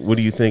 what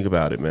do you think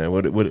about it, man?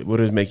 What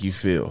does it make you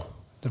feel?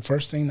 The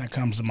first thing that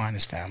comes to mind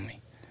is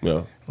family.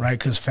 Yeah. Right?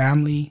 Because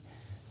family,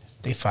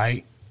 they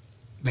fight,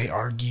 they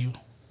argue.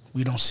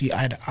 We don't see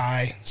eye to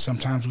eye.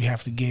 Sometimes we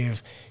have to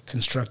give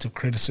constructive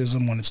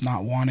criticism when it's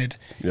not wanted.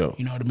 Yeah.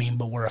 You know what I mean?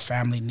 But we're a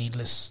family,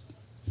 needless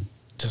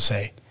to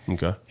say.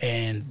 Okay.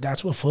 And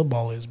that's what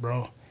football is,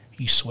 bro.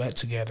 You sweat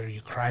together,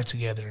 you cry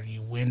together,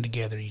 you win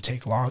together, you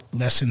take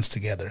lessons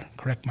together.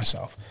 Correct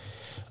myself.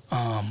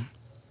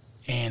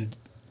 And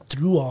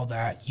through all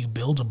that, you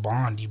build a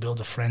bond, you build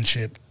a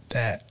friendship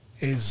that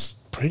is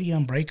pretty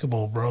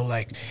unbreakable, bro.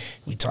 Like,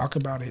 we talk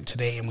about it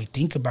today and we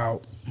think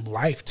about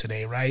life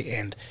today, right?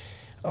 And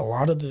a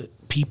lot of the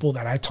people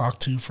that I talk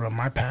to from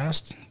my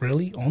past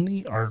really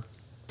only are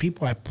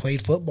people I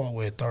played football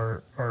with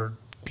or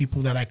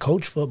people that I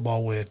coach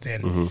football with.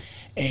 And,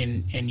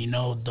 and you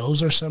know,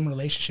 those are some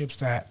relationships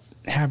that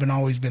haven't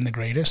always been the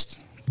greatest,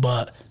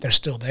 but they're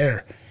still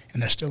there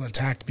and they're still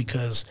intact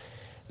because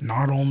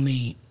not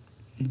only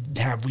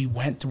have we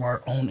went through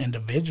our own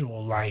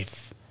individual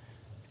life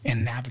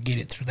and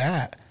navigated through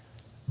that,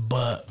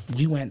 but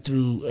we went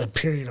through a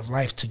period of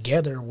life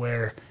together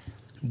where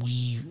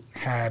we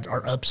had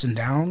our ups and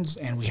downs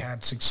and we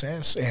had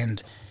success.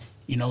 And,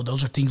 you know,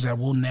 those are things that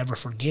we'll never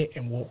forget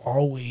and we'll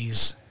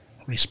always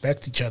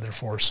respect each other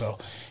for. So,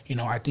 you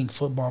know, I think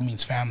football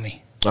means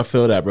family. I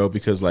feel that, bro,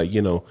 because, like,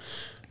 you know,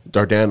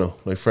 Dardano,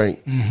 like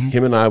Frank,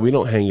 him and I, we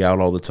don't hang out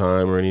all the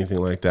time or anything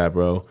like that,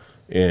 bro.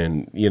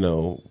 And, you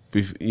know,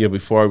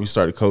 before we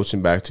started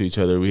coaching back to each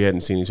other, we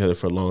hadn't seen each other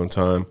for a long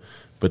time.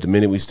 But the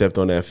minute we stepped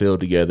on that field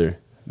together,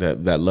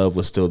 That love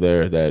was still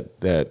there.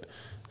 That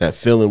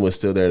feeling was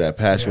still there. That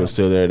passion was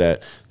still there.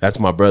 That's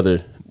my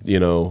brother. You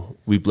know,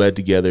 we bled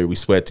together, we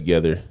sweat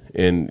together,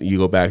 and you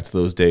go back to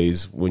those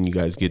days when you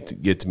guys get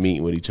to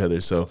meet with each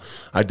other. So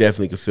I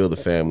definitely could feel the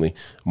family.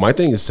 My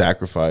thing is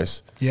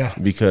sacrifice. Yeah.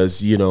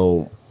 Because, you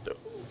know,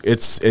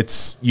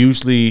 it's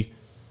usually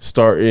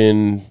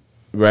starting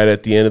right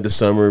at the end of the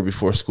summer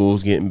before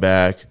school's getting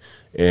back,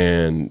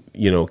 and,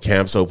 you know,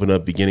 camps open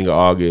up beginning of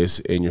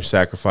August, and you're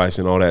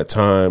sacrificing all that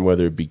time,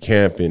 whether it be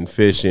camping,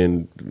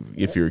 fishing,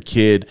 if you're a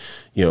kid,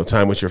 you know,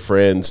 time with your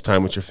friends,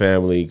 time with your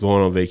family,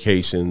 going on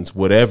vacations,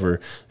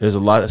 whatever. There's a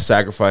lot of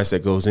sacrifice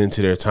that goes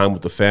into their time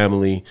with the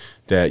family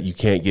that you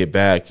can't get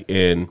back.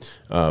 And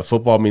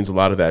football means a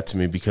lot of that to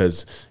me,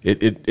 because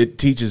it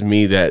teaches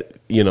me that,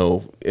 you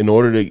know, in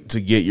order to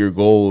get your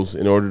goals,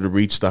 in order to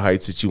reach the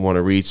heights that you want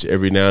to reach,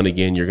 every now and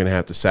again, you're going to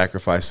have to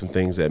sacrifice some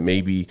things that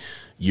maybe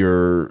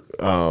you're,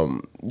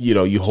 you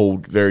know, you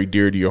hold very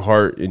dear to your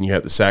heart, and you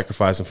have to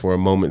sacrifice them for a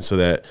moment so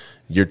that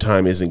your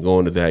time isn't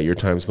going to that. Your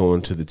time's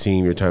going to the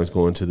team. Your time's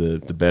going to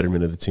the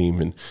betterment of the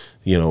team. And,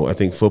 you know, I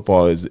think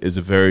football is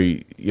a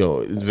very, you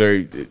know,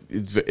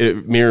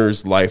 it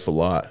mirrors life a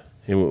lot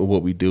in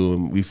what we do,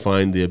 and we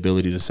find the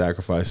ability to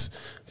sacrifice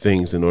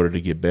things in order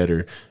to get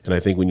better. And I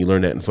think when you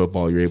learn that in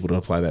football, you're able to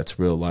apply that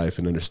to real life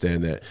and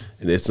understand that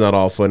it's not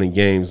all fun and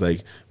games.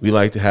 Like, we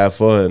like to have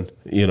fun,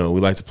 you know,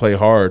 we like to play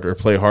hard, or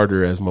play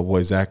harder, as my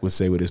boy Zach would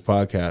say with his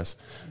podcast.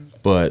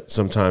 But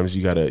sometimes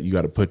you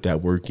gotta put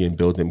that work in,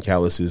 build them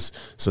calluses,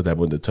 so that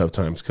when the tough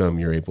times come,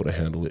 you're able to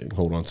handle it and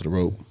hold on to the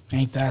rope.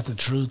 Ain't that the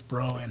truth,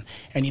 bro?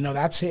 And you know,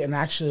 that's hitting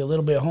actually a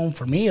little bit home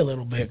for me a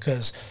little bit,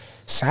 because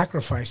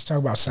sacrifice, talk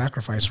about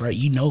sacrifice, right?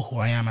 You know who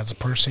I am as a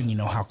person. You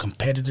know how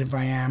competitive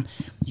I am.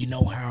 You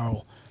know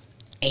how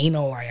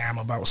anal I am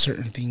about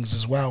certain things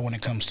as well when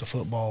it comes to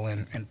football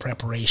and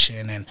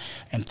preparation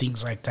and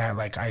things like that.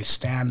 Like, I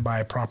stand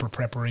by proper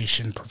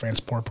preparation prevents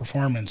poor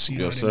performance. You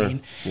know what I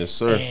mean? Yes,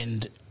 sir.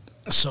 And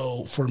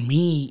so for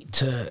me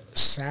to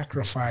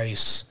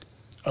sacrifice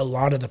a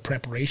lot of the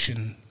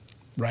preparation,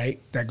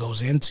 right, that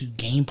goes into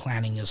game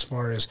planning, as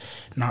far as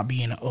not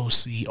being an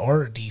OC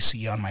or a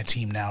DC on my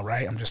team now,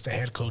 right? I'm just a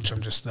head coach. I'm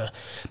just the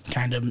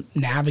kind of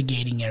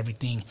navigating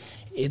everything.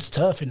 It's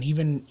tough. And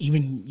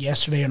even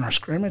yesterday in our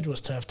scrimmage was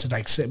tough to,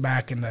 like, sit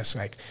back and just,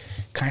 like,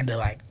 kind of,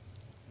 like,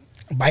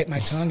 bite my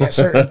tongue at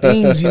certain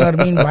things, you know what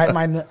I mean? Bite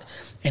my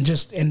and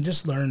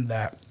just learn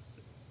that,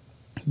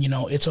 you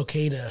know, it's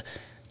okay to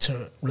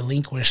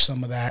relinquish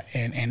some of that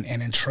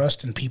and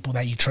trust in people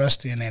that you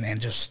trust in,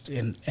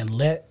 and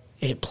let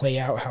it play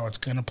out how it's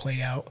going to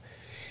play out.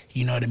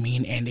 You know what I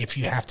mean? And if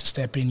you have to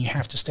step in, you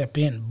have to step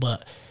in.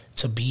 But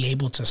to be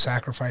able to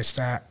sacrifice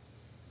that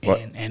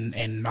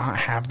and not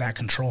have that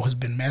control has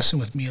been messing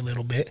with me a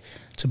little bit,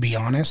 to be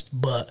honest.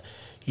 But,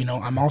 you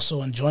know, I'm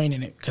also enjoying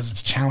it because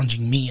it's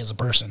challenging me as a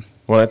person.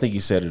 Well, I think you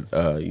said it.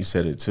 You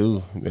said it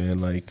too, man.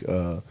 Like,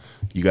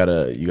 you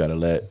gotta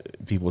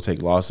let people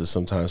take losses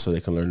sometimes so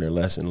they can learn their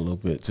lesson a little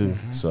bit too.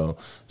 Mm-hmm. So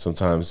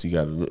sometimes you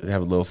gotta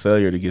have a little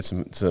failure to get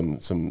some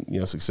you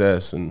know,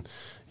 success. And,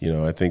 you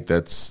know, I think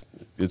it's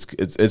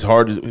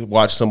hard to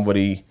watch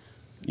somebody.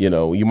 You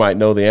know, you might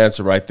know the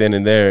answer right then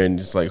and there, and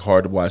it's, like,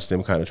 hard to watch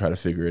them kind of try to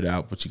figure it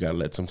out. But you gotta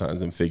let sometimes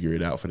them figure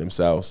it out for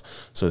themselves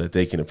so that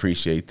they can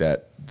appreciate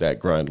that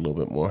grind a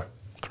little bit more.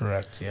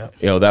 Correct, yeah.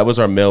 You know, that was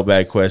our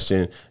mailbag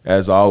question.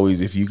 As always,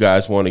 if you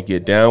guys want to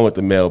get down with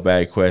the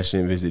mailbag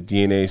question, visit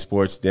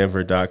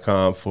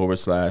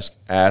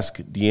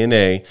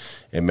DNASportsDenver.com/AskDNA,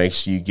 and make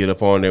sure you get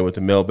up on there with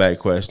the mailbag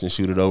question.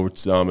 Shoot it over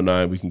to Dom and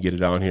I. We can get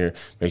it on here.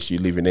 Make sure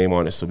you leave your name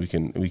on it so we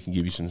can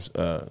give you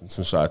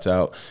some shots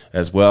out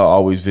as well.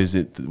 Always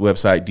visit the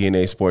website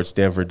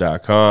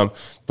DNASportsDenver.com.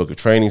 Book a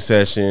training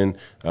session.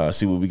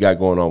 See what we got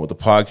going on with the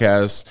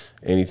podcast.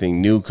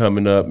 Anything new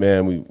coming up,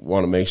 man, we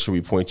want to make sure we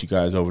point you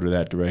guys over to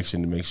that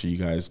direction to make sure you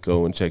guys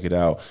go and check it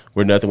out.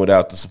 We're nothing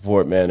without the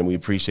support, man, and we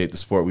appreciate the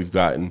support we've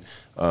gotten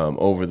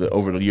over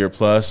the year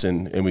plus,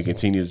 and we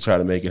continue to try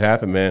to make it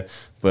happen, man.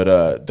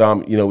 But,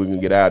 Dom, you know, we can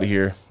get out of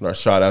here. Our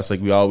shout-outs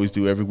like we always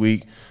do every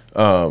week.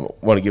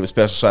 Want to give a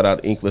special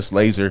shout-out to Inkless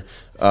Laser.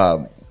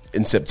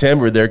 In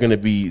September, they're going to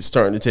be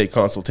starting to take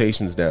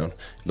consultations down.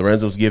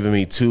 Lorenzo's giving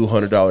me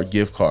 $200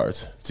 gift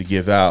cards to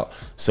give out.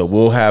 So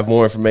we'll have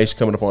more information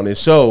coming up on this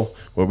show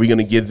where we're going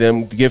to give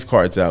them the gift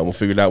cards out. We'll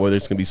figure it out whether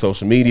it's going to be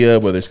social media,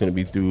 whether it's going to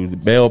be through the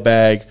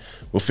mailbag.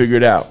 We'll figure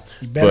it out.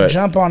 You better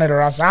jump on it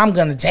or else I'm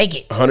going to take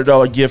it.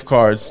 $100 gift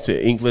cards to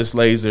Inkless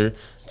Laser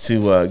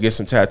to get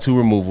some tattoo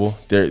removal.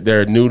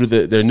 They're new to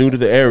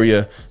the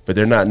area, but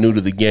they're not new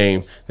to the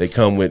game. They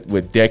come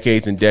with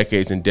decades and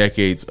decades and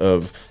decades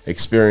of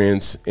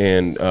experience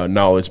and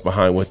knowledge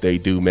behind what they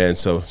do, man.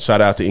 So shout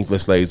out to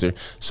Inkless Laser.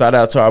 Shout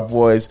out to our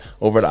boys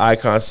over at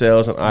Icon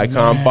Sales and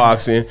Icon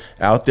Boxing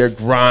out there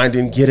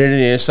grinding, getting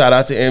it in. Shout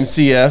out to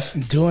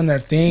MCF. Doing their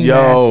thing,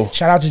 yo. Man.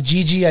 Shout out to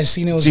Gigi. I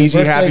seen it was Gigi, his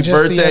birthday happy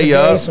just birthday, the other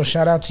yo. day, so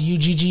shout out to you,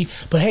 Gigi.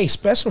 But hey,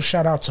 special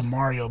shout out to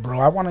Mario,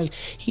 bro.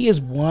 He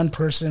is one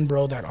person,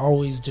 bro, that that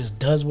always just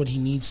does what he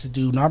needs to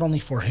do, not only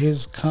for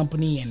his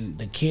company and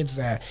the kids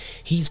that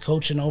he's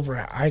coaching over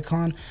at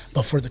Icon,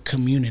 but for the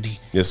community.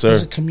 Yes, sir.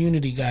 He's a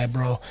community guy,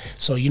 bro.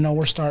 So,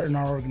 we're starting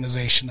our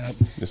organization up.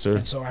 Yes, sir.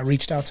 And so I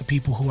reached out to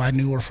people who I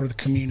knew were for the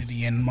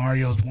community, and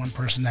Mario's one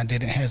person that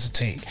didn't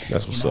hesitate.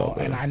 That's what's up,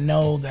 man. And I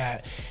know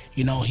that,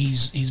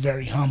 he's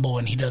very humble,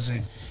 and he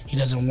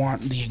doesn't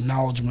want the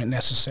acknowledgement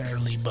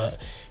necessarily, but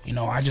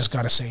I just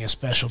got to say a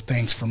special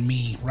thanks from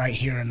me right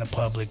here in the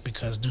public,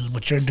 because, dude,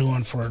 what you're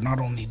doing for not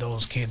only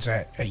those kids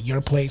at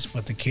your place,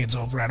 but the kids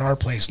over at our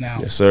place now,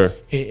 yes, sir,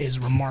 it is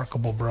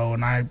remarkable, bro,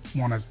 and I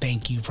want to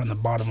thank you from the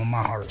bottom of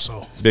my heart.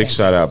 So big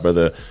shout out,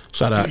 brother.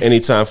 Shout out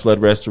Anytime Flood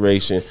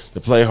Restoration,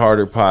 the Play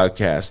Harder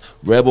Podcast,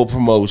 Rebel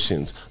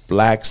Promotions,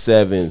 Black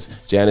Sevens,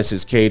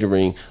 Janice's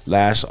Catering,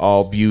 Lash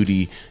All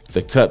Beauty,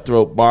 the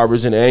Cutthroat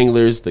Barbers and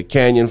Anglers, the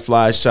Canyon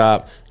Fly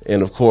Shop,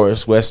 and, of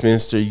course,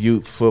 Westminster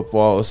Youth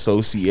Football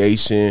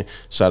Association.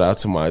 Shout out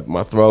to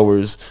my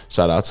throwers.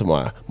 Shout out to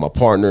my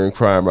partner in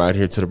crime right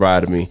here to the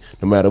right of me.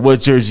 No matter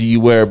what jersey you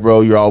wear,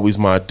 bro, you're always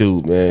my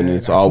dude, man. And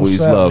it's always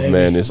love, baby.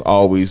 Man. It's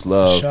always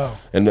love. Sure.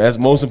 And that's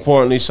most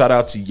importantly, shout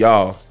out to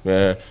y'all,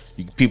 man.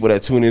 People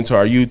that tune into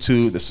our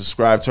YouTube, that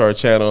subscribe to our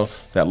channel,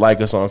 that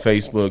like us on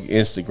Facebook,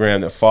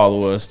 Instagram, that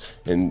follow us,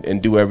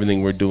 and do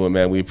everything we're doing,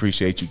 man. We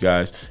appreciate you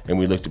guys, and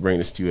we look to bring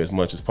this to you as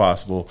much as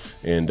possible,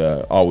 and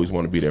always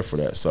want to be there for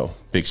that. So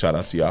big shout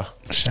out to y'all.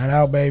 Shout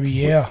out, baby.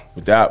 Yeah.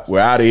 With that, we're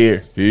out of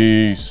here.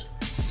 Peace.